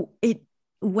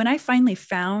when I finally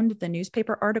found the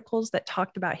newspaper articles that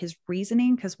talked about his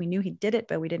reasoning, because we knew he did it,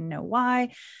 but we didn't know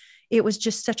why, it was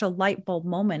just such a light bulb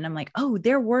moment. I'm like, oh,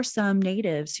 there were some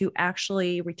natives who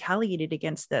actually retaliated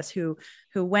against this, who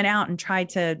went out and tried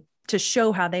to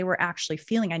show how they were actually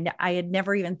feeling. I had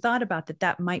never even thought about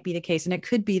that might be the case. And it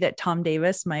could be that Tom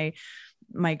Davis, my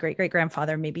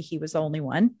great-great-grandfather, maybe he was the only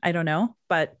one. I don't know,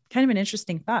 but kind of an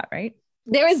interesting thought, right?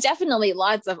 There was definitely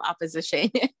lots of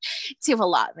opposition to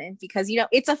allotment because, you know,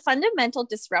 it's a fundamental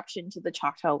disruption to the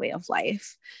Choctaw way of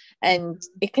life. And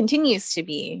it continues to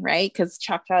be, right? Because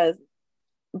Choctaws,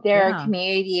 there are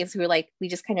communities who are like, we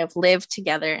just kind of live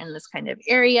together in this kind of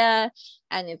area,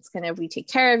 and it's kind of, we take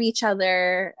care of each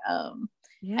other.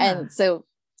 And so,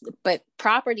 but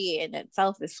property in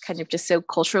itself is kind of just so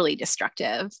culturally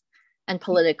destructive and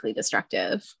politically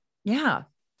destructive. Yeah.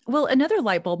 Well, another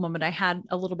light bulb moment I had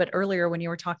a little bit earlier when you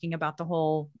were talking about the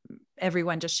whole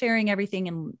everyone just sharing everything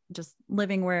and just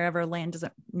living wherever land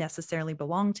doesn't necessarily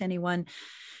belong to anyone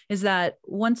is that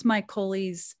once my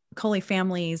Coley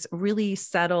families really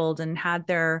settled and had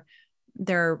their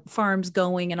farms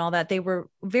going and all that, they were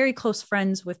very close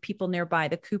friends with people nearby,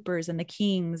 the Coopers and the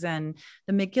Kings and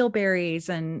the McGilberries.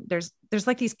 And there's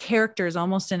like these characters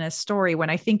almost in a story when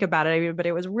I think about it, but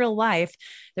it was real life.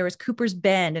 There was Cooper's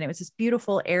Bend, and it was this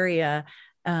beautiful area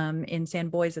in San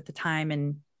Boys at the time.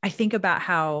 And I think about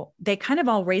how they kind of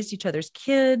all raised each other's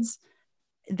kids.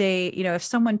 They, if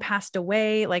someone passed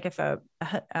away, like if a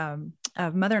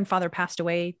mother and father passed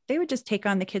away, they would just take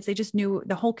on the kids. They just knew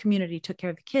the whole community took care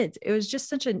of the kids. It was just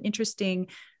such an interesting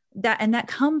that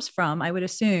comes from, I would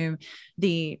assume,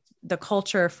 the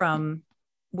culture from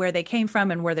where they came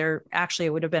from and where they're actually,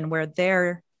 it would have been where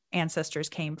their ancestors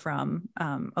came from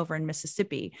over in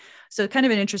Mississippi. So kind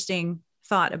of an interesting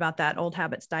thought about that. Old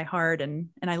habits die hard. And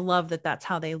I love that that's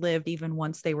how they lived even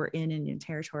once they were in Indian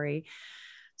Territory.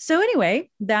 So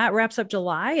anyway, that wraps up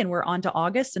July, and we're on to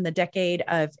August in the decade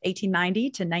of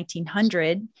 1890 to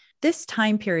 1900. This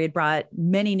time period brought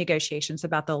many negotiations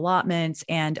about the allotments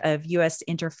and of U.S.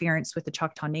 interference with the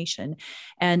Choctaw Nation.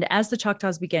 And as the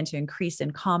Choctaws began to increase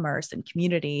in commerce and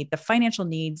community, the financial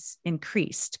needs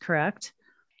increased, correct?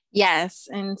 Yes.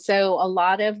 And so a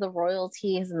lot of the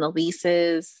royalties and the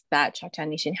leases that Choctaw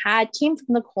Nation had came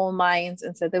from the coal mines.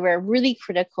 And so they were a really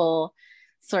critical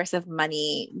source of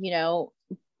money.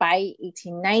 By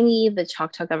 1890, the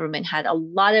Choctaw government had a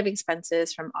lot of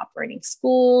expenses from operating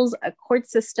schools, a court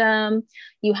system.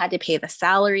 You had to pay the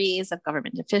salaries of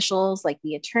government officials like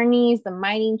the attorneys, the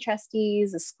mining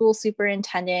trustees, the school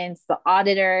superintendents, the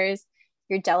auditors,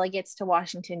 your delegates to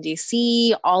Washington,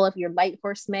 D.C., all of your light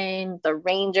horsemen, the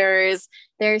rangers.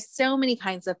 There's so many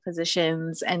kinds of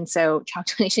positions. And so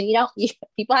Choctaw Nation,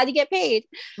 people had to get paid.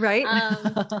 Right.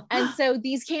 And so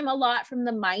these came a lot from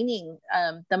the mining.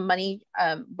 The money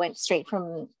went straight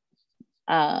from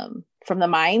the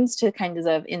mines to kind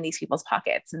of in these people's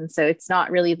pockets. And so it's not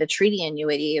really the treaty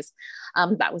annuities.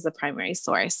 That was the primary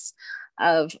source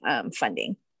of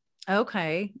funding.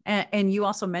 Okay. And you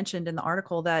also mentioned in the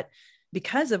article that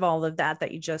because of all of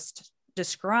that you just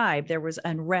described, there was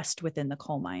unrest within the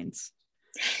coal mines.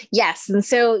 Yes. And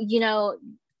so,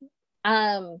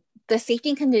 the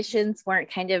safety conditions weren't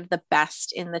kind of the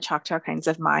best in the Choctaw kinds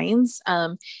of mines.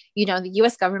 The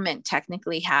U.S. government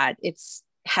technically had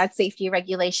safety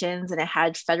regulations, and it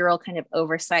had federal kind of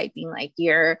oversight being like,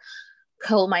 your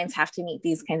coal mines have to meet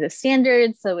these kinds of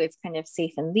standards. So it's kind of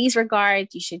safe in these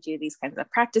regards. You should do these kinds of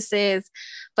practices.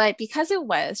 But because it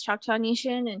was Choctaw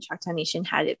Nation and Choctaw Nation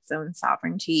had its own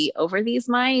sovereignty over these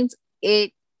mines,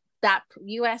 that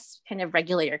U.S. kind of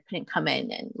regulator couldn't come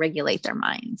in and regulate their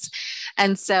mines.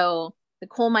 And so the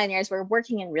coal miners were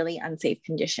working in really unsafe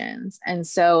conditions. And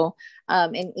so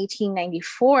in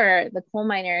 1894, the coal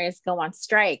miners go on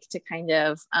strike to kind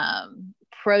of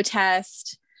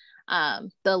protest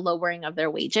the lowering of their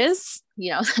wages.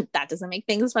 That doesn't make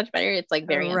things much better. It's like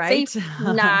very unsafe,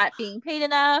 not being paid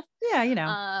enough.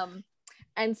 Yeah,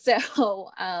 and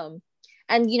so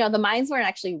the mines weren't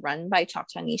actually run by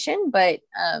Choctaw Nation, but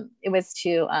it was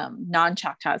to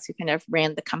non-Choctaws who kind of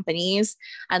ran the companies,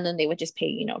 and then they would just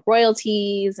pay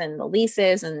royalties and the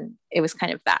leases, and it was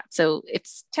kind of that. So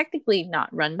it's technically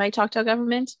not run by Choctaw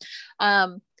government.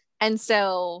 And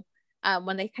so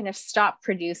when they kind of stopped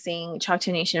producing,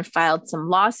 Choctaw Nation filed some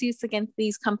lawsuits against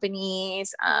these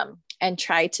companies and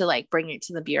tried to bring it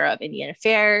to the Bureau of Indian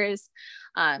Affairs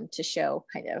to show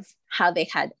kind of how they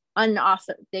had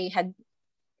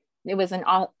it was an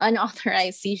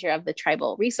unauthorized seizure of the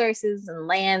tribal resources and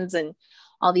lands and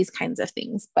all these kinds of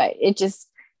things. But it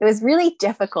was really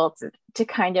difficult to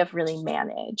kind of really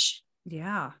manage.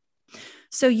 Yeah.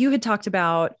 So you had talked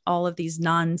about all of these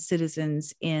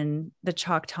non-citizens in the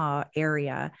Choctaw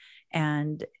area,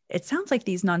 and it sounds like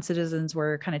these non-citizens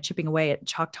were kind of chipping away at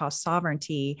Choctaw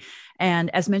sovereignty. And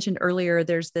as mentioned earlier,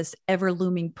 there's this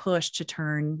ever-looming push to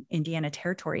turn Indiana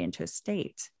Territory into a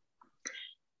state.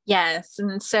 Yes.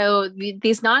 And so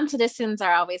these non-citizens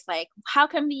are always like, how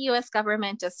come the U.S.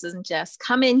 government doesn't just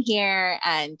come in here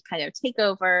and kind of take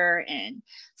over and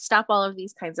stop all of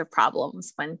these kinds of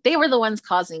problems when they were the ones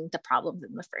causing the problems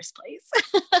in the first place?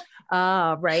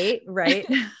 Right.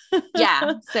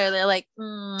 Yeah. So they're like,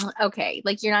 okay,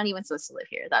 you're not even supposed to live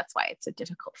here. That's why it's so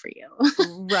difficult for you.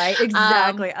 Right.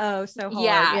 Exactly. So hard.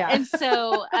 Yeah. And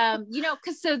so,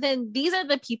 so then these are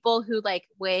the people who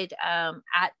would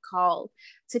call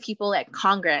to people at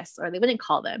Congress, or they wouldn't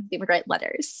call them, they would write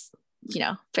letters.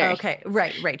 very. Okay.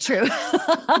 Right. True.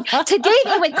 Today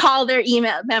they would call their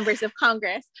email members of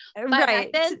Congress, but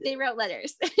right. back then they wrote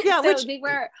letters. Yeah.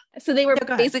 They were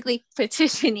basically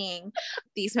petitioning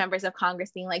these members of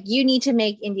Congress, being like, you need to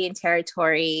make Indian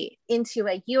Territory into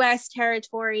a U.S.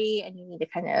 territory, and you need to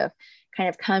kind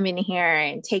of come in here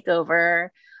and take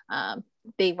over.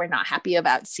 They were not happy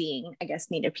about seeing, I guess,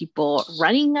 Native people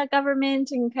running a government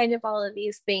and kind of all of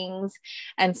these things.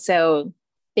 And so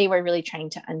they were really trying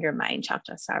to undermine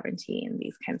Choctaw sovereignty in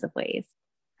these kinds of ways.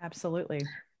 Absolutely.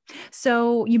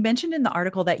 So you mentioned in the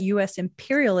article that U.S.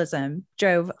 imperialism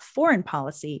drove foreign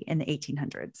policy in the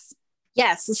 1800s.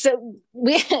 Yes. So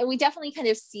we definitely kind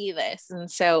of see this. And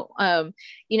so,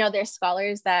 there's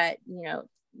scholars that,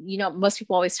 most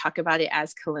people always talk about it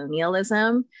as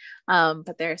colonialism,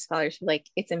 but there are scholars who like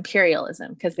it's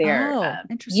imperialism because they're,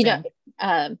 interesting.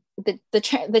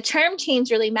 The term change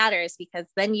really matters because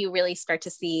then you really start to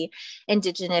see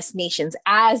indigenous nations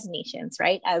as nations,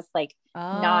 right? As like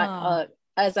not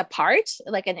as a part,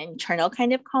 like an internal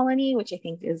kind of colony, which I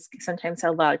think is sometimes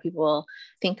how a lot of people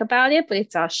think about it, but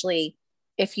it's actually,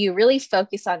 if you really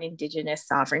focus on indigenous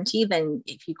sovereignty, then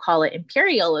if you call it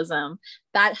imperialism,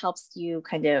 that helps you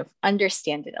kind of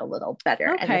understand it a little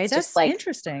better. Okay, and it's that's just like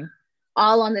interesting.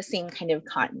 All on the same kind of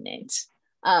continent.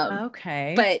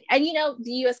 Okay. The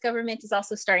U.S. government is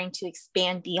also starting to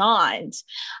expand beyond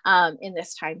in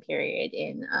this time period.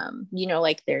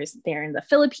 They're in the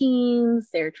Philippines.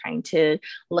 They're trying to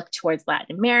look towards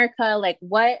Latin America. Like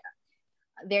what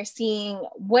they're seeing,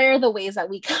 where are the ways that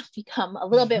we can become a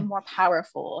little bit more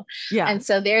powerful? Yeah. And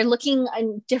so they're looking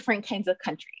in different kinds of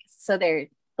countries. So they're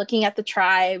looking at the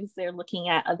tribes. They're looking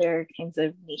at other kinds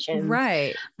of nations.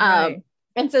 Right.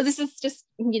 And so this is just,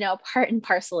 part and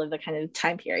parcel of the kind of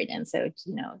time period. And so,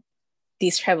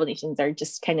 these tribal nations are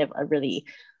just kind of a really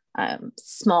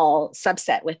small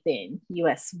subset within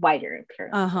U.S. wider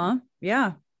imperialism.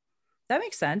 Yeah, that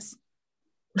makes sense.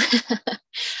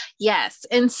 Yes.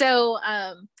 And so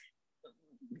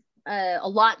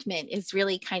allotment is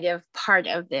really kind of part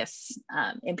of this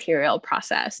imperial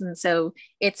process. And so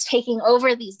it's taking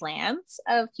over these lands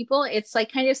of people. It's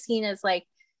like kind of seen as like,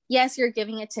 yes, you're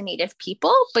giving it to Native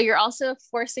people, but you're also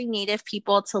forcing Native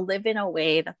people to live in a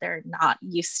way that they're not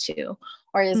used to,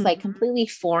 or is like completely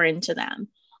foreign to them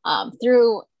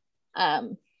through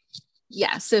the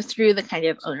kind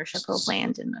of ownership of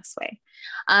land in this way.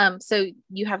 So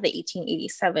you have the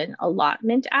 1887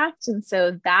 Allotment Act. And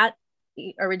so that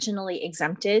originally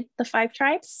exempted the 5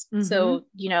 tribes. So,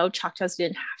 Choctaws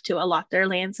didn't have to allot their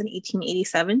lands in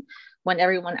 1887 when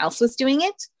everyone else was doing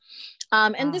it.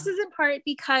 And this is in part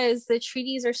because the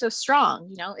treaties are so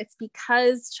strong. It's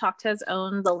because Choctaws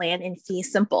owned the land in fee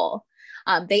simple.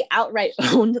 They outright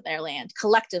owned their land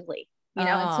collectively,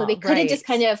 and so they couldn't just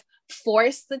kind of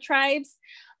force the tribes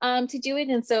to do it.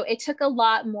 And so it took a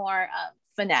lot more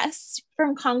finesse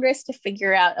from Congress to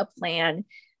figure out a plan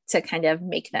to kind of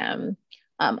make them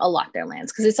allot their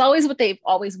lands, because it's always what they've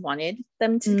always wanted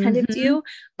them to kind of do.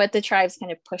 But the tribes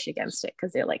kind of push against it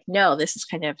because they're like, no, this is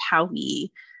kind of how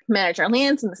we manage our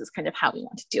lands, and this is kind of how we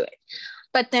want to do it.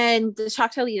 But then the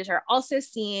Choctaw leaders are also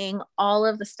seeing all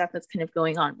of the stuff that's kind of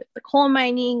going on with the coal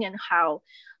mining, and how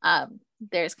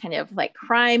there's kind of like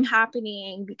crime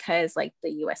happening because like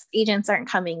the US agents aren't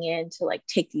coming in to like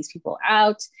take these people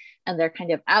out, and they're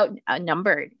kind of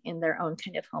outnumbered in their own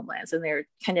kind of homelands, and they're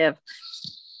kind of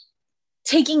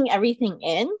taking everything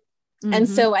in. And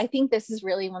so I think this is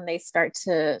really when they start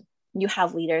to, you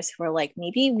have leaders who are like,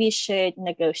 maybe we should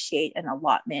negotiate an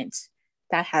allotment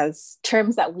that has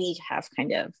terms that we have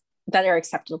kind of that are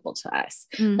acceptable to us.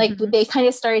 Like they kind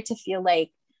of started to feel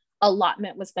like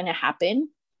allotment was going to happen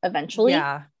eventually.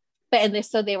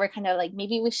 So they were kind of like,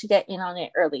 maybe we should get in on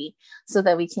it early so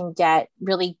that we can get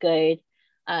really good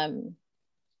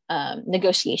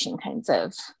negotiation kinds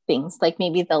of things. Like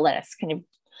maybe they'll let us kind of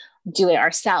do it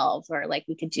ourselves, or like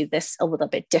we could do this a little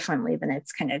bit differently than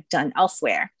it's kind of done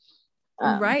elsewhere.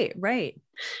 Right.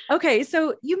 Okay.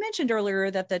 So you mentioned earlier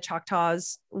that the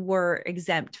Choctaws were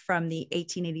exempt from the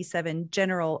 1887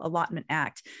 General Allotment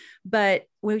Act, but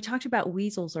we talked about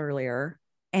weasels earlier.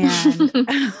 And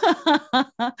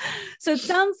so it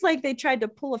sounds like they tried to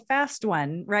pull a fast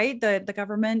one, right? The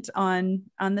government on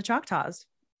the Choctaws.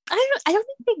 I don't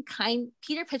think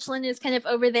Peter Pitchlynn is kind of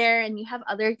over there, and you have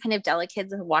other kind of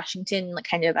delegates in Washington, like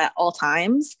kind of at all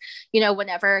times,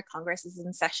 whenever Congress is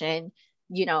in session,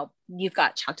 you've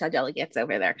got Choctaw delegates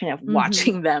over there kind of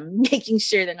watching them, making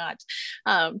sure they're not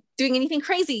doing anything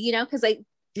crazy, because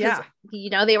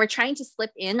they were trying to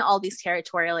slip in all these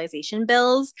territorialization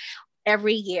bills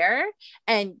every year,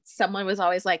 and someone was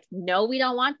always like, no, we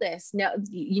don't want this, no,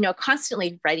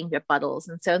 constantly writing rebuttals.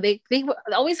 And so they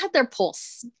always had their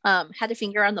pulse, had a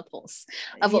finger on the pulse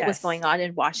of what was going on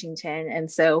in Washington.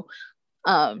 And so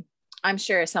I'm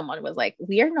sure someone was like,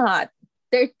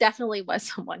 there definitely was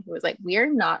someone who was like,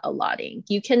 we're not allotting,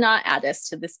 you cannot add us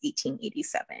to this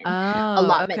 1887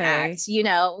 allotment act,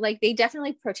 like they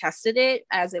definitely protested it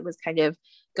as it was kind of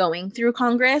going through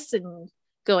Congress and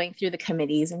going through the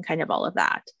committees and kind of all of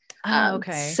that.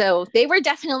 So they were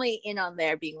definitely in on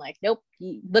there being like, nope,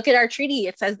 look at our treaty,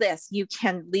 it says this, you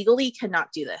legally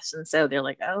cannot do this. And so they're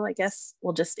like, oh, I guess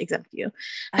we'll just exempt you.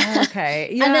 Yeah.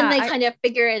 And then they kind of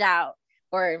figure it out,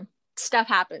 or stuff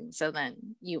happens, so then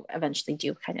you eventually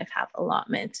do kind of have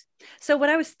allotment. So what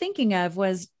I was thinking of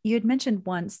was, you had mentioned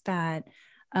once that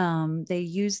they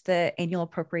used the annual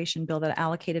appropriation bill that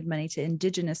allocated money to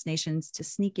indigenous nations to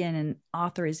sneak in an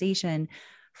authorization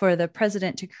for the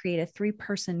president to create a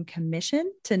 3-person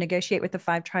commission to negotiate with the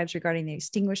 5 tribes regarding the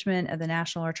extinguishment of the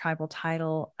national or tribal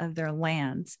title of their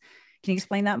lands. Can you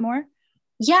explain that more?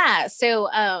 Yeah. So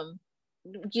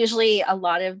usually a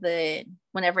lot of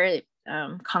whenever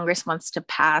Congress wants to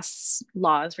pass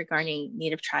laws regarding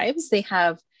Native tribes, they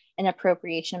have an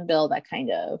appropriation bill that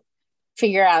kind of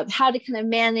figure out how to kind of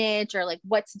manage, or like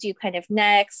what to do kind of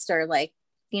next, or like,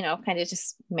 kind of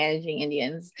just managing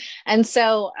Indians. And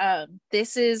so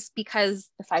this is because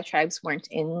the 5 tribes weren't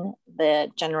in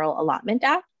the General Allotment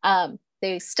Act.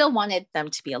 They still wanted them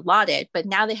to be allotted, but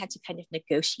now they had to kind of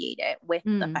negotiate it with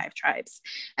the 5 tribes.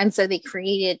 And so they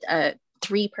created a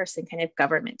 3-person kind of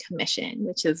government commission,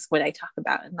 which is what I talk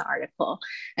about in the article.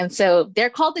 And so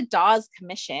they're called the Dawes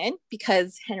Commission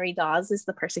because Henry Dawes is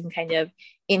the person kind of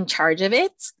in charge of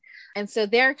it. And so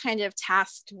they're kind of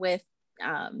tasked with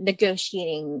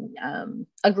negotiating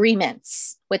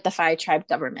agreements with the 5 tribe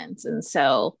governments. And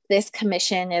so this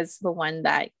commission is the one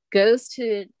that goes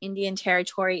to Indian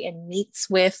Territory and meets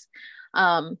with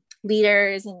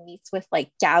leaders and meets with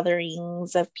like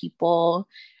gatherings of people,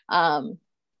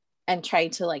 and try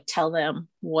to like tell them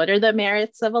what are the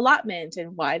merits of allotment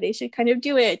and why they should kind of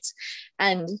do it,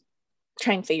 and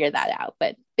try and figure that out.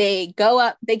 But they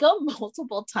go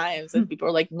multiple times, and people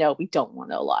are like, no, we don't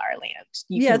want to allot our land.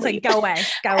 It's like, go away.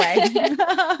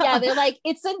 Yeah, they're like,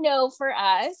 it's a no for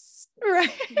us.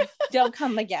 Right. Don't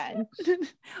come again.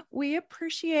 We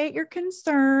appreciate your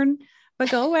concern,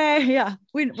 but go away. Yeah.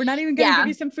 We're not even going to give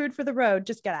you some food for the road.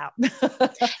 Just get out.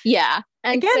 Yeah.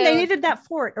 And again, they needed that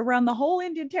fort around the whole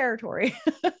Indian Territory.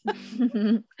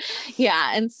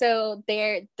 Yeah. And so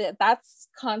that's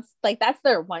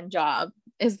their one job,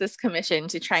 is this commission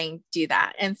to try and do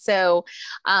that. And so,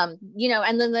 and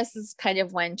then this is kind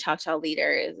of when Choctaw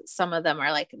leaders, some of them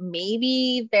are like,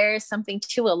 maybe there's something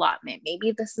to allotment.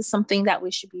 Maybe this is something that we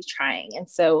should be trying. And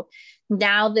so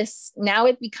now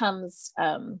it becomes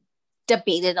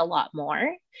debated a lot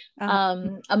more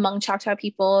among Choctaw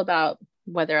people about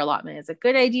whether allotment is a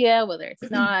good idea, whether it's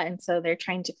not. And so they're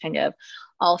trying to kind of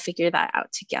all figure that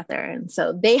out together. And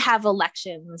so they have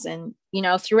elections, and,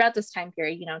 throughout this time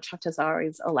period, Choctaws are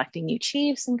always electing new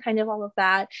chiefs and kind of all of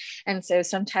that. And so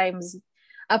sometimes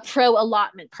a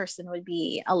pro-allotment person would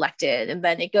be elected, and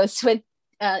then it goes to an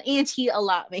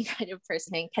anti-allotment kind of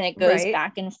person, and kind of goes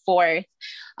back and forth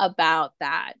about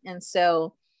that. And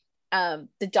so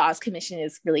the Dawes Commission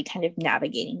is really kind of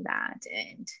navigating that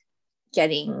and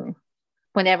getting,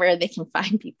 whenever they can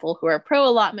find people who are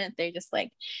pro-allotment, they just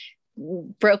like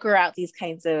broker out these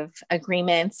kinds of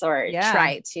agreements, or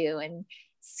try to, and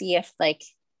see if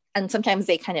and sometimes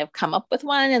they kind of come up with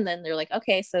one, and then they're like,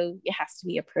 okay, so it has to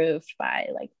be approved by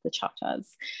like the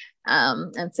Choctaws.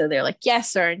 And so they're like,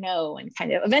 yes or no. And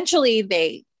kind of eventually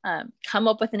they come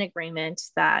up with an agreement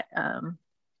that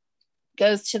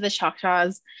goes to the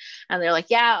Choctaws, and they're like,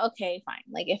 yeah, okay, fine.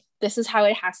 Like, if this is how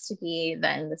it has to be,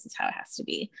 then this is how it has to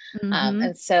be.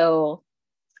 And so,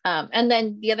 and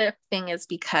then the other thing is,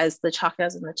 because the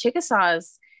Choctaws and the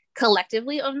Chickasaws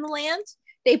collectively own the land,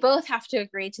 they both have to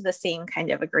agree to the same kind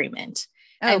of agreement.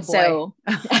 So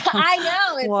I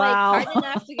know it's like hard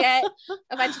enough to get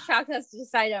a bunch of Choctaws to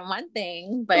decide on one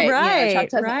thing, but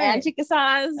Choctaws and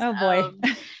Chickasaws. Oh boy.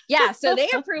 So they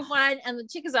approve one, and the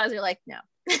Chickasaws are like, no.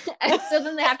 And so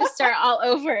then they have to start all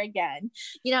over again,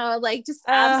 like just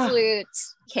absolute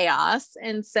chaos.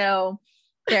 And so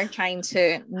they're trying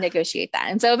to negotiate that.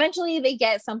 And so eventually they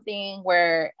get something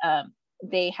where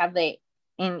they have in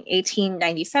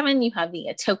 1897, you have the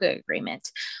Atoka Agreement,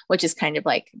 which is kind of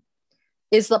like,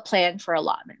 is the plan for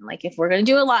allotment. Like, if we're going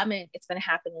to do allotment, it's going to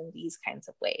happen in these kinds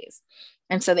of ways.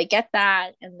 And so they get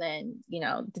that. And then,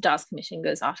 the Dawes Commission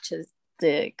goes off to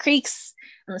the Creeks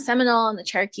and the Seminole and the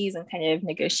Cherokees and kind of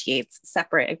negotiates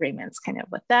separate agreements kind of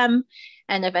with them.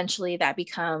 And eventually that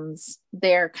becomes,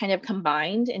 they're kind of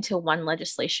combined into one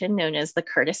legislation known as the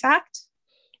Curtis Act.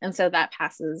 And so that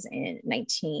passes in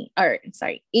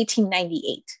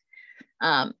 1898.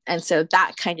 And so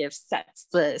that kind of sets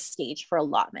the stage for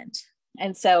allotment.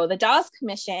 And so the Dawes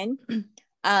Commission,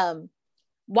 the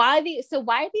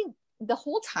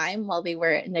whole time while they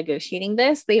were negotiating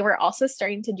this, they were also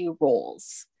starting to do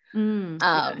rolls.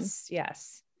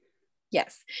 Yes.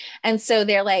 And so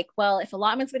they're like, well, if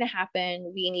allotment's going to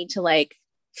happen, we need to like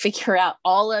figure out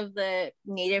all of the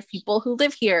native people who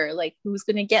live here, like who's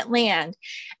going to get land.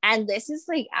 And this is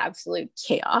like absolute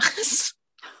chaos.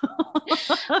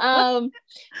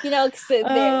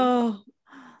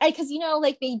 Because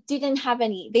like they didn't have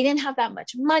that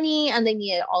much money, and they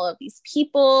needed all of these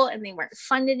people, and they weren't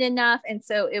funded enough. And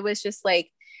so it was just like,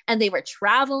 and they were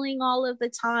traveling all of the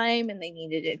time, and they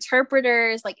needed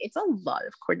interpreters. Like, it's a lot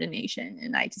of coordination,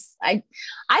 and I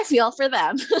feel for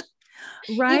them.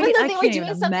 Right. Even though they were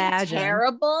doing something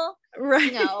terrible,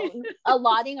 right?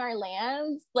 Allotting our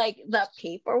lands, like the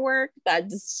paperwork, that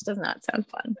just does not sound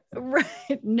fun. Right.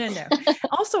 No.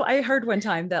 Also, I heard one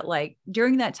time that like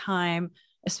during that time,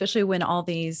 especially when all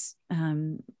these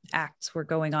acts were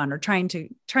going on, or trying to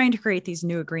create these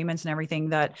new agreements and everything,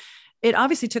 that it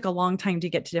obviously took a long time to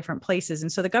get to different places.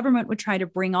 And so the government would try to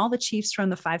bring all the chiefs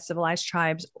from the 5 civilized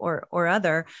tribes or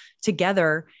other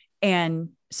together. And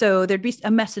so there'd be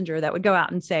a messenger that would go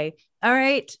out and say, all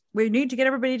right, we need to get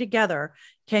everybody together.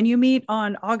 Can you meet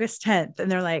on August 10th?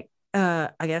 And they're like,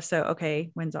 I guess so.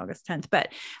 Okay. When's August 10th?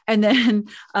 And then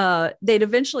they'd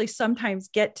eventually sometimes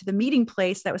get to the meeting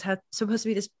place that was supposed to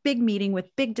be this big meeting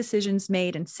with big decisions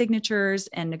made and signatures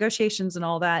and negotiations and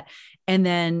all that. And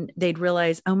then they'd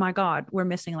realize, oh my God, we're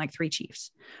missing like 3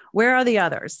 chiefs. Where are the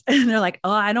others? And they're like,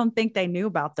 oh, I don't think they knew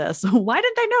about this. Why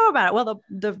didn't they know about it? Well,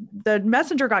 the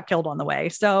messenger got killed on the way.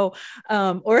 So,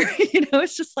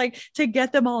 it's just like to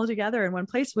get them all together in one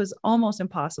place was almost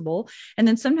impossible. And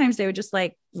then sometimes they would just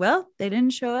like, well, they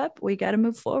didn't show up. We got to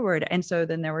move forward. And so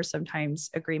then there were sometimes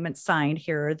agreements signed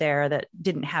here or there that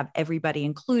didn't have everybody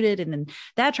included. And then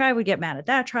that tribe would get mad at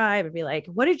that tribe and be like,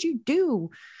 what did you do?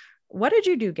 What did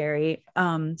you do, Gary?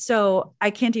 So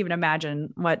I can't even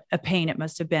imagine what a pain it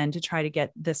must have been to try to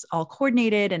get this all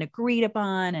coordinated and agreed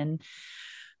upon. And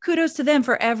kudos to them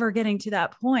for ever getting to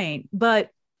that point. But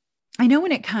I know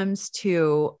when it comes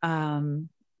to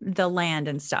the land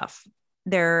and stuff,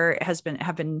 there have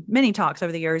been many talks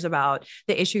over the years about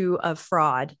the issue of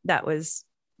fraud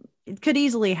it could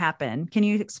easily happen. Can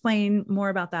you explain more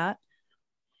about that?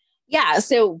 Yeah.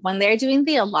 So when they're doing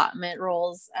the allotment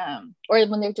rolls, or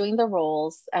when they're doing the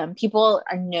rolls, people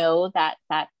know that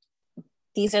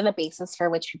these are the basis for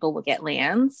which people will get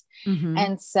lands. Mm-hmm.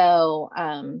 And so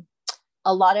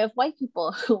a lot of white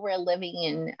people who were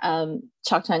living in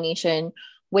Choctaw Nation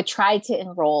would try to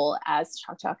enroll as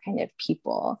Choctaw kind of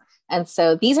people. And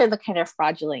so these are the kind of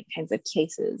fraudulent kinds of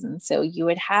cases. And so you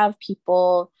would have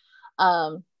people,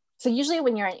 so usually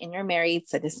when you're an intermarried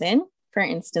citizen, for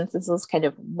instance, this is kind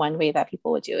of one way that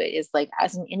people would do it, is like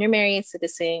as an intermarried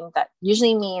citizen, that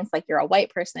usually means like you're a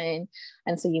white person.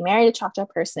 And so you married a Choctaw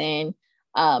person,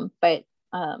 but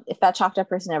if that Choctaw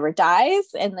person ever dies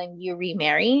and then you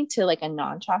remarry to like a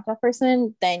non-Choctaw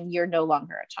person, then you're no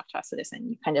longer a Choctaw citizen.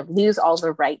 You kind of lose all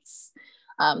the rights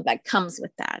that comes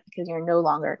with that, because you're no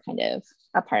longer kind of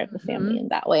a part of the family in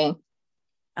that way.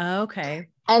 Okay.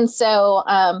 And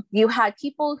so you had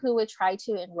people who would try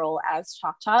to enroll as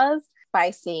Choctaws by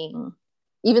saying,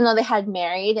 even though they had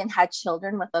married and had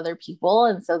children with other people,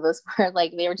 and so those were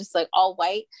like, they were just like all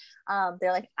white.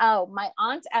 They're like, oh, my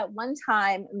aunt at one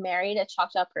time married a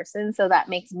Choctaw person, so that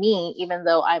makes me, even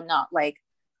though I'm not like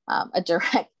a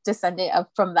direct descendant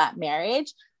from that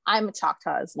marriage, I'm a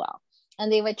Choctaw as well. And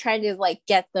they would try to like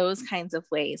get those kinds of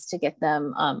ways to get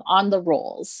them on the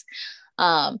rolls.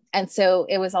 And so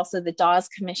it was also the Dawes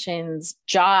Commission's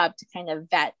job to kind of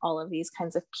vet all of these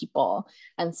kinds of people.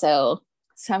 And so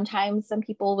sometimes some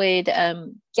people would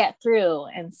get through.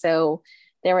 And so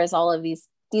there was all of these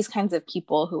kinds of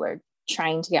people who were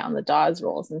trying to get on the Dawes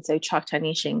rolls. And so Choctaw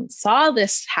Nation saw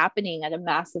this happening at a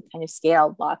massive kind of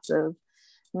scale, lots of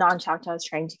non-Choctaws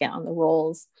trying to get on the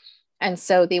rolls. And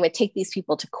so they would take these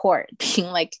people to court, being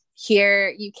like,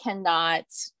 here, you cannot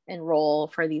enroll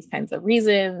for these kinds of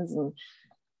reasons. And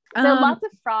so lots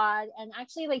of fraud. And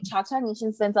actually, like, Choctaw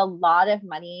Nation spends a lot of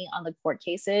money on the court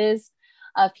cases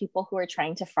of people who are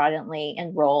trying to fraudulently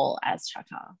enroll as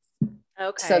Choctaw.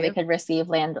 Okay. So they could receive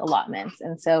land allotments.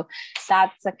 And so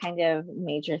that's a kind of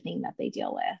major thing that they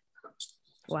deal with.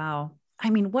 Wow.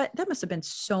 I mean, that must have been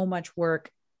so much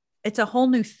work it's a whole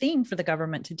new thing for the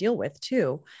government to deal with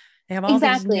too. They have all these new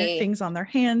Exactly. things on their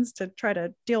hands to try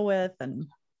to deal with. And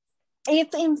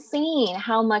It's insane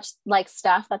how much like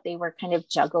stuff that they were kind of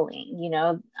juggling,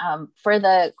 for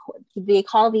they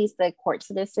call these the court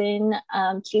citizen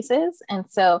cases. And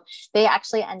so they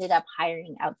actually ended up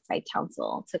hiring outside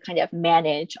counsel to kind of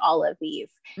manage all of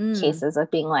these cases of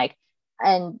being like,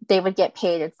 and they would get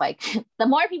paid. It's like the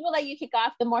more people that you kick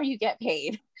off, the more you get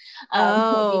paid.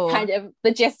 Would be kind of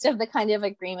the gist of the kind of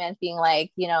agreement being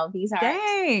like, these aren't,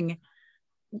 dang,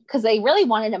 because they really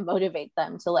wanted to motivate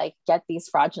them to like get these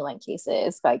fraudulent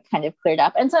cases like kind of cleared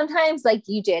up. And sometimes like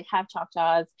you did have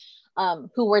Choctaws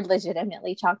who were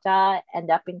legitimately Choctaw end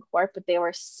up in court, but they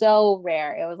were so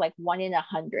rare. It was like 1 in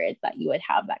 100 that you would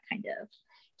have that kind of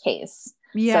case.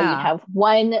 Yeah. So you'd have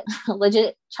one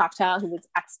legit Choctaw who was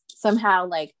somehow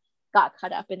like got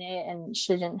caught up in it and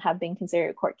shouldn't have been considered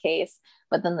a court case,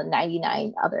 but then the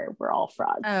 99 other were all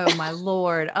frauds. Oh my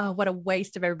Lord. Oh, what a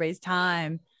waste of everybody's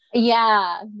time.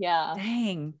 Yeah.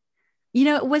 Dang.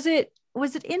 Was it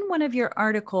in one of your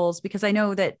articles? Because I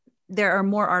know that there are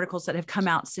more articles that have come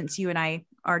out since you and I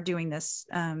are doing this,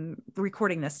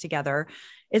 recording this together.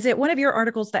 Is it one of your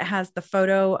articles that has the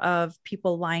photo of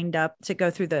people lined up to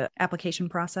go through the application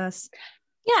process?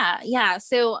 Yeah.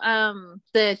 So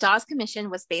the Dawes Commission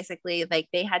was basically like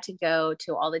they had to go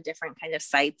to all the different kind of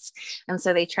sites. And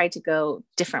so they tried to go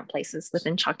different places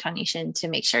within Choctaw Nation to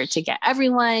make sure to get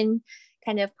everyone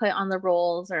kind of put on the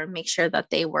rolls or make sure that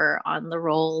they were on the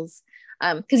rolls.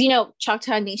 Because,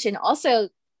 Choctaw Nation also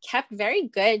kept very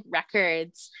good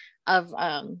records of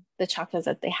the Choctaws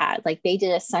that they had. Like they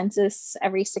did a census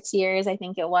every 6 years, I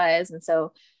think it was. And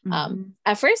so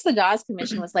at first the Dawes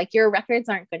Commission was like, your records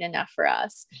aren't good enough for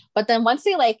us. But then once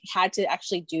they like had to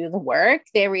actually do the work,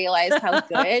 they realized how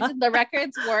good the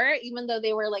records were, even though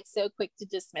they were like so quick to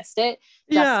dismiss it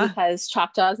just because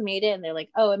Choctaws made it. And they're like,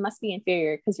 oh, it must be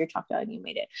inferior because you're Choctaw and you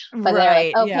made it. But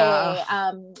they're like,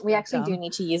 okay, we actually do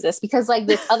need to use this because like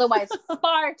this otherwise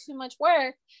far too much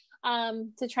work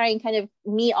to try and kind of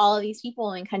meet all of these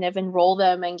people and kind of enroll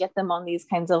them and get them on these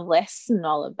kinds of lists and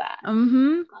all of that.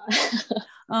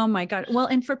 Oh my God. Well,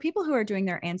 and for people who are doing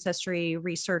their ancestry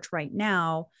research right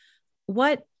now,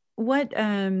 I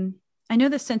know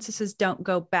the censuses don't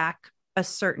go back a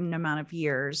certain amount of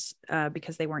years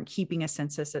because they weren't keeping a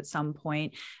census at some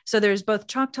point. So there's both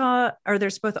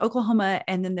there's both Oklahoma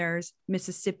and then there's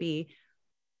Mississippi.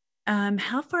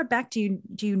 How far back do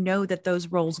you know that those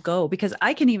rolls go? Because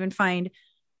I can even find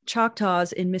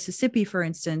Choctaws in Mississippi, for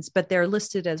instance, but they're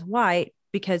listed as white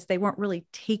because they weren't really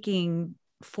taking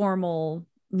formal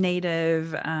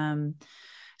Native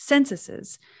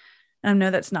censuses. I know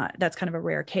that's kind of a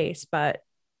rare case, but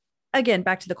again,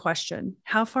 back to the question,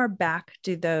 how far back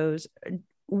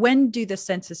when do the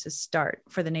censuses start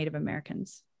for the Native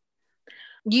Americans?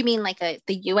 You mean like the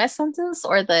US census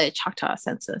or the Choctaw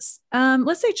census?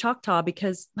 Let's say Choctaw,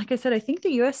 because like I said, I think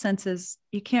the US census,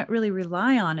 you can't really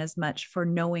rely on as much for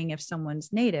knowing if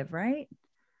someone's Native, right?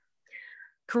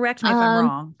 Correct me if I'm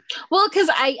wrong. Well, because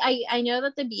I know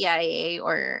that the BIA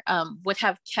would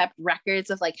have kept records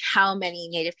of like how many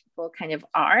Native people kind of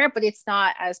are, but it's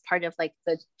not as part of like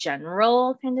the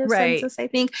general kind of census, I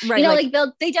think. Right. Like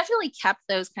they definitely kept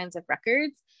those kinds of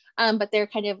records, but they're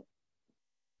kind of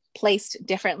placed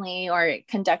differently or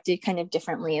conducted kind of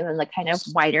differently than the kind of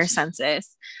wider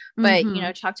census. But,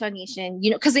 Choctaw Nation,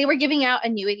 because they were giving out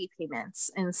annuity payments.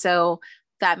 And so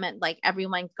that meant like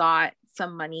everyone got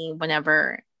some money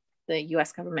whenever the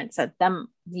US government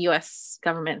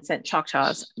sent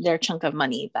Choctaws their chunk of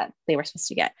money that they were supposed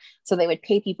to get. So they would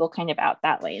pay people kind of out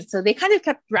that way. And so they kind of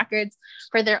kept records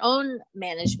for their own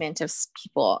management of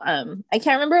people. I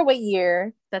can't remember what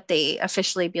year that they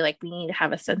officially be like, we need to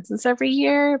have a census every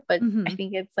year, but I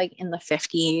think it's like in the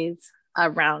 50s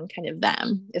around kind of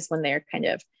them is when they're kind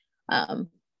of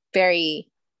very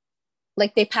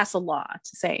like they pass a law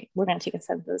to say, we're going to take a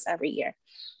census every year.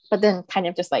 But then kind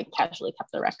of just like casually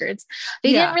kept the records.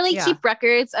 They didn't really keep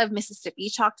records of Mississippi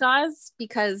Choctaws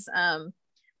because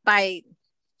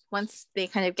once they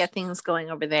kind of get things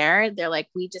going over there, they're like,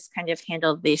 we just kind of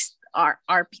handle this, our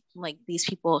like these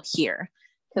people here.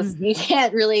 Because you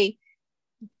can't really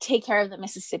take care of the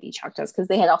Mississippi Choctaws because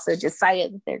they had also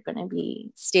decided that they're going to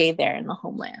stay there in the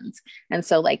homelands. And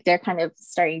so like, they're kind of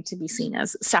starting to be seen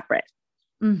as separate.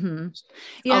 Yeah,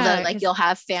 although like you'll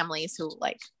have families who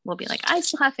like will be like, I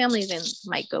still have families and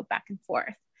might go back and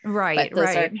forth, but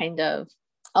those are kind of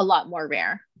a lot more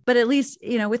rare. But at least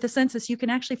with the census you can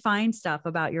actually find stuff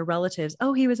about your relatives.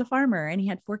 Oh, he was a farmer and he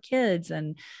had 4 kids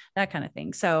and that kind of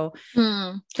thing. So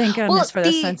thank goodness for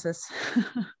the census.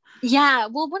 Yeah.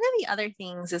 Well, one of the other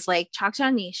things is like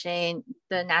Choctaw Nation,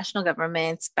 the national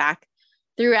governments back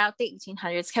throughout the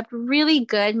 1800s kept really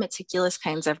good, meticulous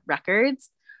kinds of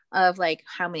records of like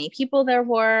how many people there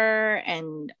were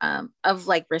and of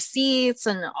like receipts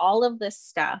and all of this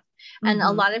stuff. And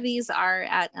a lot of these are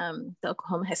at the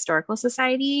Oklahoma Historical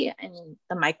Society and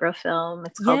the microfilm.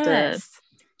 It's called the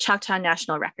Choctaw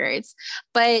National Records.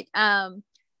 But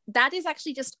that is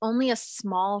actually just only a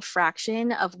small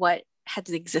fraction of what had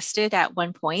existed at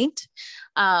one point.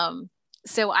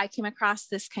 So I came across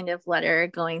this kind of letter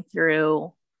going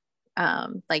through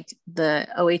like the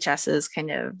OHS's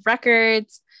kind of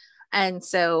records. And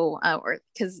so,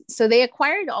 so they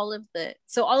acquired all of the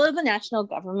national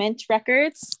government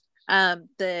records,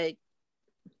 the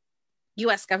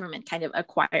US government kind of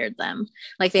acquired them.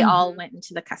 Like they all went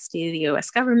into the custody of the US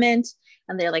government,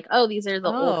 and they're like, oh, these are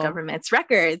the old government's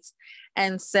records.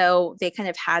 And so they kind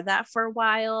of had that for a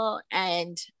while.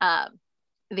 And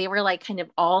they were like kind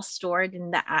of all stored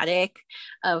in the attic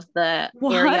of the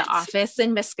area office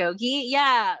in Muskogee.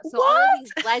 Yeah. So all of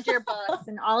these ledger books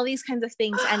and all of these kinds of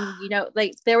things. And, you know,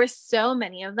 like there were so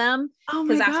many of them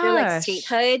because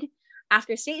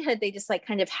after statehood, they just like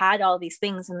kind of had all these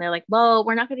things and they're like, well,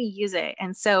 we're not going to use it.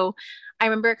 And so I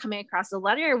remember coming across a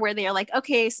letter where they're like,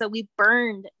 okay, so we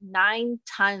burned 9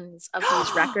 tons of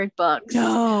these record books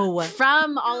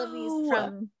from all of these,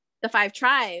 from the 5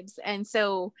 tribes. And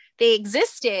so they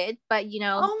existed, but you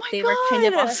know, they were kind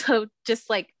of also just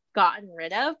like gotten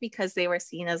rid of because they were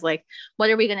seen as like, what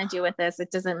are we going to do with this?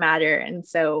 It doesn't matter. And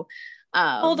so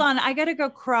hold on, I gotta go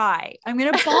cry. I'm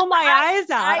gonna bawl my eyes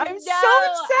out. I'm so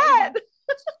upset.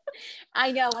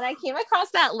 I know. When I came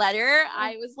across that letter,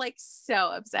 I was like so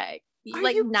upset.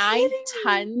 Like 9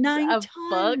 tons of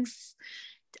books.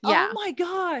 Yeah. Oh my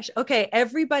gosh. Okay.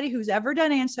 Everybody who's ever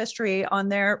done Ancestry on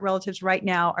their relatives right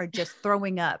now are just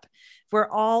throwing up. We're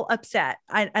all upset.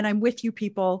 And I'm with you,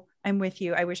 people. I'm with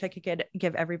you. I wish I could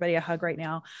give everybody a hug right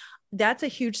now. That's a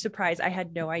huge surprise. I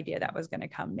had no idea that was going to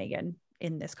come, Megan,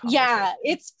 in this conversation. Yeah,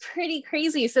 it's pretty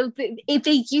crazy. So if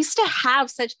they used to have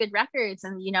such good records,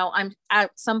 and you know,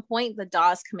 at some point the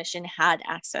Dawes Commission had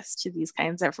access to these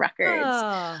kinds of records,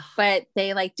 but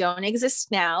they like don't exist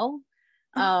now.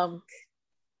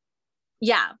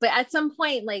 Yeah, but at some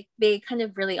point, like they kind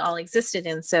of really all existed,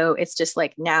 and so it's just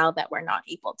like now that we're not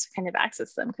able to kind of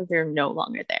access them because they're no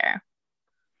longer there.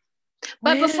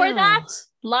 But before that,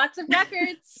 lots of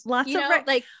records.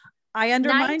 Like I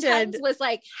undermined 9 tons was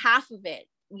like half of it,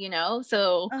 you know?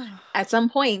 So at some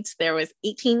point there was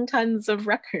 18 tons of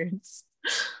records.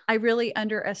 I really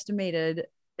underestimated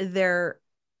their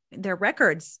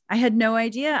records. I had no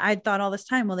idea. I thought all this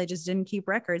time, well, they just didn't keep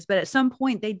records, but at some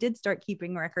point they did start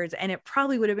keeping records, and it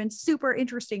probably would have been super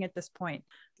interesting at this point.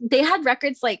 They had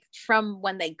records like from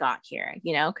when they got here,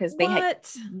 you know, because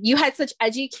you had such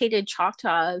educated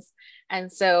Choctaws.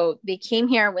 And so they came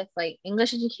here with like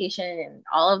English education and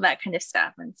all of that kind of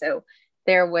stuff. And so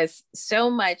there was so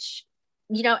much,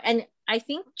 you know, and I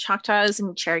think Choctaws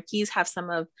and Cherokees have some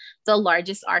of the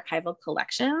largest archival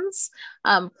collections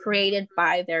created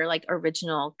by their like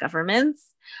original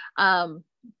governments.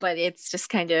 But it's just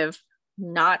kind of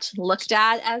not looked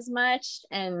at as much.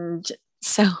 And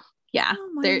so, yeah,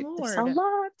 there's a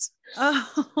lot.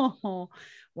 Oh,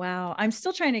 wow. I'm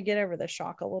still trying to get over the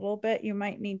shock a little bit. You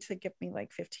might need to give me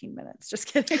like 15 minutes. Just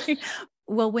kidding.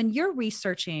 Well, when you're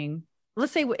researching,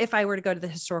 let's say if I were to go to the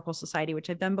Historical Society, which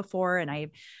I've done before, and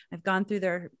I've gone through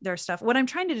their stuff, what I'm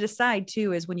trying to decide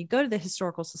too is when you go to the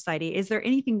Historical Society, is there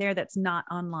anything there that's not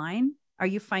online? Are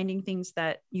you finding things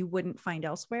that you wouldn't find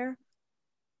elsewhere?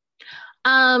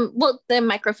 Well, the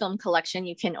microfilm collection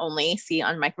you can only see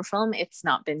on microfilm. It's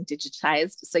not been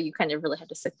digitized, so you kind of really have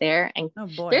to sit there. And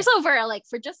there's over like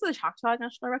for just the Choctaw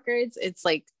National Records, it's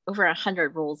like over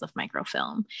 100 rolls of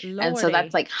microfilm. Lordy. And so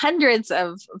that's like hundreds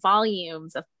of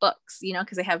volumes of books, you know,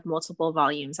 because they have multiple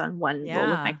volumes on one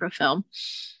roll of microfilm.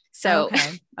 So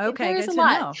okay, there's a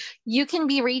lot. You can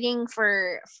be reading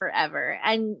for forever.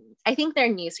 And I think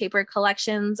their newspaper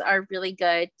collections are really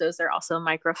good. Those are also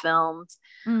microfilmed.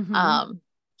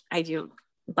 I do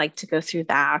like to go through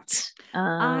that.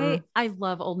 I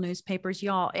love old newspapers,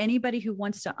 y'all. Anybody who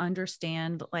wants to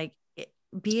understand, like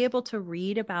be able to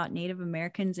read about Native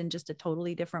Americans in just a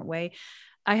totally different way.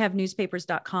 I have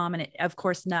newspapers.com, and of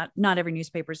course, not every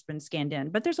newspaper has been scanned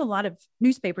in, but there's a lot of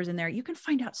newspapers in there. You can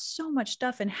find out so much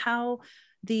stuff and how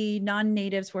the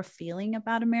non-natives were feeling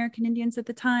about American Indians at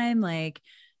the time. Like,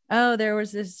 oh, there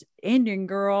was this Indian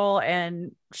girl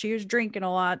and she was drinking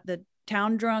a lot, the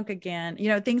town drunk again, you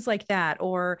know, things like that.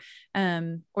 Or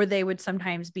they would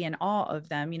sometimes be in awe of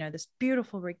them, you know, this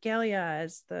beautiful regalia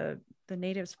as the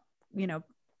natives, you know,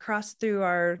 crossed through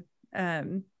our,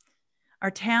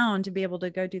 our town to be able to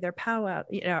go do their powwow,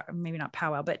 maybe not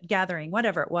powwow, but gathering,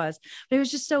 whatever it was. But it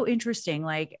was just so interesting.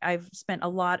 Like I've spent a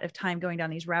lot of time going down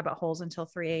these rabbit holes until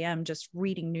 3 a.m. just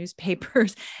reading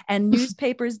newspapers and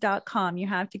newspapers.com. You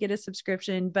have to get a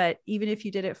subscription, but even if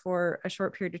you did it for a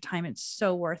short period of time, it's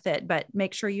so worth it. But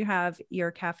make sure you have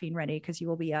your caffeine ready because you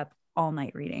will be up all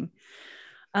night reading.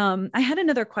 I had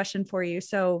another question for you.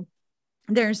 So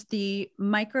there's the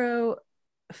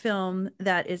microfilm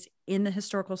that is in the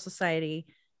Historical Society,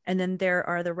 and then there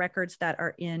are the records that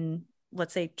are in,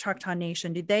 let's say, Choctaw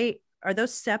Nation. Are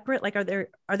those separate? Like,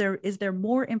 is there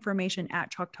more information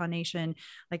at Choctaw Nation,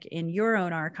 like in your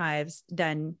own archives,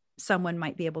 than someone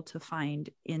might be able to find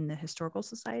in the Historical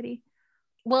Society?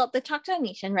 Well, the Choctaw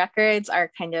Nation records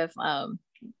are kind of,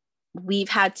 we've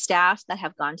had staff that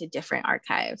have gone to different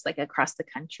archives, like across the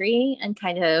country, and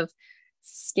kind of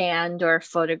scanned or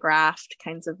photographed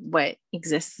kinds of what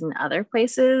exists in other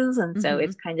places. And so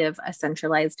it's kind of a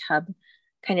centralized hub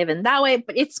kind of in that way,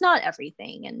 but it's not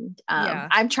everything. And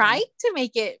I'm trying to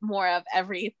make it more of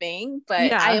everything,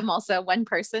 but I am also one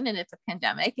person and it's a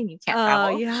pandemic and you can't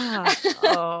travel.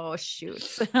 Oh,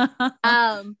 shoot.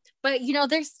 But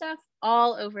there's stuff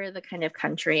all over the kind of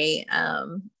country.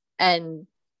 And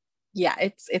yeah,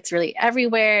 it's really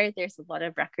everywhere. There's a lot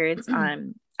of records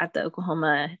at the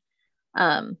Oklahoma,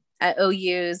 at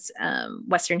OU's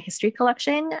Western History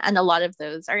Collection, and a lot of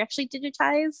those are actually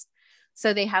digitized.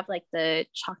 So they have like the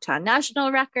Choctaw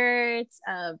National Records.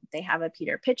 They have a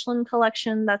Peter Pitchlynn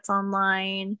collection that's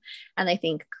online, and I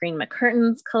think Green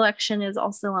McCurtain's collection is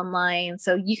also online.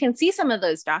 So you can see some of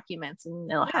those documents, and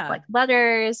they'll have like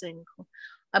letters and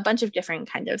a bunch of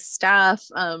different kind of stuff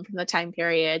from the time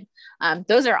period.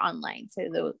 Those are online,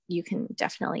 so you can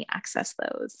definitely access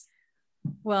those.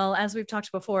 Well, as we've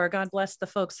talked before, God bless the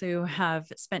folks who have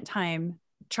spent time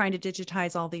trying to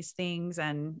digitize all these things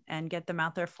and get them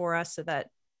out there for us so that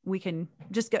we can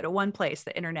just go to one place,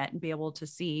 the internet, and be able to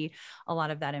see a lot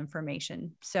of that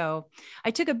information. So I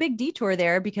took a big detour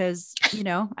there because,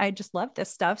 I just love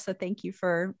this stuff. So thank you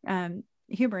for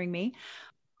humoring me.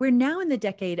 We're now in the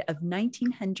decade of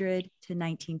 1900 to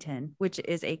 1910, which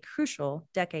is a crucial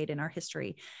decade in our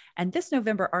history. And this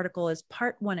November article is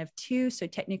part 1 of 2. So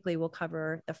technically we'll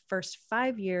cover the first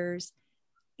 5 years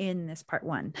in this part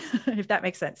 1, if that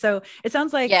makes sense. So it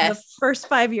sounds like the first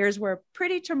 5 years were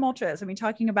pretty tumultuous. I mean,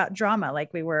 talking about drama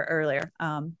like we were earlier.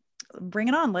 Bring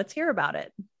it on. Let's hear about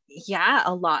it. Yeah,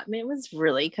 allotment was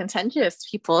really contentious.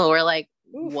 People were like,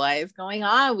 what is going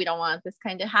on? We don't want this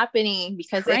kind of happening,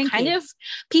 because it kind of,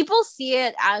 people see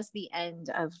it as the end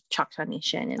of Choctaw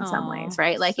Nation in some ways,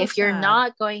 right? Like if you're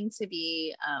not going to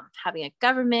be having a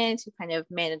government who kind of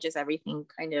manages everything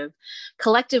kind of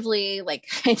collectively, like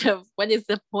kind of what is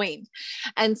the point?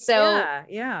 And so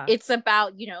it's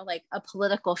about, like a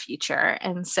political future.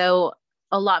 And so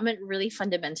allotment really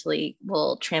fundamentally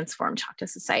will transform Choctaw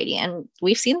society. And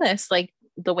we've seen this, like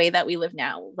the way that we live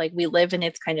now, like we live in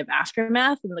its kind of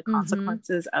aftermath and the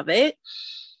consequences of it.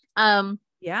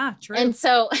 True. And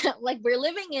so like we're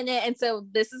living in it. And so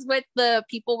this is what the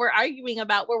people were arguing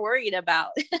about, were worried about.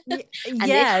 And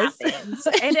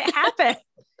it happened.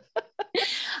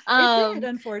 It did,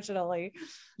 unfortunately.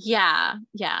 Yeah.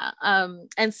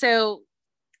 And so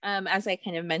as I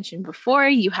kind of mentioned before,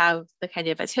 you have the kind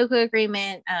of Atoka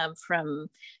Agreement from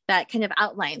that kind of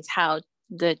outlines how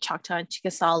the Choctaw and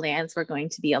Chickasaw lands were going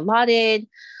to be allotted.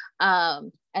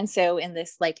 And so in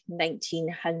this like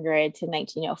 1900 to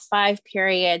 1905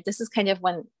 period, this is kind of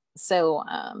when, so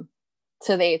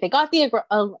they got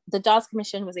the Dawes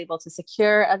Commission was able to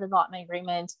secure an allotment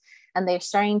agreement, and they're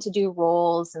starting to do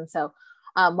rolls. And so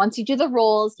once you do the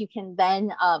rolls, you can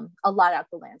then allot out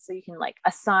the land. So you can like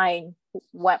assign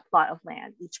what plot of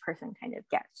land each person kind of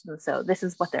gets. And so this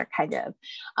is what they're kind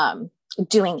of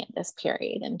doing in this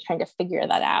period and trying to figure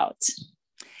that out.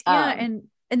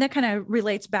 And that kind of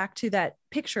relates back to that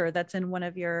picture that's in one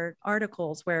of your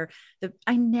articles where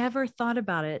I never thought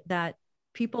about it, that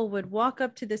people would walk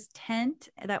up to this tent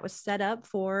that was set up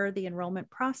for the enrollment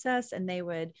process, and they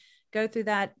would go through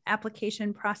that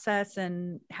application process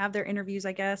and have their interviews,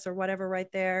 I guess, or whatever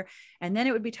right there. And then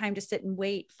it would be time to sit and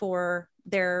wait for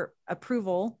their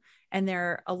approval and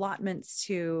their allotments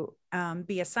to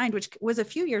be assigned, which was a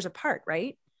few years apart,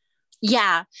 right?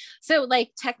 Yeah. So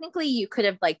like technically you could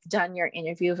have like done your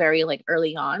interview very like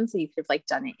early on. So you could have like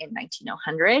done it in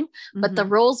 1900, but the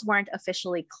rolls weren't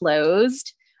officially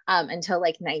closed until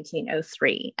like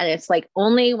 1903. And it's like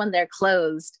only when they're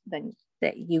closed then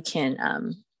that you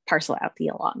can parcel out the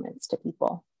allotments to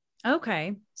people.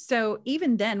 Okay. So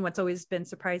even then, what's always been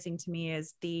surprising to me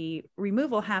is the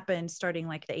removal happened starting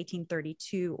like the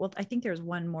 1832. Well, I think there's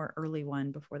one more early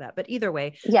one before that, but either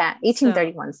way. Yeah, So,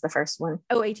 1831 is the first one.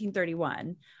 oh,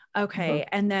 1831. Mhm.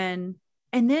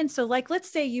 Okay. So like,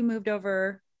 let's say you moved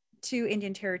over to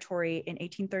Indian Territory in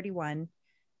 1831,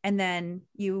 and then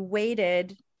you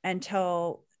waited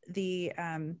until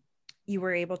you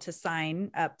were able to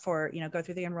sign up for, go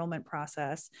through the enrollment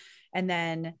process. And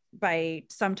then by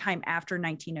sometime after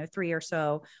 1903 or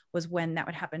so was when that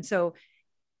would happen. So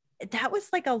that was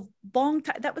like a long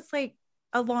time. That was like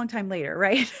a long time later,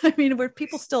 right? I mean, were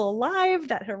people still alive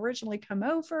that had originally come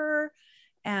over?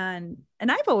 And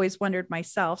I've always wondered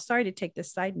myself, sorry to take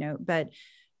this side note, but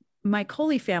my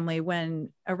Coley family, when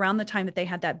around the time that they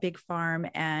had that big farm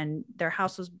and their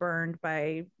house was burned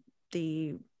by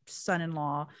the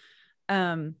son-in-law,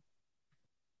 um,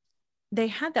 they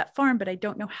had that farm, but I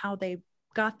don't know how they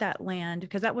got that land,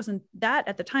 because that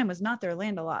at the time was not their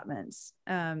land allotments.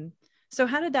 So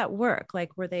how did that work?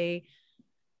 Like, were they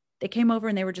came over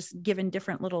and they were just given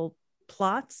different little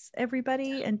plots,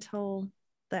 everybody, until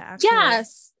the actual.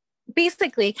 Yes,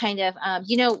 basically kind of,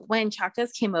 when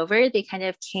Choctaws came over, they kind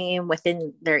of came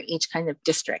within their each kind of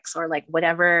districts or like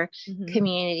whatever Mhm.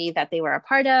 community that they were a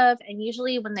part of. And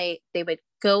usually when they would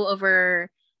go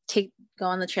over, go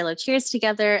on the Trail of Tears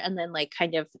together, and then like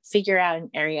kind of figure out an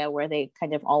area where they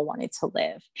kind of all wanted to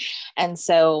live. And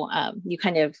so you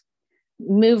kind of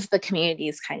move the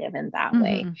communities kind of in that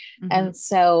way. Mm-hmm. And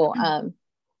so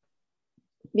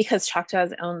because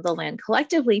Choctaws owned the land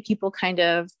collectively, people kind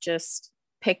of just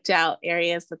picked out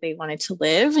areas that they wanted to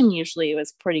live, and usually it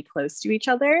was pretty close to each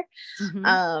other.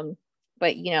 Mm-hmm.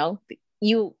 But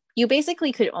you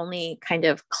basically could only kind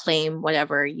of claim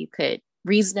whatever you could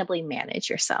reasonably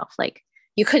manage yourself. Like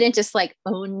you couldn't just like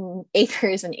own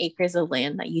acres and acres of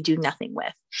land that you do nothing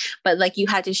with, but like you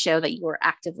had to show that you were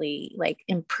actively like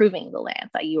improving the land,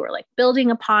 that you were like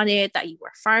building upon it, that you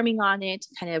were farming on it,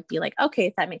 to kind of be like,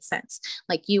 okay, that makes sense.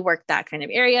 Like you worked that kind of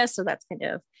area, so that's kind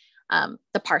of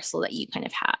the parcel that you kind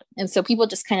of had. And so people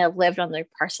just kind of lived on their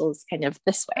parcels kind of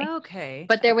this way. Okay.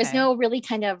 But there was no really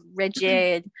kind of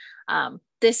rigid,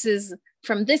 this is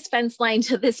from this fence line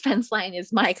to this fence line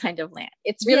is my kind of land.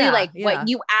 It's really like what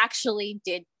you actually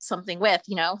did something with,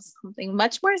 something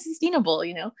much more sustainable,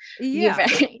 Yeah.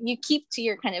 you keep to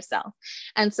your kind of self.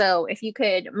 And so if you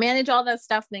could manage all that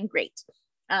stuff, then great.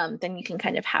 Then you can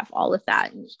kind of have all of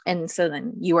that. And so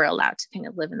then you are allowed to kind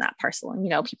of live in that parcel,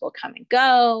 and, people come and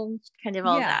go, kind of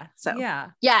all that. So,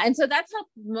 yeah. And so that's how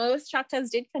most Choctaws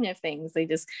did kind of things. They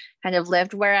just kind of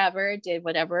lived wherever, did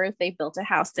whatever. If they built a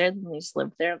house there, then they just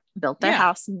lived there, built their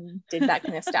house and did that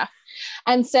kind of stuff.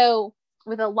 And so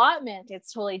with allotment,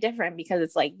 it's totally different, because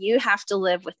it's like, you have to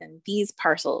live within these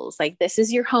parcels. Like, this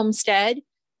is your homestead.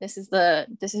 This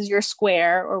is your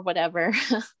square or whatever.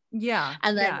 Yeah.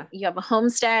 And then you have a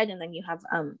homestead, and then you have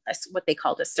what they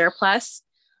called a surplus.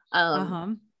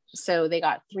 So they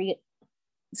got three.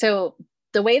 So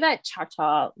the way that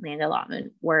Choctaw land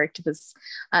allotment worked was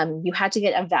you had to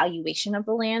get a valuation of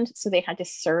the land. So they had to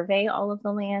survey all of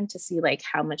the land to see like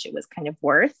how much it was kind of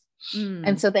worth.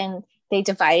 And so then they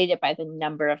divided it by the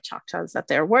number of Choctaws that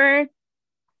there were.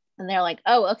 And they're like,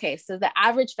 oh, okay, so the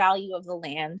average value of the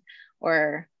land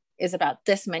is about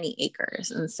this many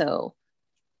acres. And so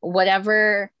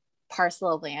whatever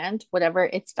parcel of land, whatever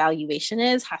its valuation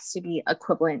is, has to be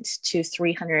equivalent to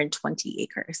 320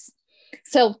 acres.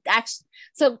 So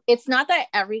it's not that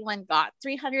everyone got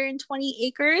 320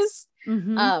 acres.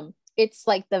 It's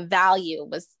like the value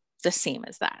was the same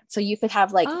as that. So you could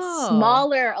have like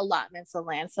smaller allotments of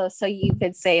land. So you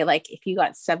could say like, if you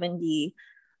got 70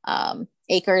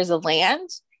 acres of land,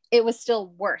 it was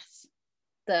still worth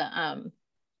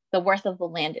the worth of the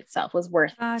land itself was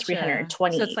worth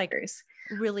 320 so it's acres.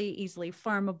 Like really easily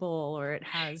farmable, or it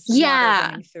has water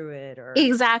running through it, or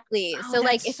exactly. So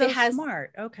like if it has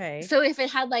smart, okay. So if it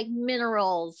had like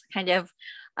minerals kind of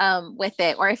with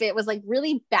it, or if it was like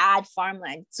really bad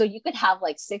farmland, so you could have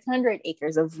like 600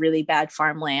 acres of really bad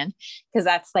farmland, because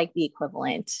that's like the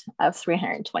equivalent of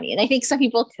 320. And I think some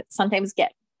people sometimes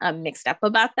get mixed up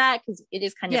about that, because it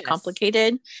is kind of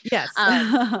complicated.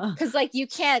 Because like you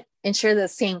can't ensure the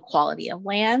same quality of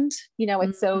land,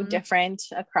 it's so different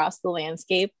across the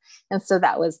landscape. And so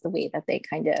that was the way that they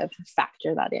kind of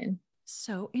factor that in.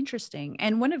 So interesting.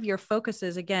 And one of your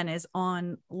focuses again is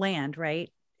on land, right?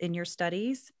 In your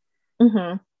studies.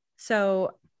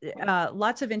 So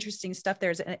lots of interesting stuff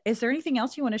there. Is there anything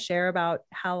else you want to share about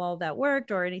how all that worked,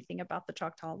 or anything about the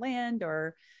Choctaw land?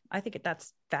 Or I think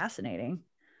that's fascinating.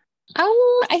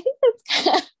 I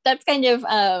think that's kind of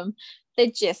the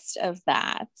gist of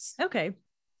that. Okay.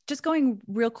 just going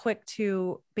real quick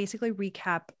to basically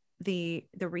recap the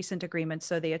recent agreements.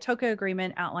 So the Atoka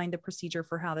Agreement outlined the procedure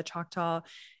for how the Choctaw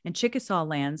and Chickasaw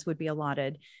lands would be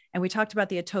allotted. And we talked about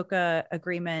the Atoka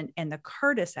Agreement and the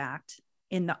Curtis Act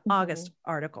in the August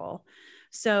article.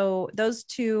 So those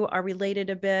two are related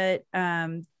a bit.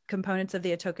 Components of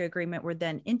the Atoka Agreement were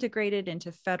then integrated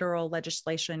into federal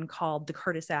legislation called the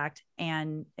Curtis Act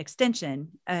and extension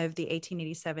of the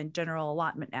 1887 General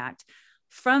Allotment Act,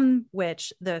 from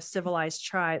which the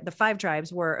the 5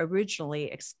 tribes were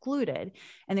originally excluded.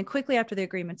 And then quickly after the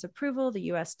agreement's approval, the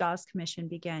U.S. Dawes Commission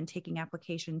began taking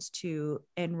applications to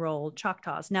enroll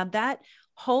Choctaws. Now, that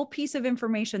whole piece of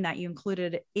information that you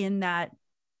included in that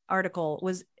article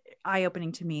was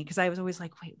eye-opening to me, because I was always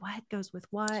like, wait, what goes with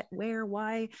what, where,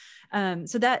 why?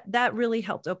 So that really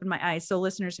helped open my eyes. So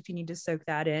listeners, if you need to soak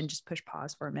that in, just push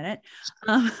pause for a minute.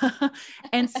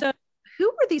 And so who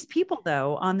were these people,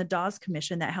 though, on the Dawes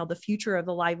Commission that held the future of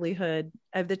the livelihood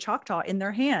of the Choctaw in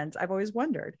their hands? I've always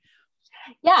wondered.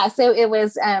 Yeah, so it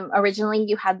was originally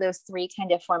you had those 3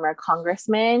 kind of former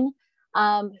congressmen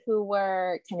who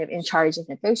were kind of in charge of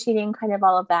negotiating kind of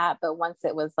all of that. But once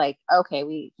it was like, okay,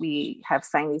 we have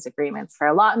signed these agreements for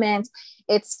allotment,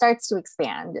 it starts to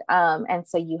expand. And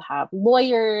so you have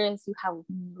lawyers, you have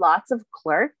lots of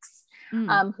clerks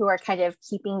who are kind of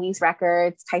keeping these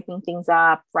records, typing things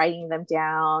up, writing them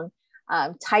down,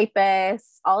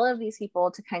 typists, all of these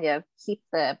people to kind of keep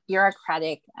the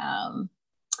bureaucratic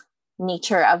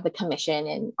nature of the commission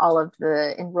and all of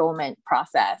the enrollment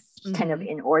process kind of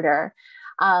in order.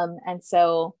 And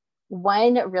so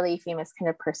one really famous kind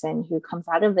of person who comes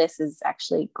out of this is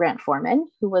actually Grant Foreman,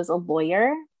 who was a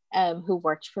lawyer who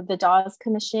worked for the Dawes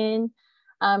Commission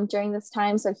during this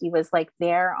time. So he was like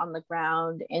there on the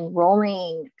ground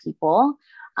enrolling people.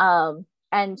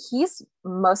 And he's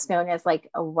most known as like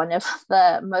one of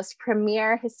the most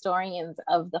premier historians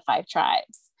of the 5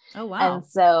 tribes. Oh, wow. And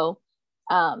so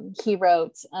he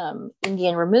wrote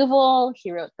Indian Removal.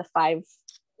 He wrote the five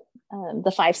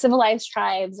civilized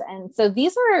tribes. And so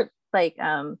these are like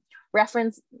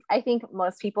reference. I think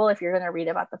most people, if you're going to read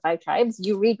about the 5 tribes,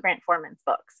 you read Grant Foreman's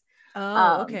books.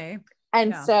 Oh, okay.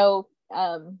 And so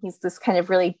he's this kind of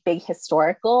really big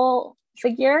historical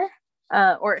figure,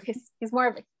 he's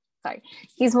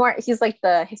like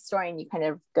the historian you kind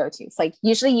of go to. It's like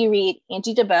usually you read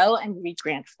Angie DeBow and you read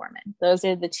Grant Foreman. Those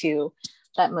are the 2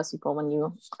 that most people, when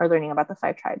you are learning about the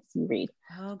 5 tribes, you read.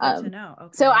 Oh, good to know.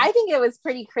 Okay. So I think it was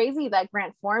pretty crazy that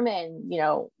Grant Foreman,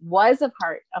 was a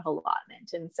part of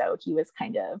allotment. And so he was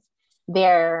kind of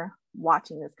there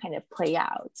watching this kind of play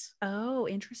out. Oh,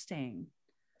 interesting.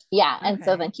 Yeah. And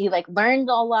so then he like learned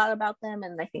a lot about them.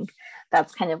 And I think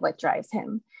that's kind of what drives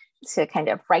him to kind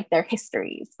of write their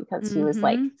histories, because he was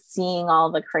like seeing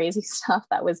all the crazy stuff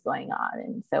that was going on.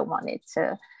 And so wanted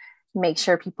to make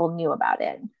sure people knew about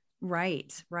it.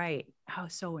 Right. Oh,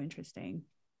 so interesting.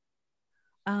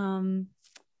 Well,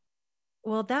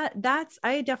 that's,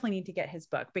 I definitely need to get his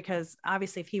book, because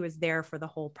obviously if he was there for the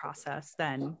whole process,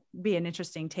 then be an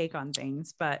interesting take on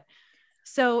things. But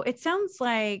so it sounds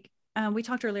like we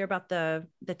talked earlier about the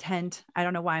tent. I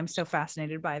don't know why I'm so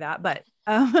fascinated by that, but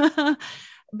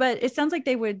but it sounds like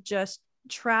they would just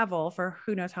travel for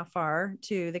who knows how far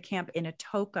to the camp in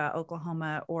Atoka,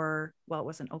 Oklahoma, or, well, it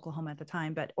wasn't Oklahoma at the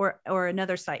time, but or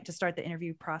another site to start the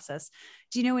interview process.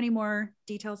 Do you know any more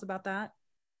details about that?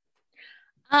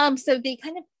 So they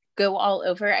kind of go all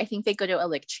over. I think they go to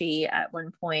Alikchi at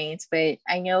one point, but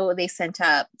I know they sent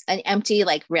up an empty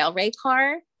like railway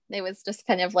car. It was just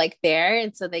kind of like there.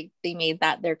 And so they made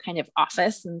that their kind of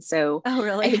office. And so oh,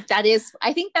 really?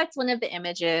 I think that's one of the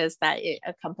images that it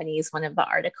accompanies one of the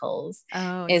articles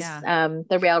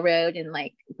the railroad and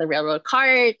like the railroad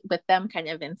cart with them kind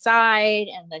of inside.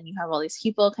 And then you have all these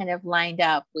people kind of lined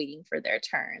up waiting for their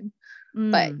turn.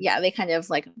 But yeah, they kind of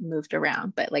like moved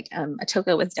around, but like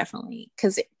Atoka was definitely,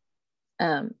 because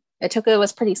Atoka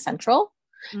was pretty central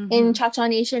in Choctaw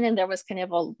Nation, and there was kind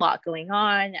of a lot going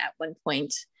on. At one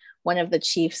point, one of the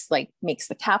chiefs like makes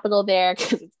the capital there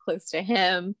because it's close to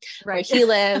him, right, where he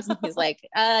lives. And he's like,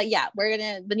 yeah,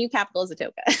 the new capital is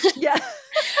Atoka. Yeah.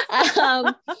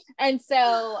 And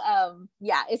so,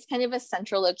 yeah, it's kind of a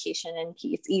central location, and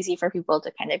it's easy for people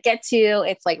to kind of get to.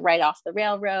 It's like right off the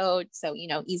railroad. So,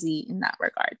 easy in that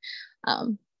regard.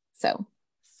 So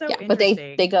yeah, but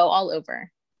they go all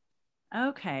over.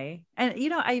 Okay. And,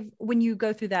 when you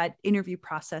go through that interview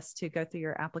process to go through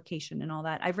your application and all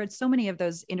that, I've read so many of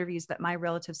those interviews that my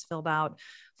relatives filled out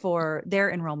for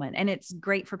their enrollment. And it's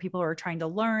great for people who are trying to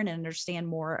learn and understand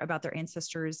more about their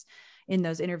ancestors in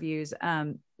those interviews.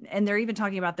 And they're even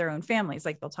talking about their own families.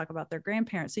 Like they'll talk about their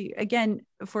grandparents. So again,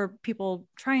 for people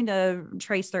trying to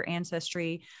trace their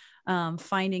ancestry,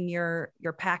 finding your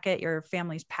packet, your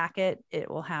family's packet, it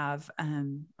will have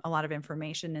a lot of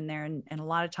information in there. And a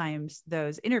lot of times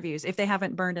those interviews, if they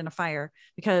haven't burned in a fire,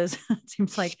 because it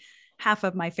seems like half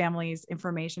of my family's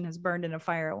information has burned in a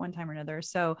fire at one time or another.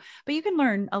 So, but you can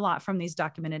learn a lot from these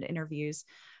documented interviews.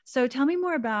 So tell me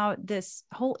more about this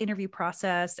whole interview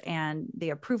process and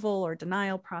the approval or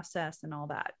denial process and all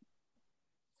that.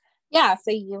 Yeah.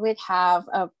 So you would have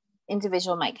a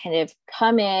individual might kind of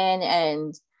come in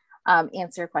and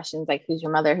answer questions like who's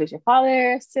your mother, who's your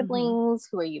father, siblings,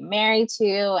 who are you married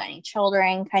to, any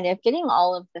children, kind of getting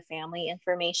all of the family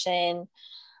information.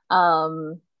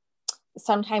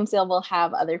 Sometimes they will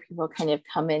have other people kind of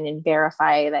come in and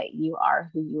verify that you are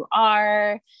who you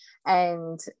are.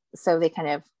 And so they kind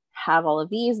of have all of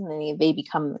these, and then they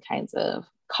become the kinds of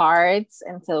cards.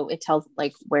 And so it tells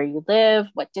like where you live,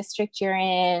 what district you're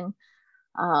in,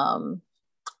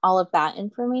 all of that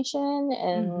information.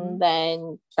 And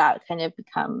then that kind of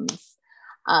becomes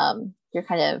your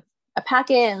kind of a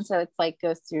packet. And so it's like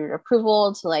goes through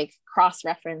approval to like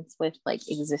cross-reference with like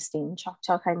existing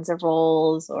Choctaw kinds of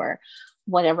roles or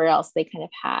whatever else they kind of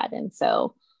had. And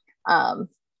so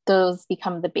those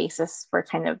become the basis for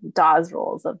kind of Dawes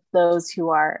rolls of those who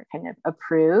are kind of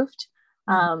approved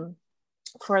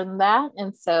for that.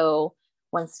 And so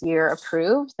once you're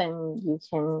approved, then you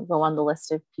can go on the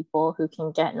list of people who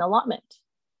can get an allotment.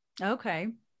 Okay.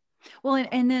 Well,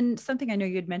 and then something I know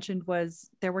you had mentioned was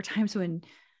there were times when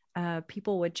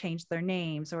people would change their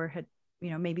names or had,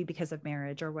 maybe because of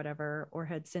marriage or whatever, or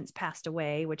had since passed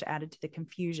away, which added to the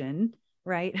confusion,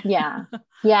 right? Yeah.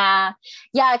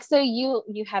 So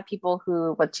you have people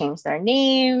who would change their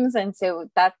names. And so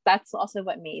that's also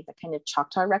what made the kind of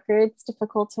Choctaw records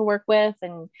difficult to work with,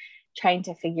 and trying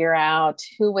to figure out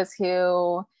who was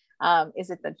who. Is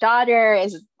it the daughter?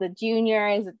 Is it the junior?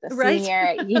 Is it the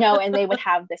senior? Right. And they would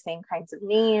have the same kinds of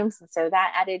names. And so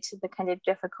that added to the kind of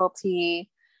difficulty.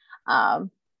 Well,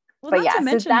 not to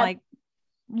mention like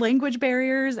language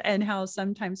barriers and how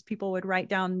sometimes people would write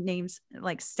down names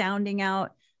like sounding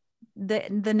out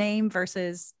the name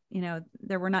versus,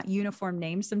 there were not uniform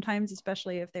names sometimes,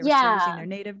 especially if they were still using their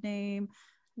native name.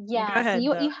 Yeah. Go ahead,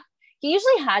 so you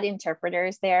usually had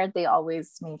interpreters there. They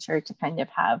always made sure to kind of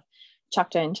have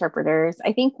Choctaw interpreters.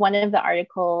 I think one of the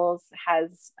articles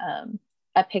has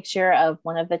a picture of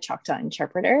one of the Choctaw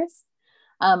interpreters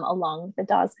along with the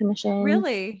Dawes Commission.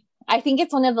 Really? I think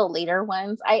it's one of the later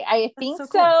ones. I think so.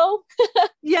 Cool.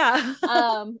 Yeah.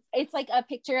 It's like a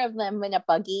picture of them in a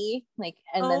buggy, like,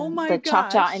 and then the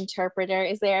Choctaw interpreter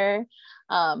is there.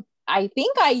 I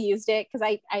think I used it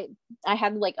because I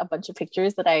had like a bunch of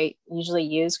pictures that I usually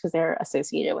use because they're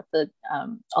associated with the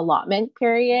allotment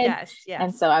period. Yes.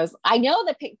 And so I know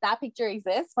that picture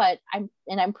exists, but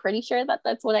I'm pretty sure that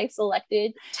that's what I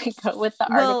selected to go with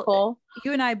the article.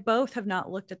 You and I both have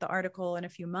not looked at the article in a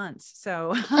few months,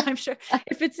 so I'm sure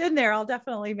if it's in there, I'll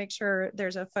definitely make sure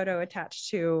there's a photo attached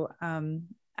to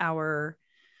our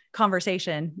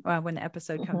conversation when the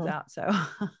episode comes out. So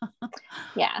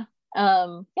yeah.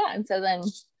 And so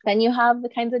then you have the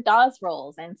kinds of Dawes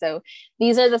rolls. And so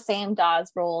these are the same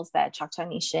Dawes rolls that Choctaw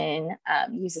Nation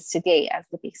uses today as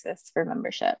the basis for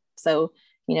membership. So,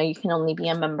 you can only be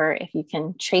a member if you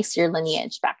can trace your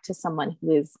lineage back to someone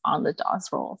who is on the Dawes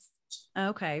rolls.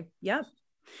 Okay. Yep.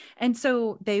 And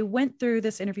so they went through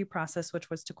this interview process, which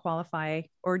was to qualify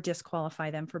or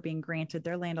disqualify them for being granted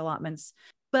their land allotments.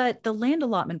 But the land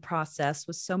allotment process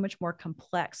was so much more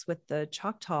complex with the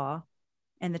Choctaw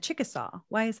and the Chickasaw.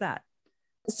 Why is that?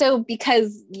 So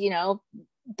because,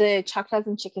 the Choctaws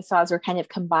and Chickasaws were kind of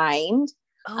combined.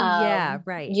 Oh, yeah,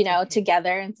 right.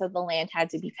 Together. And so the land had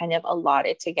to be kind of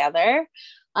allotted together.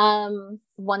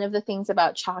 One of the things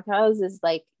about Choctaws is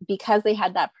like, because they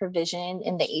had that provision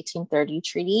in the 1830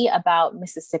 treaty about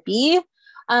Mississippi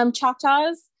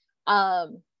Choctaws,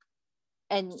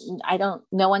 and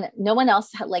no one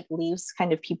else leaves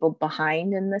kind of people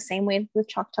behind in the same way the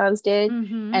Choctaws did.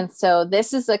 And so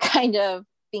this is a kind of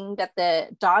thing that the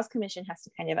Dawes Commission has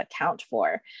to kind of account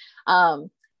for.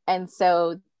 And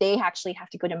so they actually have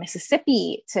to go to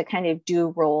Mississippi to kind of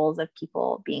do roles of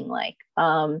people being like,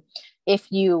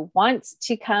 if you want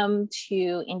to come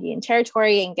to Indian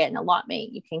Territory and get an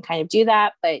allotment, you can kind of do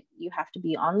that, but you have to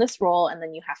be on this roll and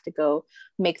then you have to go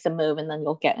make the move and then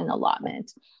you'll get an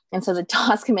allotment. And so the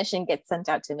Dawes Commission gets sent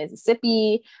out to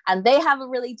Mississippi and they have a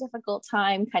really difficult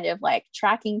time kind of like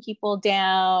tracking people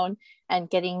down and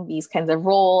getting these kinds of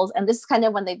roles. And this is kind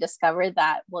of when they discovered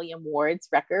that William Ward's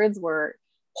records were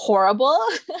horrible,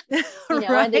 Right.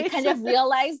 and they kind of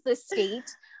realized the state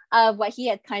of what he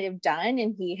had kind of done,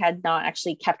 and he had not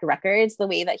actually kept records the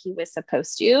way that he was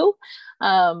supposed to,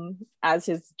 as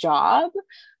his job.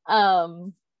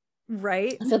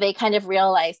 Right. So they kind of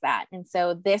realize that. And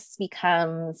so this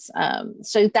becomes,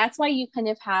 so that's why you kind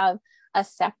of have a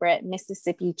separate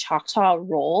Mississippi Choctaw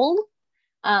roll.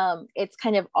 It's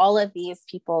kind of all of these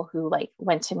people who like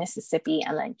went to Mississippi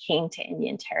and then came to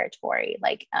Indian Territory,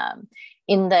 like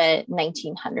in the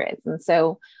 1900s. And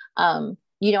so,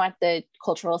 at the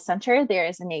Cultural Center, there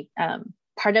is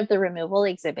part of the removal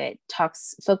exhibit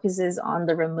focuses on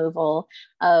the removal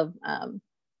of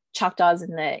Choctaws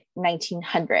in the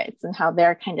 1900s and how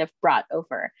they're kind of brought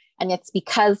over. And it's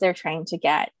because they're trying to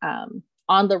get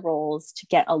on the rolls to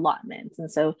get allotments.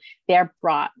 And so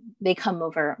they come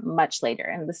over much later.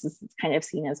 And this is kind of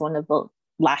seen as one of the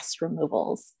last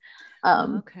removals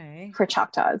for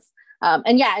Choctaws.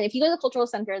 And if you go to the Cultural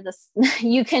Center,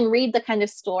 you can read the kind of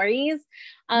stories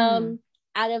out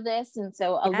of this. And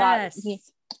so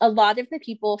a lot of the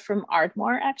people from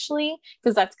Ardmore, actually,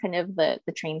 because that's kind of the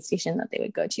train station that they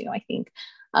would go to, I think.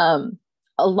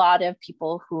 A lot of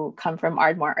people who come from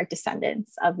Ardmore are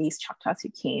descendants of these Choctaws who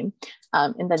came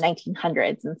in the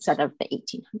 1900s instead of the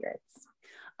 1800s.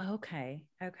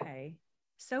 Okay.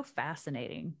 So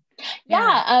fascinating.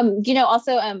 Yeah.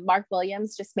 Also Mark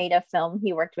Williams just made a film.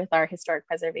 He worked with our historic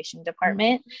preservation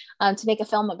department to make a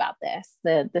film about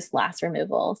this last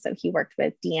removal. So he worked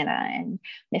with Deanna and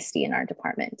Misty in our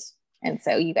department. And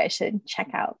so you guys should check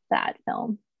out that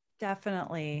film.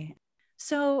 Definitely.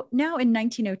 So now in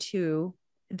 1902,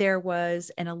 there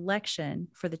was an election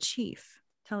for the chief.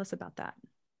 Tell us about that.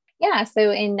 Yeah,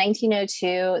 so in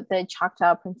 1902, the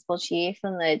Choctaw principal chief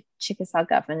and the Chickasaw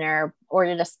governor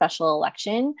ordered a special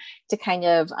election to kind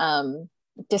of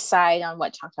decide on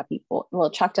what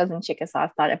Choctaws and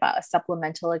Chickasaws thought about a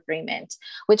supplemental agreement,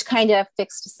 which kind of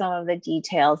fixed some of the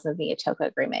details of the Atoka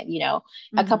agreement.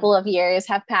 A couple of years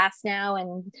have passed now,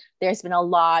 and there's been a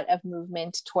lot of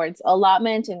movement towards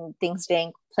allotment, and things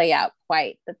didn't play out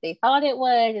quite that they thought it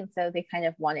would. And so they kind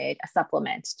of wanted a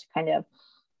supplement to kind of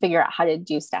figure out how to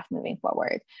do stuff moving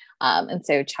forward. And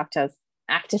so Choctaws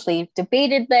actively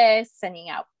debated this, sending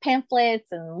out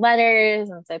pamphlets and letters.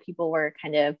 And so people were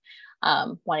kind of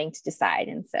wanting to decide.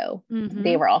 And so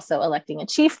they were also electing a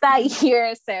chief that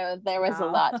year. So there was a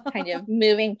lot kind of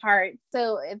moving parts.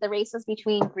 So the race was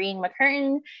between Green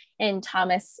McCurtain and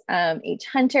Thomas H.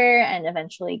 Hunter, and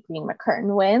eventually Green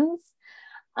McCurtain wins.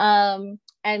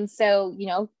 And so,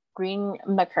 Green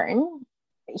McCurtain,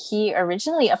 he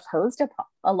originally opposed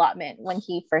allotment when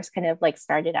he first kind of like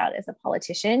started out as a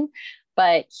politician,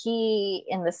 but he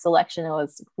in the selection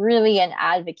was really an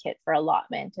advocate for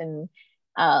allotment, and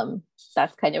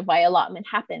that's kind of why allotment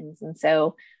happens. And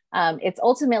so it's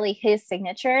ultimately his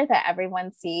signature that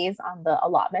everyone sees on the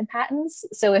allotment patents.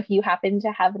 So if you happen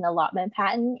to have an allotment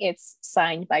patent, it's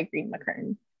signed by Green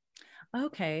McCurtain.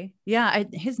 Okay. Yeah.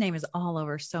 His name is all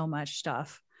over so much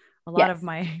stuff. A lot of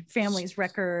my family's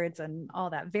records and all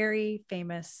that. Very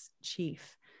famous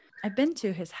chief. I've been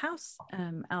to his house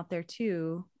out there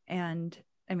too. And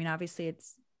I mean, obviously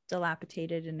it's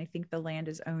dilapidated, and I think the land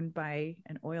is owned by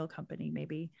an oil company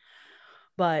maybe,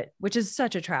 which is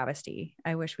such a travesty.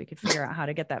 I wish we could figure out how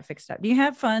to get that fixed up. Do you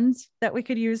have funds that we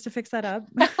could use to fix that up?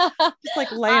 Just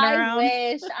like laying around.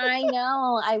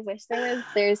 I wish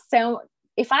there's so,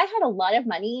 if I had a lot of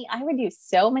money, I would do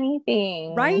so many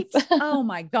things. Right? Oh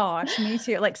my gosh, me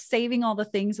too. Like saving all the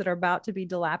things that are about to be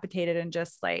dilapidated and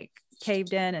just like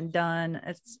caved in and done.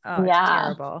 It's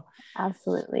terrible.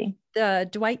 Absolutely. The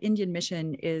Dwight Indian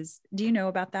Mission do you know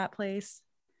about that place?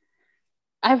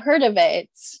 I've heard of it.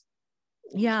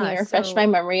 Yeah. Can you refresh my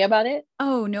memory about it?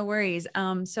 Oh, no worries.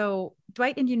 So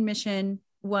Dwight Indian Mission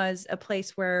was a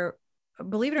place where,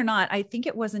 believe it or not, I think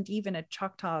it wasn't even a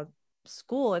Choctaw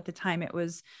school at the time. It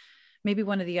was maybe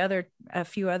a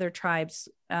few other tribes,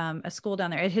 a school down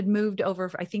there. It had moved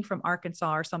over, I think from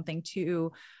Arkansas or something,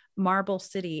 to Marble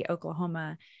City,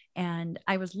 Oklahoma. And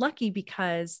I was lucky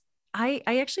because I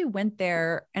actually went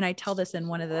there, and I tell this in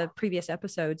one of the previous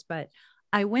episodes, but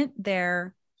I went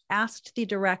there, asked the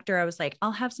director, I was like,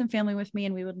 I'll have some family with me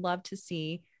and we would love to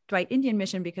see Dwight Indian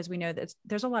Mission because we know that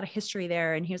there's a lot of history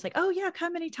there. And he was like, oh yeah,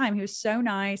 come anytime. He was so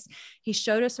nice. He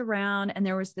showed us around, and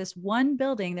there was this one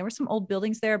building, there were some old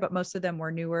buildings there, but most of them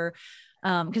were newer.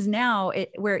 Because now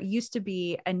where it used to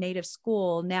be a native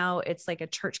school, now it's like a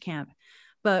church camp.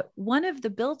 But one of the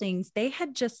buildings they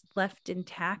had just left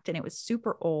intact, and it was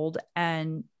super old,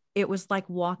 and it was like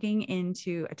walking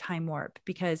into a time warp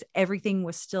because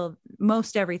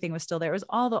most everything was still there. It was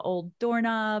all the old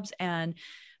doorknobs and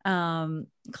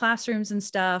classrooms and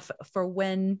stuff for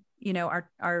when,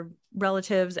 our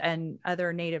relatives and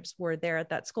other natives were there at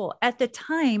that school. At the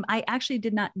time, I actually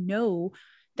did not know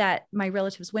that my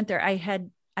relatives went there. I had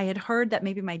heard that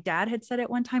maybe my dad had said it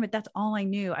one time, but that's all I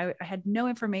knew. I had no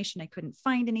information. I couldn't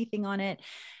find anything on it.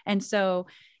 And so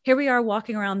here we are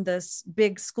walking around this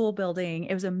big school building.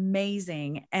 It was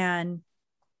amazing. And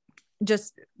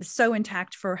just so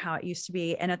intact for how it used to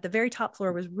be. And at the very top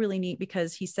floor was really neat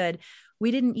because he said, we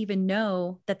didn't even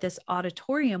know that this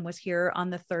auditorium was here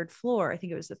on the third floor. I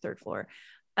think it was the third floor.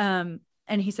 And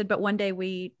he said, but one day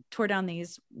we tore down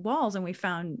these walls and we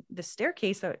found the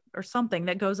staircase or something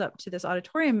that goes up to this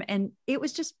auditorium. And it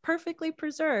was just perfectly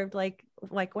preserved. Like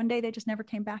one day they just never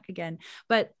came back again.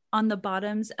 But on the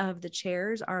bottoms of the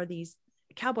chairs are these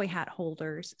cowboy hat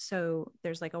holders. So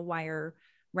there's like a wire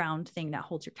round thing that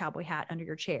holds your cowboy hat under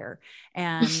your chair.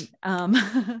 And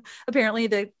apparently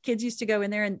the kids used to go in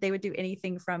there and they would do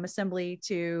anything from assembly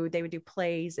to they would do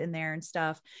plays in there and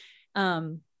stuff.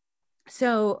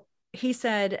 So he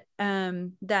said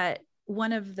that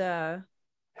one of I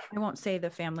won't say the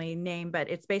family name, but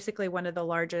it's basically one of the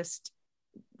largest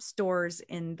stores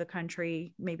in the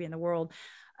country, maybe in the world.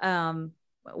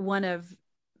 One of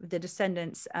the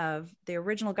descendants of the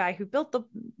original guy who built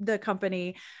the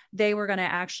company, they were going to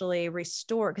actually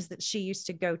restore, because she used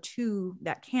to go to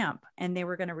that camp, and they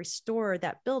were going to restore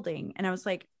that building. And I was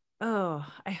like, oh,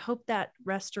 I hope that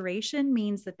restoration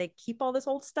means that they keep all this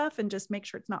old stuff and just make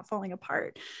sure it's not falling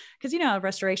apart. Because,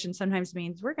 restoration sometimes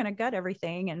means we're going to gut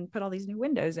everything and put all these new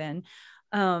windows in.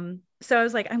 So I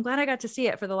was like, I'm glad I got to see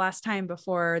it for the last time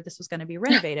before this was going to be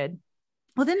renovated.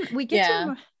 Well, then we get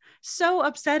to so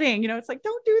upsetting, it's like,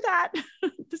 don't do that.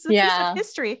 This is a piece of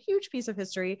history, a huge piece of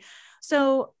history.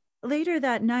 So later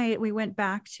that night, we went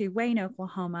back to Wayne,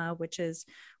 Oklahoma, which is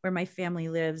where my family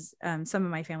lives. Some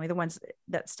of my family, the ones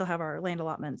that still have our land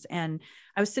allotments. And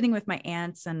I was sitting with my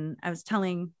aunts, and I was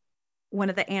telling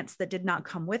one of the aunts that did not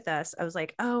come with us, I was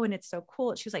like, oh, and it's so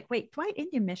cool. She was like, wait, Dwight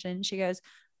Indian Mission. She goes,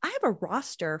 I have a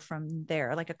roster from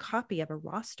there, like a copy of a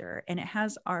roster, and it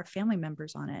has our family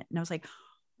members on it. And I was like,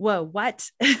 whoa, what?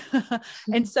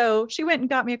 And so she went and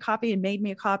got me a copy and made me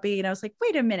a copy. And I was like,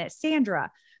 wait a minute, Sandra,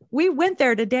 we went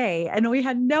there today and we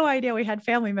had no idea we had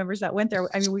family members that went there.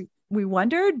 I mean, we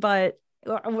wondered, but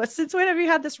since when have you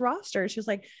had this roster? She was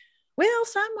like, well,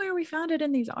 somewhere we found it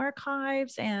in these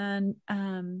archives. And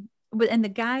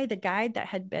the guide that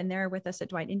had been there with us at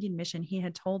Dwight Indian Mission, he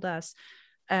had told us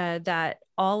that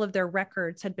all of their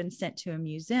records had been sent to a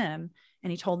museum. And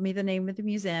he told me the name of the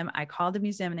museum. I called the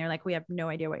museum and they're like, we have no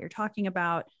idea what you're talking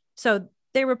about. So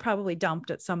they were probably dumped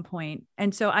at some point.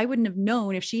 And so I wouldn't have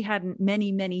known if she hadn't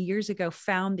many, many years ago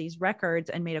found these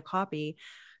records and made a copy.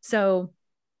 So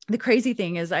the crazy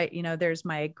thing is there's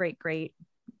my great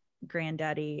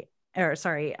granddaddy,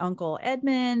 Uncle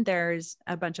Edmund. There's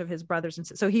a bunch of his brothers and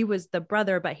sisters. So he was the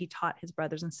brother, but he taught his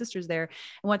brothers and sisters there.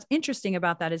 And what's interesting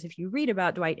about that is if you read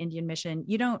about Dwight Indian Mission,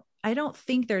 I don't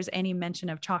think there's any mention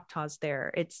of Choctaws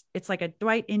there. It's like a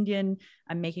Dwight Indian,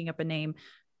 I'm making up a name,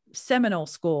 Seminole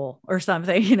school or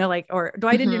something, or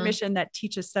Dwight Indian Mission that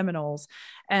teaches Seminoles.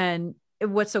 And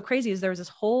what's so crazy is there was this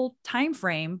whole time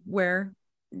frame where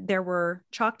there were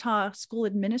Choctaw school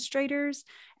administrators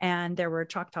and there were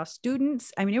Choctaw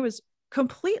students. I mean, it was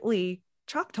completely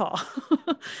Choctaw.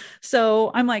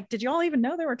 So I'm like, did you all even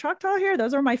know there were Choctaw here?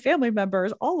 Those are my family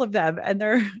members, all of them. And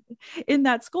they're in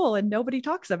that school and nobody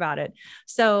talks about it.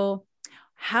 So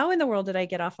how in the world did I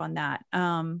get off on that?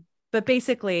 But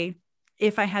basically,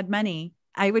 if I had money,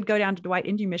 I would go down to Dwight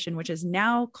Indian Mission, which is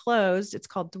now closed. It's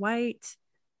called Dwight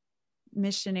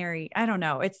Missionary. I don't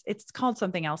know. It's called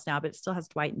something else now, but it still has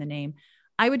Dwight in the name.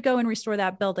 I would go and restore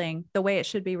that building the way it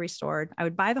should be restored. I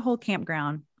would buy the whole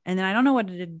campground. And then I don't know what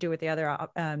to do with the other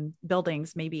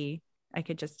buildings. Maybe I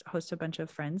could just host a bunch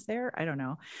of friends there. I don't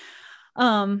know.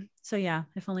 So yeah,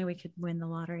 if only we could win the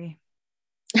lottery.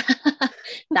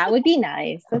 That would be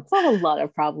nice. That's not a lot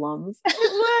of problems.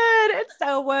 It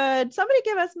so would. Somebody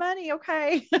give us money.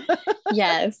 Okay.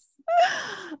 Yes.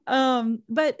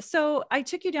 But so I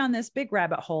took you down this big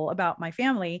rabbit hole about my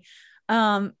family.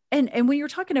 And when you're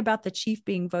talking about the chief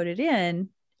being voted in,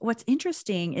 what's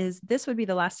interesting is this would be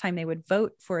the last time they would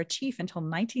vote for a chief until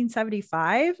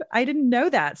 1975. I didn't know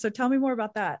that. So tell me more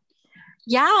about that.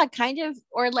 Yeah, kind of,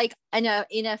 or like in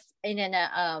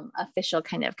an official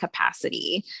kind of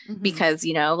capacity, because,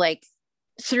 like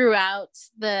throughout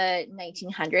the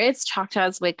 1900s,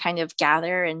 Choctaws would kind of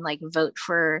gather and like vote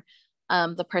for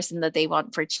the person that they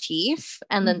want for chief.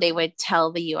 And then they would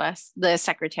tell the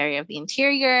Secretary of the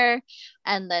Interior,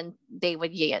 and then they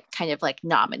would get kind of like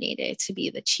nominated to be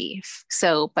the chief.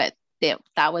 So, but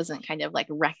that wasn't kind of like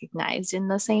recognized in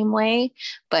the same way.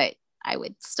 But I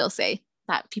would still say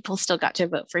that people still got to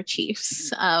vote for chiefs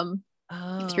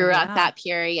throughout that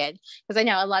period. Because I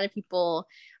know a lot of people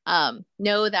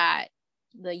know that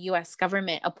the US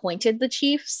government appointed the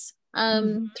chiefs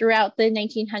throughout the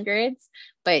 1900s,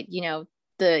 but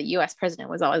the US president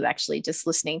was always actually just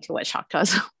listening to what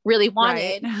Choctaws really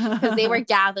wanted, because they were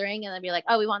gathering and they'd be like,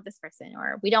 oh, we want this person,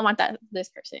 or we don't want this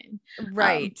person.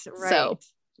 Right. So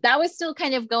that was still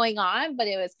kind of going on, but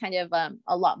it was kind of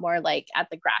a lot more like at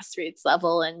the grassroots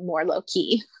level and more low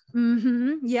key.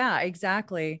 Yeah,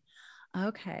 exactly.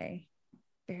 Okay.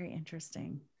 Very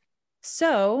interesting.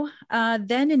 So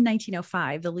then in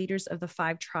 1905, the leaders of the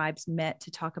 5 tribes met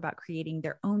to talk about creating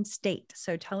their own state.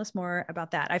 So tell us more about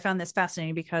that. I found this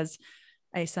fascinating because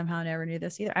I somehow never knew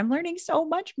this either. I'm learning so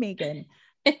much, Megan.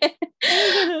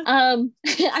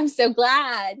 I'm so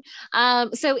glad.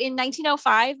 So in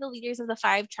 1905, the leaders of the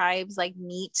 5 tribes like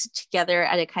meet together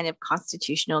at a kind of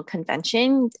constitutional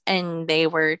convention, and they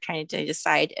were trying to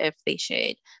decide if they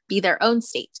should be their own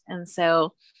state. And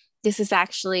so this is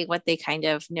actually what they kind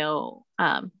of know,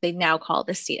 they now call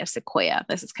the state of Sequoia.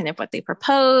 This is kind of what they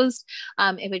proposed.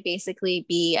 It would basically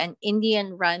be an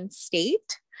Indian-run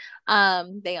state.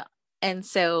 They kind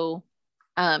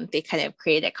of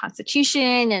created a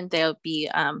constitution, and they'll be,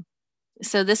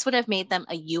 so this would have made them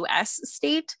a US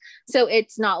state. So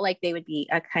it's not like they would be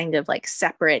a kind of like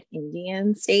separate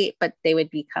Indian state, but they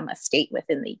would become a state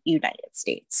within the United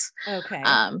States. Okay.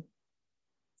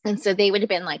 And so they would have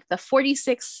been like the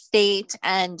 46th state,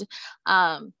 and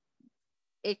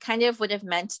it kind of would have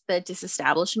meant the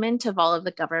disestablishment of all of the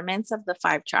governments of the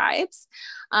 5 tribes.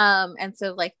 And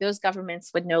so like those governments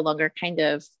would no longer kind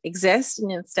of exist,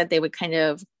 and instead they would kind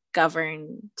of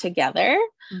govern together.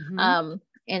 So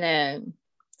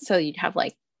you'd have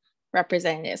like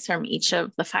representatives from each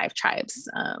of the 5 tribes.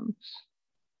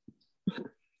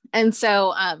 And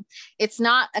so it's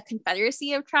not a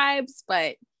confederacy of tribes,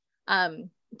 but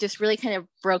just really kind of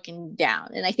broken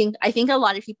down. And I think a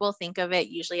lot of people think of it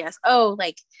usually as,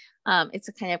 it's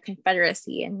a kind of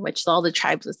confederacy in which all the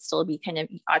tribes would still be kind of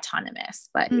autonomous,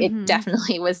 but it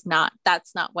definitely was not.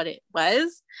 That's not what it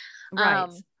was. Right.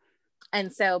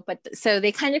 So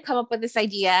they kind of come up with this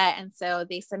idea, and so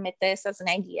they submit this as an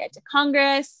idea to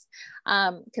Congress,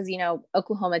 because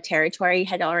Oklahoma Territory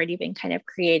had already been kind of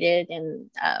created, and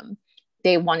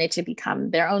they wanted to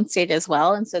become their own state as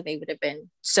well. And so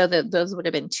those would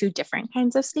have been 2 different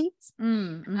kinds of states.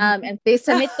 And they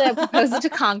submit the proposal to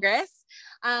Congress.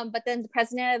 But then the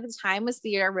president at the time was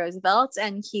Theodore Roosevelt,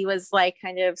 and he was like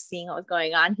kind of seeing what was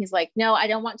going on. He's like, no, I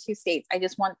don't want 2 states. I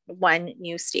just want one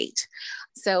new state.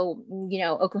 So,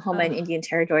 Oklahoma and Indian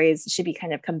territories should be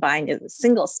kind of combined as a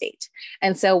single state.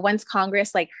 And so once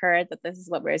Congress like heard that this is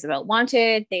what Roosevelt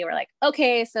wanted, they were like,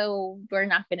 okay, so we're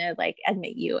not going to like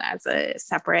admit you as a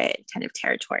separate kind of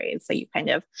territory. And so you kind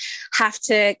of have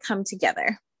to come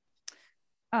together.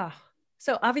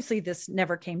 So obviously this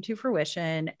never came to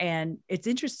fruition, and it's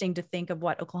interesting to think of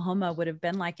what Oklahoma would have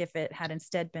been like if it had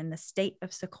instead been the state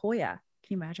of Sequoia. Can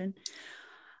you imagine?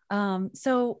 I was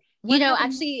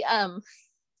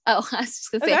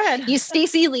just gonna say,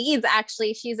 Stacy Leeds,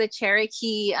 actually, she's a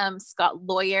Cherokee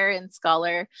lawyer and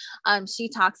scholar. She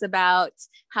talks about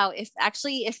how if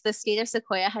the state of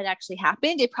Sequoia had actually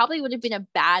happened, it probably would have been a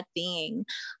bad thing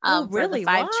for the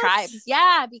 5 tribes.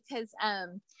 Yeah, because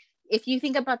if you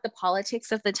think about the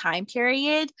politics of the time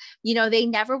period, they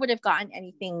never would have gotten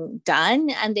anything done,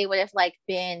 and they would have like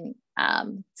been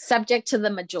subject to the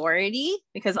majority,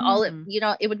 because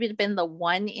it would have been the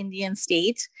one Indian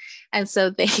state. And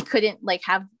so they couldn't like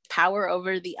have power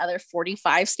over the other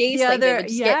 45 states. They would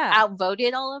just get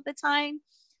outvoted all of the time.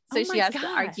 So she has the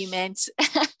argument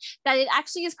that it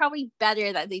actually is probably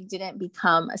better that they didn't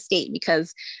become a state,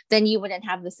 because then you wouldn't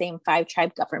have the same 5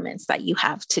 tribe governments that you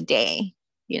have today.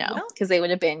 Because they would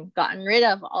have been gotten rid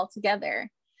of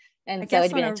altogether. And so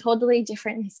it'd been a totally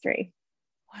different history.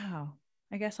 Wow.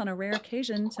 I guess on a rare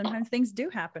occasion, sometimes things do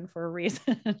happen for a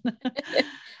reason,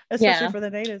 especially for the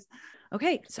natives.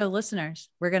 Okay. So listeners,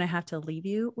 we're going to have to leave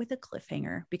you with a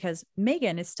cliffhanger, because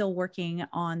Megan is still working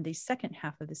on the second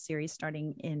half of the series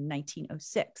starting in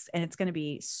 1906. And it's going to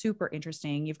be super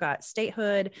interesting. You've got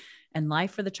statehood and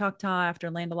life for the Choctaw after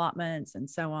land allotments and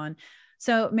so on.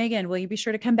 So Megan, will you be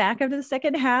sure to come back after the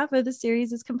second half of the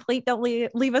series is complete? Don't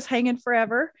leave us hanging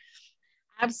forever.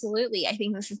 Absolutely. I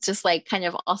think this is just like kind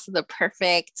of also the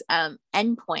perfect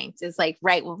endpoint, is like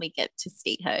right when we get to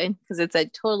statehood, because it's a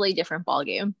totally different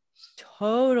ballgame.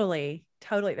 Totally.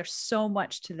 There's so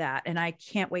much to that, and I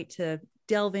can't wait to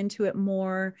delve into it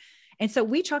more. And so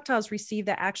we Choctaws received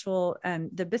the actual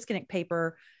the Biskinik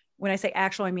paper when I say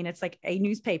actual, I mean, it's like a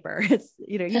newspaper. It's,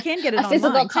 you can get it a physical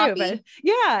online copy. too, but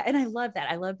yeah. And I love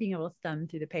that. I love being able to thumb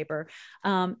through the paper.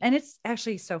 And it's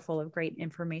actually so full of great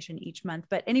information each month,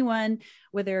 but anyone,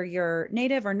 whether you're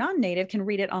native or non-native, can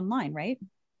read it online, right?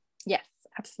 Yes,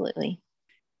 absolutely.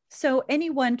 So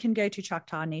anyone can go to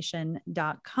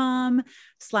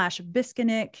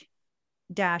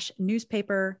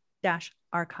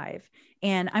choctawnation.com/Biskinik-newspaper-archive.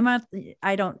 And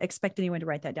I don't expect anyone to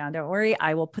write that down. Don't worry.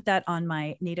 I will put that on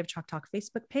my Native Chalk Talk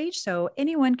Facebook page. So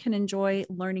anyone can enjoy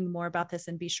learning more about this,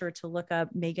 and be sure to look up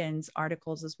Megan's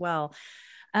articles as well.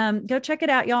 Go check it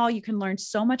out, y'all. You can learn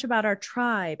so much about our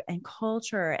tribe and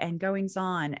culture and goings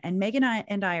on. And Megan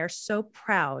and I are so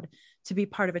proud to be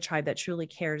part of a tribe that truly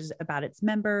cares about its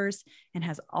members and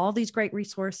has all these great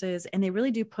resources. And they really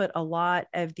do put a lot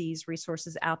of these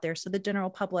resources out there so the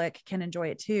general public can enjoy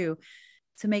it too.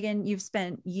 So Megan, you've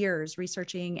spent years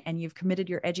researching, and you've committed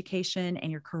your education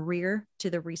and your career to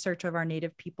the research of our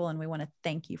Native people. And we want to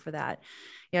thank you for that.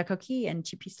 Yakoki and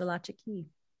Chipisalachiki.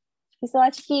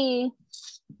 Chipisalachiki.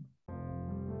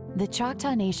 The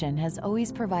Choctaw Nation has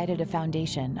always provided a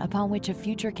foundation upon which a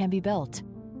future can be built.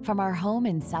 From our home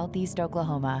in Southeast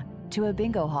Oklahoma to a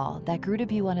bingo hall that grew to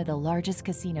be one of the largest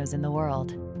casinos in the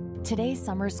world, today's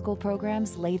summer school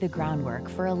programs lay the groundwork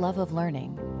for a love of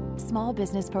learning. Small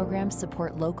business programs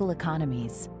support local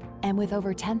economies. And with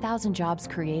over 10,000 jobs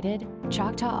created,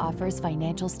 Choctaw offers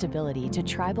financial stability to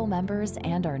tribal members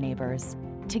and our neighbors.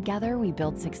 Together we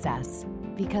build success,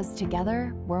 because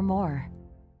together we're more.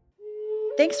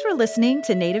 Thanks for listening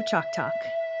to Native Chalk Talk.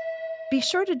 Be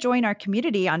sure to join our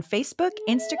community on Facebook,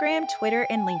 Instagram, Twitter,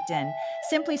 and LinkedIn.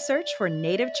 Simply search for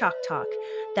Native Chalk Talk.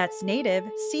 That's Native,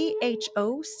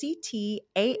 CHOCTALK.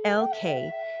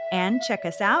 And check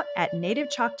us out at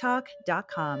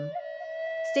nativechalktalk.com.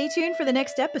 Stay tuned for the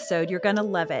next episode. You're going to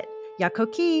love it.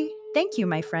 Yakoki. Thank you,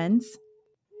 my friends.